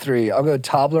 Top 3. I'll go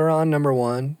Toblerone number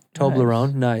 1.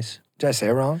 Toblerone, nice. Did I say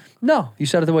it wrong? No, you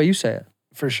said it the way you say it.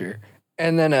 For sure.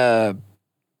 And then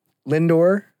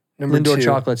Lindor number 2. Lindor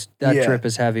chocolates, that Yeah. drip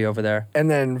is heavy over there. And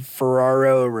then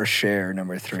Ferraro Rocher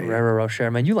number 3. Ferrero Rocher,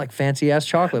 man, you like fancy ass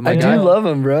chocolate, my I guy. do love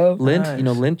them, bro. Lint, Nice. you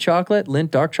know, Lint chocolate,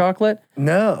 Lint dark chocolate.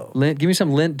 No. Lint, give me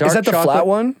some Lint dark Is that the chocolate. flat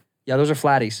one? Yeah, those are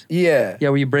flatties. Yeah. Yeah,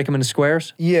 where you break them into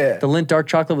squares. Yeah. The Lint dark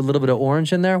chocolate with a little bit of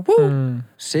orange in there. Woo!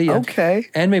 See ya. Okay.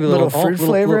 And maybe a Little little, fruit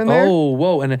flavor in there? Oh,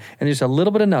 whoa, and just a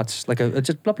little bit of nuts, like a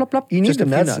just blop blop blop. You need just the a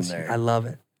few nuts in there. I love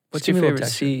it. What's Just give your me a little favorite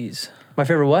texture. C's? My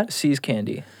favorite what? C's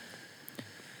candy.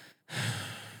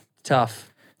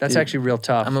 Tough. That's Dude, actually real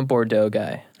tough. I'm a Bordeaux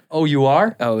guy. Oh, you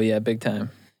are? Oh yeah, big time.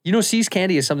 You know, C's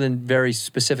candy is something very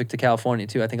specific to California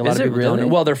too. I think a lot Is of it people don't really?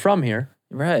 know. Well, they're from here,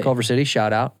 Right. Culver City.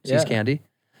 Shout out, C's Yeah. candy.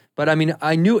 But I mean,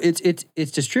 I knew it's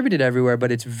distributed everywhere,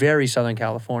 but it's very Southern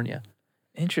California.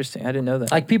 Interesting. I didn't know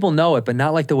that. Like people know it, but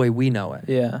not like the way we know it.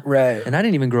 yeah. Right. And I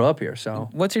didn't even grow up here, so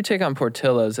What's your take on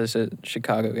Portillo's as a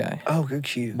Chicago guy? Oh, good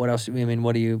cue. what else? I mean,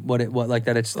 what like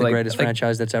that? It's the Like- greatest like-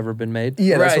 franchise that's ever been made.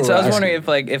 Yeah, that's right. what So I we're was wondering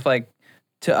asking. if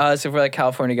to us, if we're like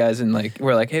California guys and like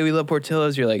we're like, hey, we love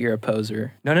Portillo's, you're like, you're a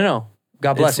poser. No.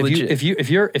 God bless. It's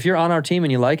If you're on our team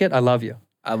and you like it, I love you.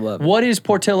 I love it. What is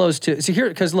Portillo's to see here?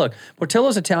 Because look,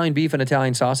 Portillo's Italian beef and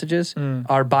Italian sausages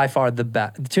are by far the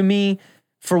best to me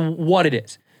for what it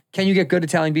is. Can you get good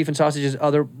Italian beef and sausages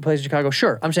other places in Chicago?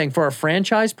 Sure. I'm saying for a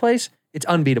franchise place, it's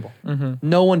unbeatable.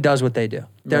 No one does what they do.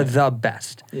 They're the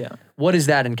best. Yeah. What is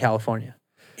that in California?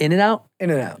 In-N-Out?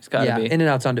 In-N-Out. It's gotta Yeah, be.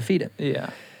 In-N-Out's undefeated. Yeah.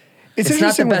 It's It's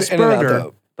not the interesting with best In-N-Out, burger,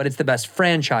 though. but it's the best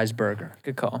franchise burger.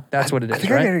 Good call. That's what it I is,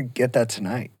 think I right? gotta get that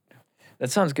tonight.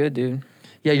 That sounds good, dude.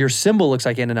 Yeah, your symbol looks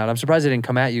like In-N-Out. I'm surprised it didn't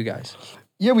come at you guys.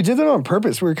 Yeah, we did that on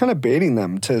purpose. We were kind of baiting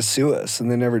them to sue us, and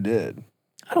they never did.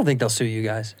 I don't think they'll sue you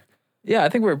guys. Yeah, I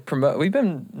think we've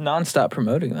been nonstop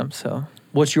promoting them. So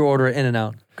What's your order at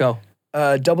In-N-Out? Go.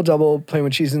 Double, plain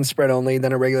with cheese and spread only,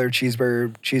 then a regular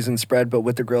cheeseburger, cheese and spread, but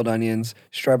with the grilled onions,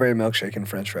 strawberry milkshake, and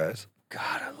french fries.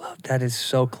 God, I love that. Is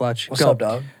so clutch. What's Go. up,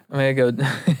 dog? I'm gonna go.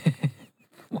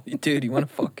 Dude, you want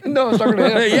to fucking? No, I was talking to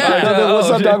him. Yeah. What's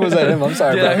up, dog? Was that him? I'm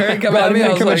sorry, Dude, bro. I heard it come Bro, at me. I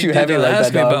didn't was come at like, you dude, heavy don't like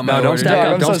ask that, me dog. about my No, don't order. stack Dog,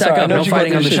 up. I'm Don't so stack sorry. I up. know No you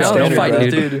fighting got on the this show. shit No standard, fighting,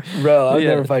 bro. dude. Bro, I'll Yeah.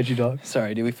 never fight you, dog.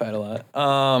 Sorry, dude, we fight a lot.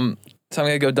 So I'm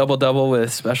gonna go double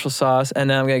with special sauce, and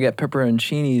then I'm gonna get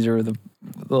pepperoncinis or the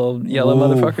little yellow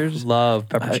Ooh, motherfuckers. Love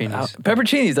pepperoncinis.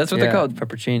 Pepperoncinis, that's what Yeah, they're called.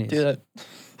 Pepperoncinis. Do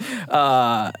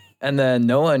that. And then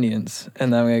no onions,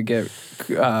 and then I'm gonna get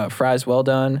fries well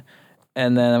done,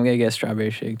 and then I'm gonna get a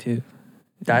strawberry shake too.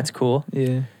 That's cool.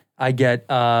 Yeah. I get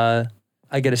a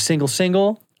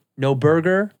single, no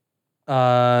burger,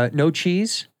 no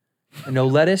cheese, no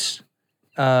lettuce,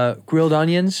 grilled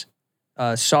onions,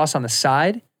 sauce on the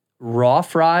side, raw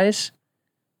fries,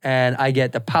 and I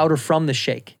get the powder from the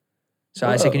shake. So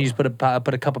I say, can you just put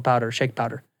a cup of powder, shake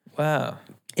powder? Wow.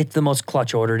 It's the most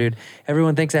clutch order, dude.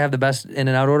 Everyone thinks I have the best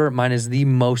In-N-Out order. Mine is the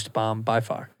most bomb by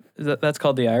far. That's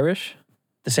called the Irish?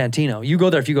 The Santino. You go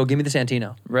there. If you go, give me the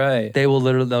Santino. Right. They'll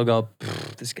go,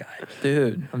 this guy.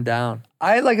 Dude. I'm down.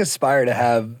 I like aspire to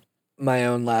have my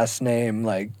own last name,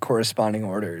 like corresponding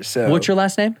orders. So What's your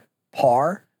last name?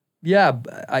 Par? Yeah,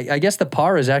 I guess the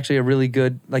par is actually a really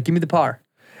good, like, give me the par.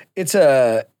 It's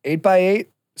a 8x8,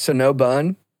 so no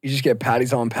bun. You just get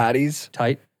patties on patties,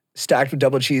 Tight. stacked with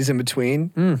double cheese in between,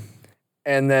 Mm.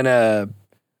 and then a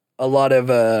lot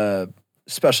of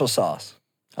special sauce.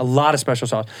 A lot of special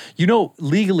sauce. You know,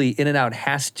 legally, In-N-Out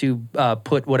has to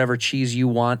put whatever cheese you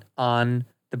want on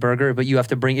the burger, but you have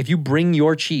to if you bring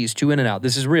your cheese to In-N-Out,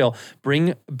 this is real,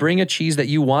 bring a cheese that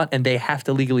you want, and they have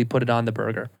to legally put it on the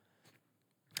burger.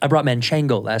 I brought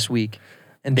Manchego last week,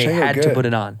 and they Manchego, had to good. put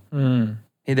it on. Mm.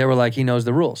 They were like, he knows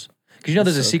the rules. Because you know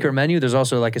there's a so secret menu, there's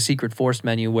also like a secret forced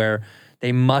menu where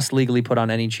they must legally put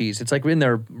on any cheese. It's like in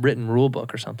their written rule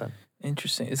book or something.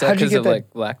 Interesting. Is that How'd you because get of that-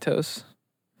 like lactose?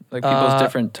 Like people's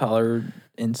different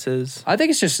tolerances? I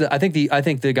think it's just I think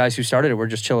the guys who started it were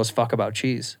just chill as fuck about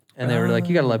cheese. And they were like,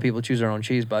 you gotta let people choose their own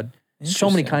cheese, bud. So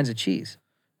many Interesting. kinds of cheese.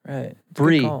 Right. It's a good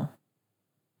Brie. call.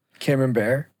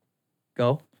 Camembert,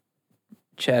 Go.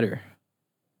 Cheddar.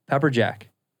 Pepper jack.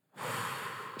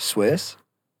 Swiss,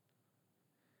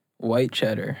 White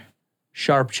cheddar.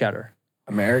 Sharp cheddar.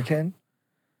 American,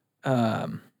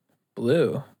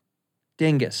 Blue.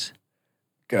 Dingus.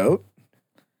 goat.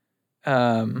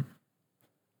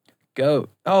 Goat.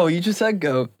 Oh, you just said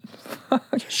goat.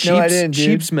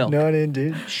 Sheep's milk. No, I didn't,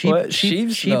 dude. What?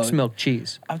 Sheep's milk? milk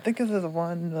cheese. I'm thinking of the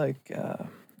one like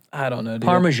I don't know, dude.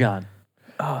 Parmesan.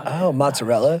 Oh,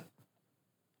 mozzarella.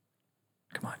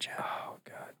 Come on, Chad. Oh,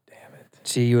 God damn it.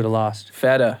 See, you would have lost.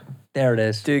 Feta. There it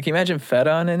is. Dude, can you imagine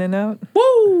feta on In-N-Out?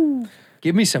 Woo!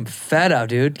 Give me some feta,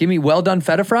 dude. Give me well done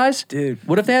feta fries. Dude.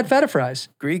 What if they had feta fries?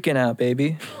 Greeking out,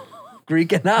 baby.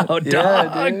 Greeking out, Yeah,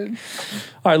 dog. dude.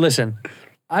 All right, listen.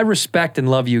 I respect and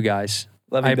love you guys.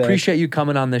 Love you I back. appreciate you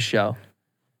coming on this show.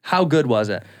 How good was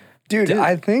it? Dude,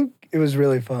 I think it was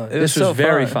really fun. It was This was so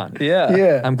very fun. Yeah.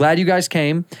 Yeah. I'm glad you guys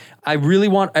came. I really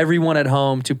want everyone at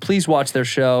home to please watch their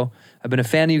show. I've been a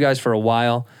fan of you guys for a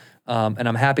while, and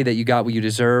I'm happy that you got what you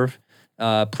deserve.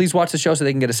 Please watch the show so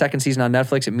they can get a second season on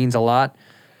Netflix. It means a lot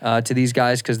to these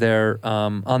guys because they're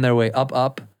on their way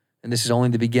up, and this is only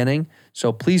the beginning.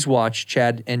 So please watch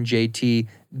Chad and JT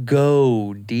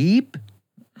Go Deep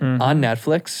on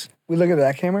Netflix. We look at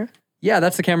that camera? Yeah,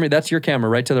 that's the camera. That's your camera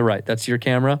right to the right. That's your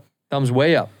camera. Thumbs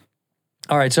way up.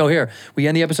 All right, so here, we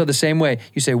end the episode the same way.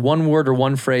 You say one word or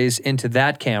one phrase into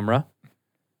that camera,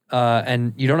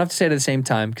 and you don't have to say it at the same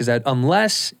time because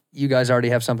unless you guys already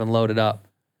have something loaded up,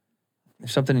 if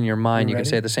something in your mind, you can ready?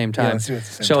 say at the same Yeah, time. let's do it at the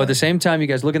same So time. at the same time, you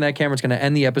guys look in that camera. It's going to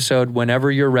end the episode.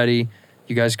 Whenever you're ready,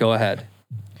 you guys go ahead.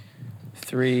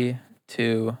 3,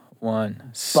 2,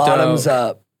 1. Bottoms Stoke.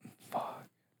 up.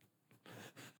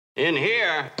 In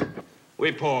here,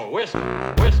 we pour whisk,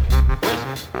 whisk,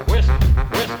 whisk, whisk,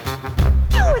 whisk.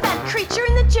 You were that creature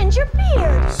in the ginger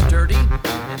beard. Sturdy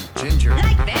and ginger.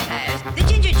 Like vampires, the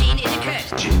ginger gene is a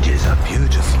curse. Gingers are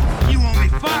beautiful. You owe me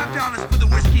 $5 for the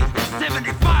whiskey and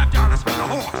 $75 for the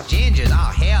horse. Gingers?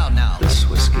 Oh, hell no. This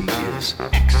whiskey is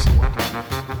excellent.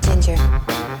 Ginger.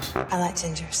 I like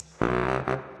gingers.